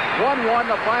 1-1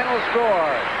 the final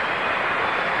score.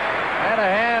 And a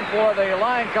hand for the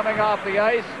line coming off the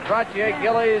ice. Trottier,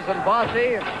 Gillies, and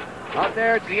Bossy. Out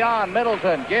there, Dion,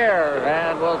 Middleton, Gare,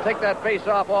 and we'll take that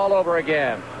face-off all over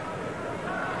again.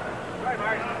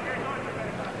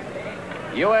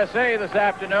 USA this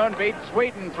afternoon beat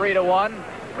Sweden 3-1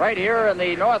 right here in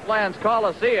the Northlands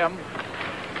Coliseum.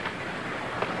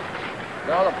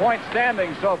 So the point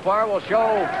standing so far will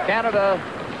show Canada,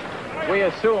 we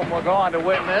assume, will go on to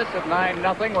win this at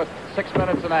 9-0 with 6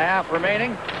 minutes and a half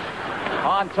remaining.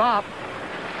 On top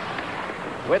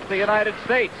with the United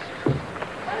States.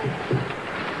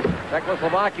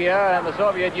 Czechoslovakia and the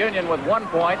Soviet Union with 1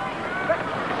 point.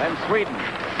 And Sweden.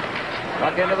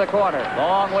 Tuck into the corner.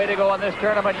 Long way to go in this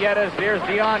tournament yet as here's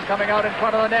Dion coming out in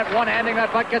front of the net. One-handing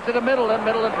that puck gets it to Middleton.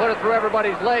 Middleton put it through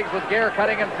everybody's legs with Gare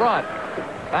cutting in front.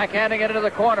 Backhanding it into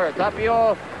the corner.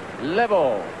 Tapio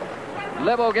Levo.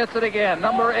 Levo gets it again.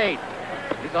 Number 8.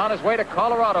 He's on his way to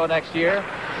Colorado next year.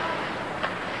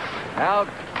 Now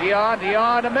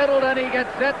Dion, the middle, then he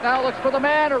gets set. Now looks for the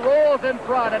man who rolls in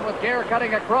front, and with Gare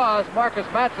cutting across, Marcus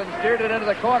Matson steered it into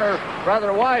the corner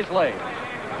rather wisely.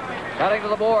 Cutting to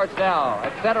the boards now.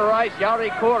 At center ice, Jari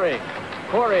Kurri.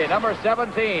 Kurri, number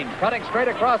 17, cutting straight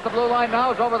across the blue line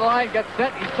now, is over the line, gets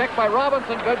set. He's checked by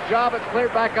Robinson. Good job. It's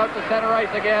cleared back out to center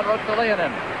ice again.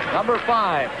 Ruotsalainen, number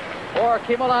 5, for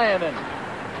Kimalainen.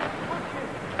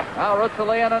 Now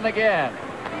Ruotsalainen again.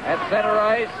 At center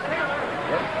ice,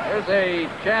 there's a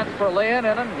chance for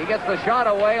Leoninen. He gets the shot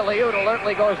away. Liut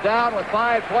alertly goes down with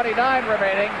 5:29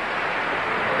 remaining.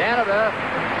 Canada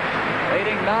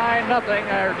leading 9-0.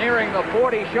 They're nearing the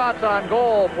 40 shots on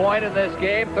goal point in this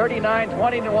game.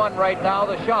 39-21 right now,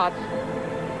 the shots.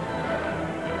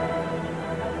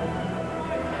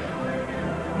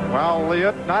 Well,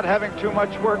 Liut not having too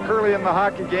much work early in the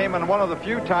hockey game, and one of the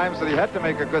few times that he had to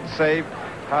make a good save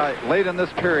late in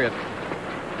this period.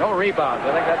 No rebounds.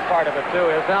 I think that's part of it, too.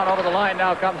 He's down over the line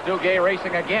now. Comes Duguay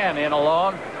racing again in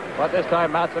alone. But this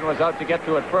time Matson was out to get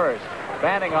to it first.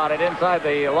 Banding on it inside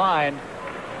the line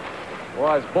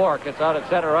was Bork. It's out at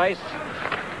center ice.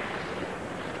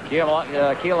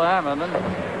 Kielainen.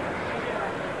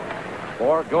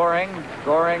 For Goring.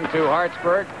 Goring to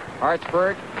Hartsburg.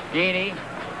 Hartsburg. Gainey.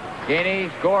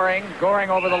 Gainey. Goring. Goring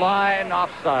over the line.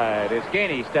 Offside. As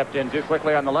Gainey stepped in too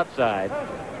quickly on the left side.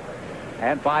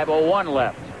 And 5:01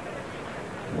 left.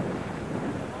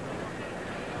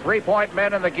 3-point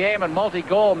men in the game and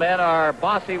multi-goal men are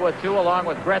Bossy with 2 along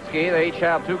with Gretzky. They each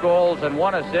have 2 goals and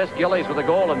 1 assist. Gillies with a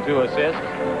goal and 2 assists.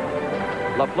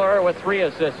 Lafleur with 3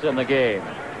 assists in the game.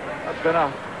 That's been a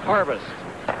harvest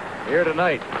here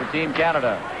tonight for Team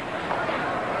Canada.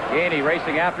 Gainey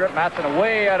racing after it. Matson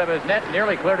away out of his net.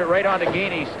 Nearly cleared it right onto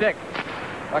Gainey's stick.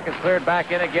 Puck is cleared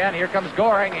back in again. Here comes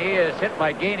Goring. He is hit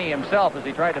by Gainey himself as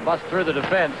he tried to bust through the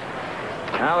defense.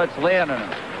 Now it's Leoninen.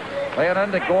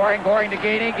 Leoninen to Goring. Goring to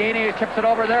Gainey. Gainey chips it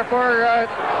over there for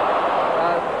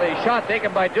the shot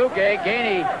taken by Duguay.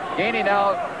 Gainey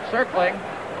now circling.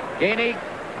 Gainey.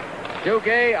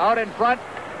 Duguay out in front.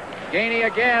 Gainey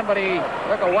again, but he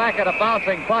took a whack at a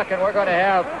bouncing puck, and we're going to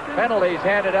have penalties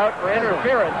handed out for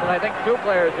interference. And I think 2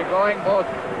 players are going, both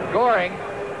Goring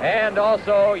and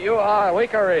also Juha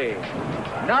Wikari.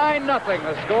 9-0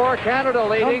 the score. Canada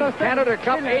leading. Canada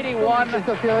Cup 81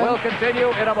 will continue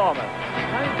in a moment.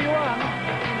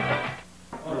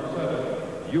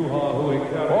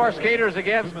 4 skaters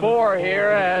against 4 here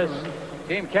as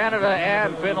Team Canada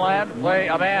and Finland play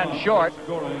a man short.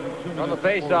 On the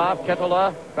face-off,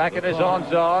 Ketala back in his own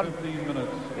zone.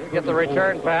 He'll get the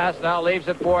return pass. Now leaves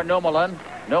it for Nummelen.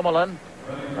 Nummelen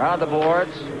around the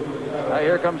boards.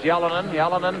 Here comes Jalonen.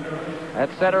 Jalonen at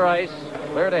center ice.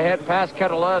 Cleared ahead past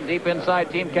Ketala, deep inside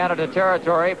Team Canada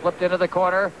territory. Flipped into the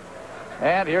corner.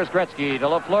 And here's Gretzky to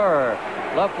Lafleur.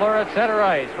 Lafleur at center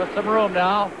ice with some room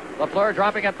now. Lafleur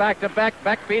dropping it back to Beck.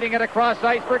 Beck feeding it across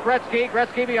ice for Gretzky.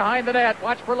 Gretzky behind the net.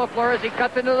 Watch for Lafleur as he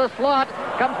cuts into the slot.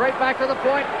 Comes right back to the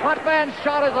point. Potvin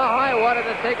shot is a high one, and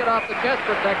it's taken off the chest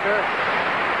protector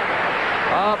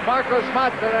of Marcus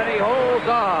Matson, and he holds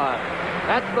on.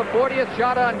 That's the 40th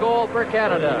shot on goal for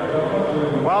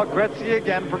Canada. Well, Gretzky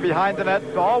again from behind the net,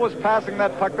 always passing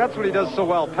that puck. That's what he does so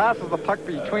well. Passes the puck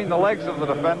between the legs of the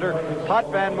defender.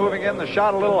 Potvin moving in, the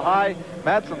shot a little high.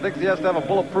 Matson thinks he has to have a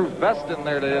bulletproof vest in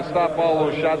there to stop all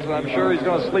those shots, and I'm sure he's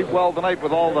going to sleep well tonight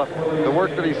with all the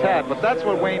work that he's had. But that's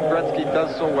what Wayne Gretzky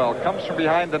does so well. Comes from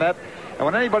behind the net, and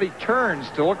when anybody turns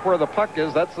to look where the puck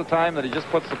is, that's the time that he just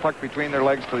puts the puck between their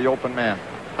legs to the open man.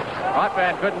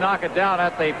 Potvin couldn't knock it down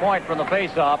at the point from the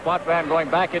face-off. Potvin going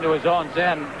back into his own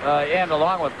end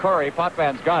along with Curry.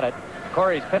 Potvin's got it.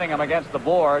 Curry's pinning him against the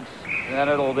boards, and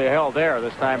it'll be held there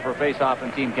this time for face-off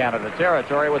in Team Canada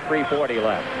territory with 3:40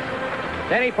 left.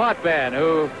 Denny Potvin,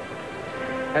 who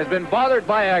has been bothered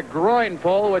by a groin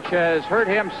pull, which has hurt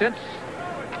him since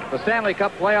the Stanley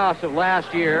Cup playoffs of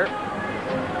last year,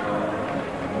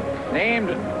 named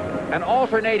an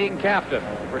alternating captain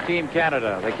for Team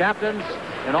Canada. The captains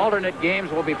in alternate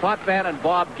games will be Potvin and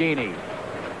Bob Gainey.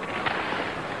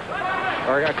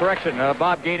 Correction,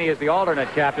 Bob Gainey is the alternate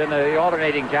captain. The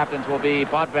alternating captains will be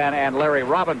Potvin and Larry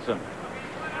Robinson.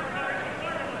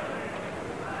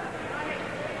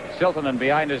 Siltanen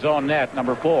behind his own net,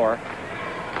 number 4.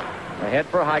 Ahead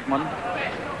for Heikman.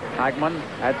 Heikman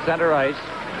at center ice.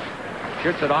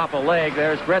 Shoots it off a leg.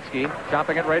 There's Gretzky,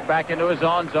 chopping it right back into his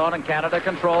own zone, and Canada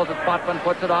controls it. Potvin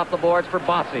puts it off the boards for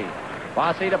Bossy.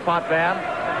 Bossy to Potvin.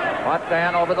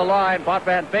 Potvin over the line.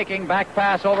 Potvin faking, back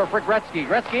pass over for Gretzky.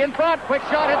 Gretzky in front. Quick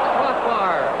shot hits the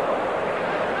crossbar.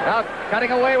 Now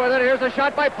cutting away with it. Here's a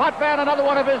shot by Potvin. Another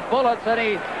one of his bullets, and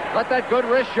he let that good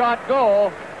wrist shot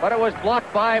go. but it was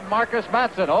blocked by Marcus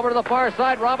Matson. Over to the far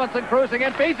side, Robinson cruising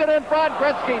in, feeds it in front.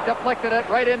 Gretzky deflected it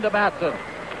right into Matson.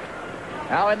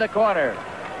 Now in the corner.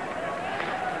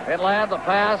 Finland, the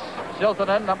pass.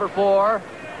 Siltanen, number 4.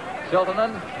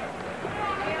 Siltanen.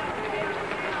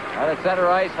 And at center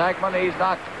ice, Hackman, he's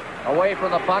knocked away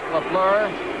from the puck.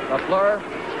 Lafleur,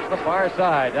 the far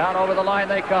side. Down over the line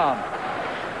they come.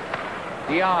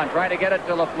 Dion trying to get it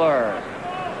to Lafleur.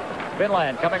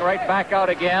 Finland coming right back out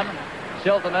again.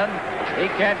 Siltanen, he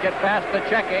can't get past the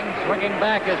checking. Swinging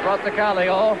back is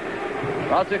Ratsukallio.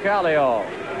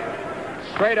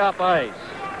 Straight up ice.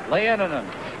 Leinonen.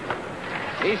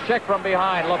 He's checked from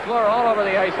behind. Lafleur all over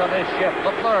the ice on this shift.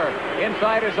 Lafleur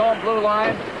inside his own blue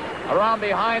line. Around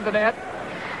behind the net.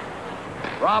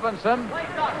 Robinson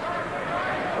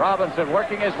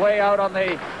working his way out on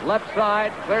the left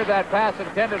side. Cleared that pass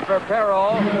intended for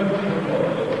Perreault.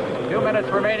 2 minutes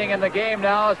remaining in the game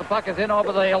now as the puck is in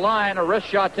over the line. A wrist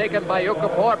shot taken by Jukka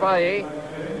Porvahi.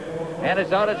 And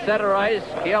it's out at center ice.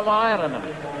 Kielainen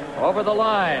over the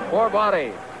line.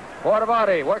 Porvahi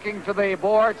working to the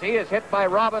boards. He is hit by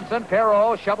Robinson.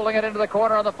 Perreault shoveling it into the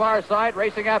corner on the far side.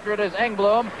 Racing after it is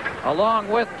Engblom along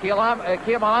with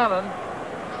Kielainen.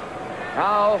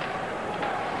 Now,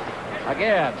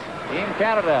 again, Team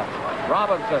Canada.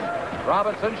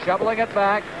 Robinson shoveling it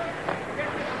back.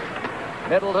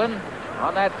 Middleton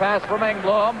on that pass from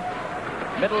Engblom.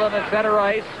 Middleton at center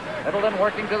ice. Middleton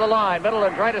working to the line.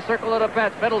 Middleton trying to circle the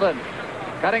defense. Middleton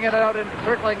cutting it out and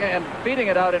circling and feeding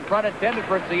it out in front, intended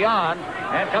for Zion.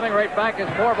 And coming right back is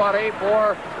Porvahi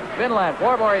for Finland.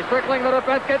 Porvahi circling the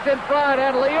defense, gets in front,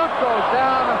 and Liut goes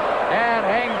down and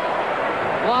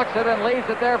blocks it and leaves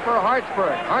it there for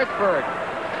Hartsburg.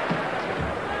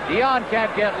 Dion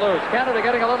can't get loose. Canada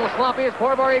getting a little sloppy as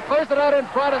Porvahi clears it out in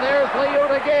front, and there's Liut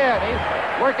again.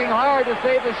 He's working hard to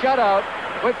save the shutout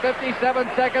with 57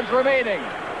 seconds remaining.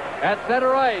 At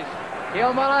center ice,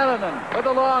 Kielainen with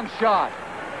a long shot.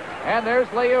 And there's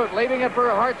Liut leaving it for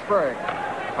Hartsburg.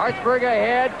 Hartsburg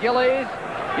ahead, Gillies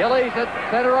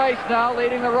at center ice now,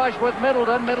 leading the rush with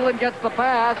Middleton. Middleton gets the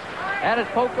pass, and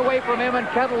it's poked away from him, and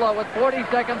Kettula with 40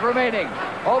 seconds remaining.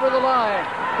 Over the line,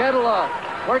 Kettula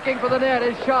working for the net.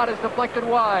 His shot is deflected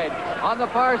wide. On the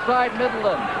far side,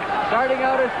 Middleton. Starting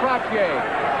out is Trottier.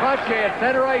 Trottier at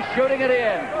center ice shooting it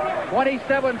in.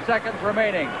 27 seconds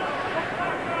remaining.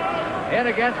 In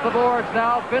against the boards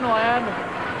now, Finland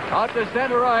out to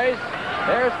center ice.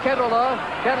 There's Kettula.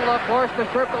 Kettula forced to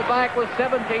circle back with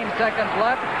 17 seconds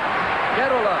left.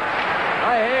 Kettula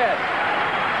ahead.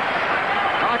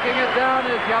 Knocking it down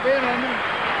is Javinen.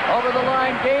 Over the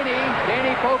line,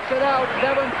 Gainey pokes it out.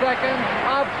 7 seconds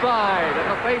outside.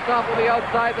 And the face-off will be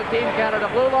outside the Team Canada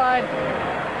blue line.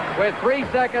 With 3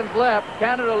 seconds left,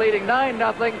 Canada leading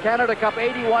 9-0. Canada Cup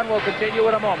 81 will continue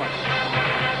in a moment.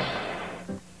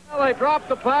 Well, they dropped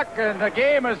the puck, and the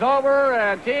game is over,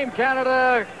 and Team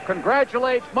Canada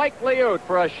congratulates Mike Liut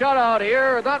for a shutout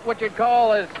here. Not what you'd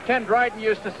call, as Ken Dryden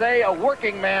used to say, a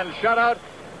working man shutout,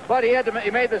 but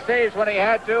he made the saves when he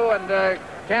had to, and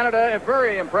Canada,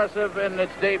 very impressive in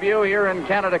its debut here in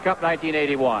Canada Cup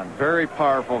 1981. Very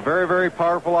powerful, very, very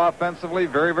powerful offensively,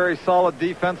 very, very solid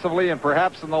defensively, and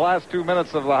perhaps in the last 2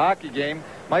 minutes of the hockey game,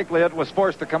 Mike Liut was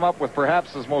forced to come up with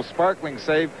perhaps his most sparkling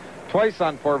save twice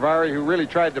on Porvahi, who really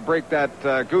tried to break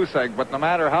that goose egg. But no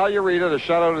matter how you read it, a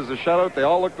shutout is a shutout. They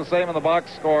all look the same in the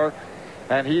box score.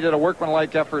 And he did a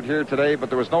workmanlike effort here today, but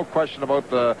there was no question about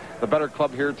the better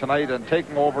club here tonight, and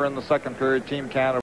taking over in the second period, Team Canada.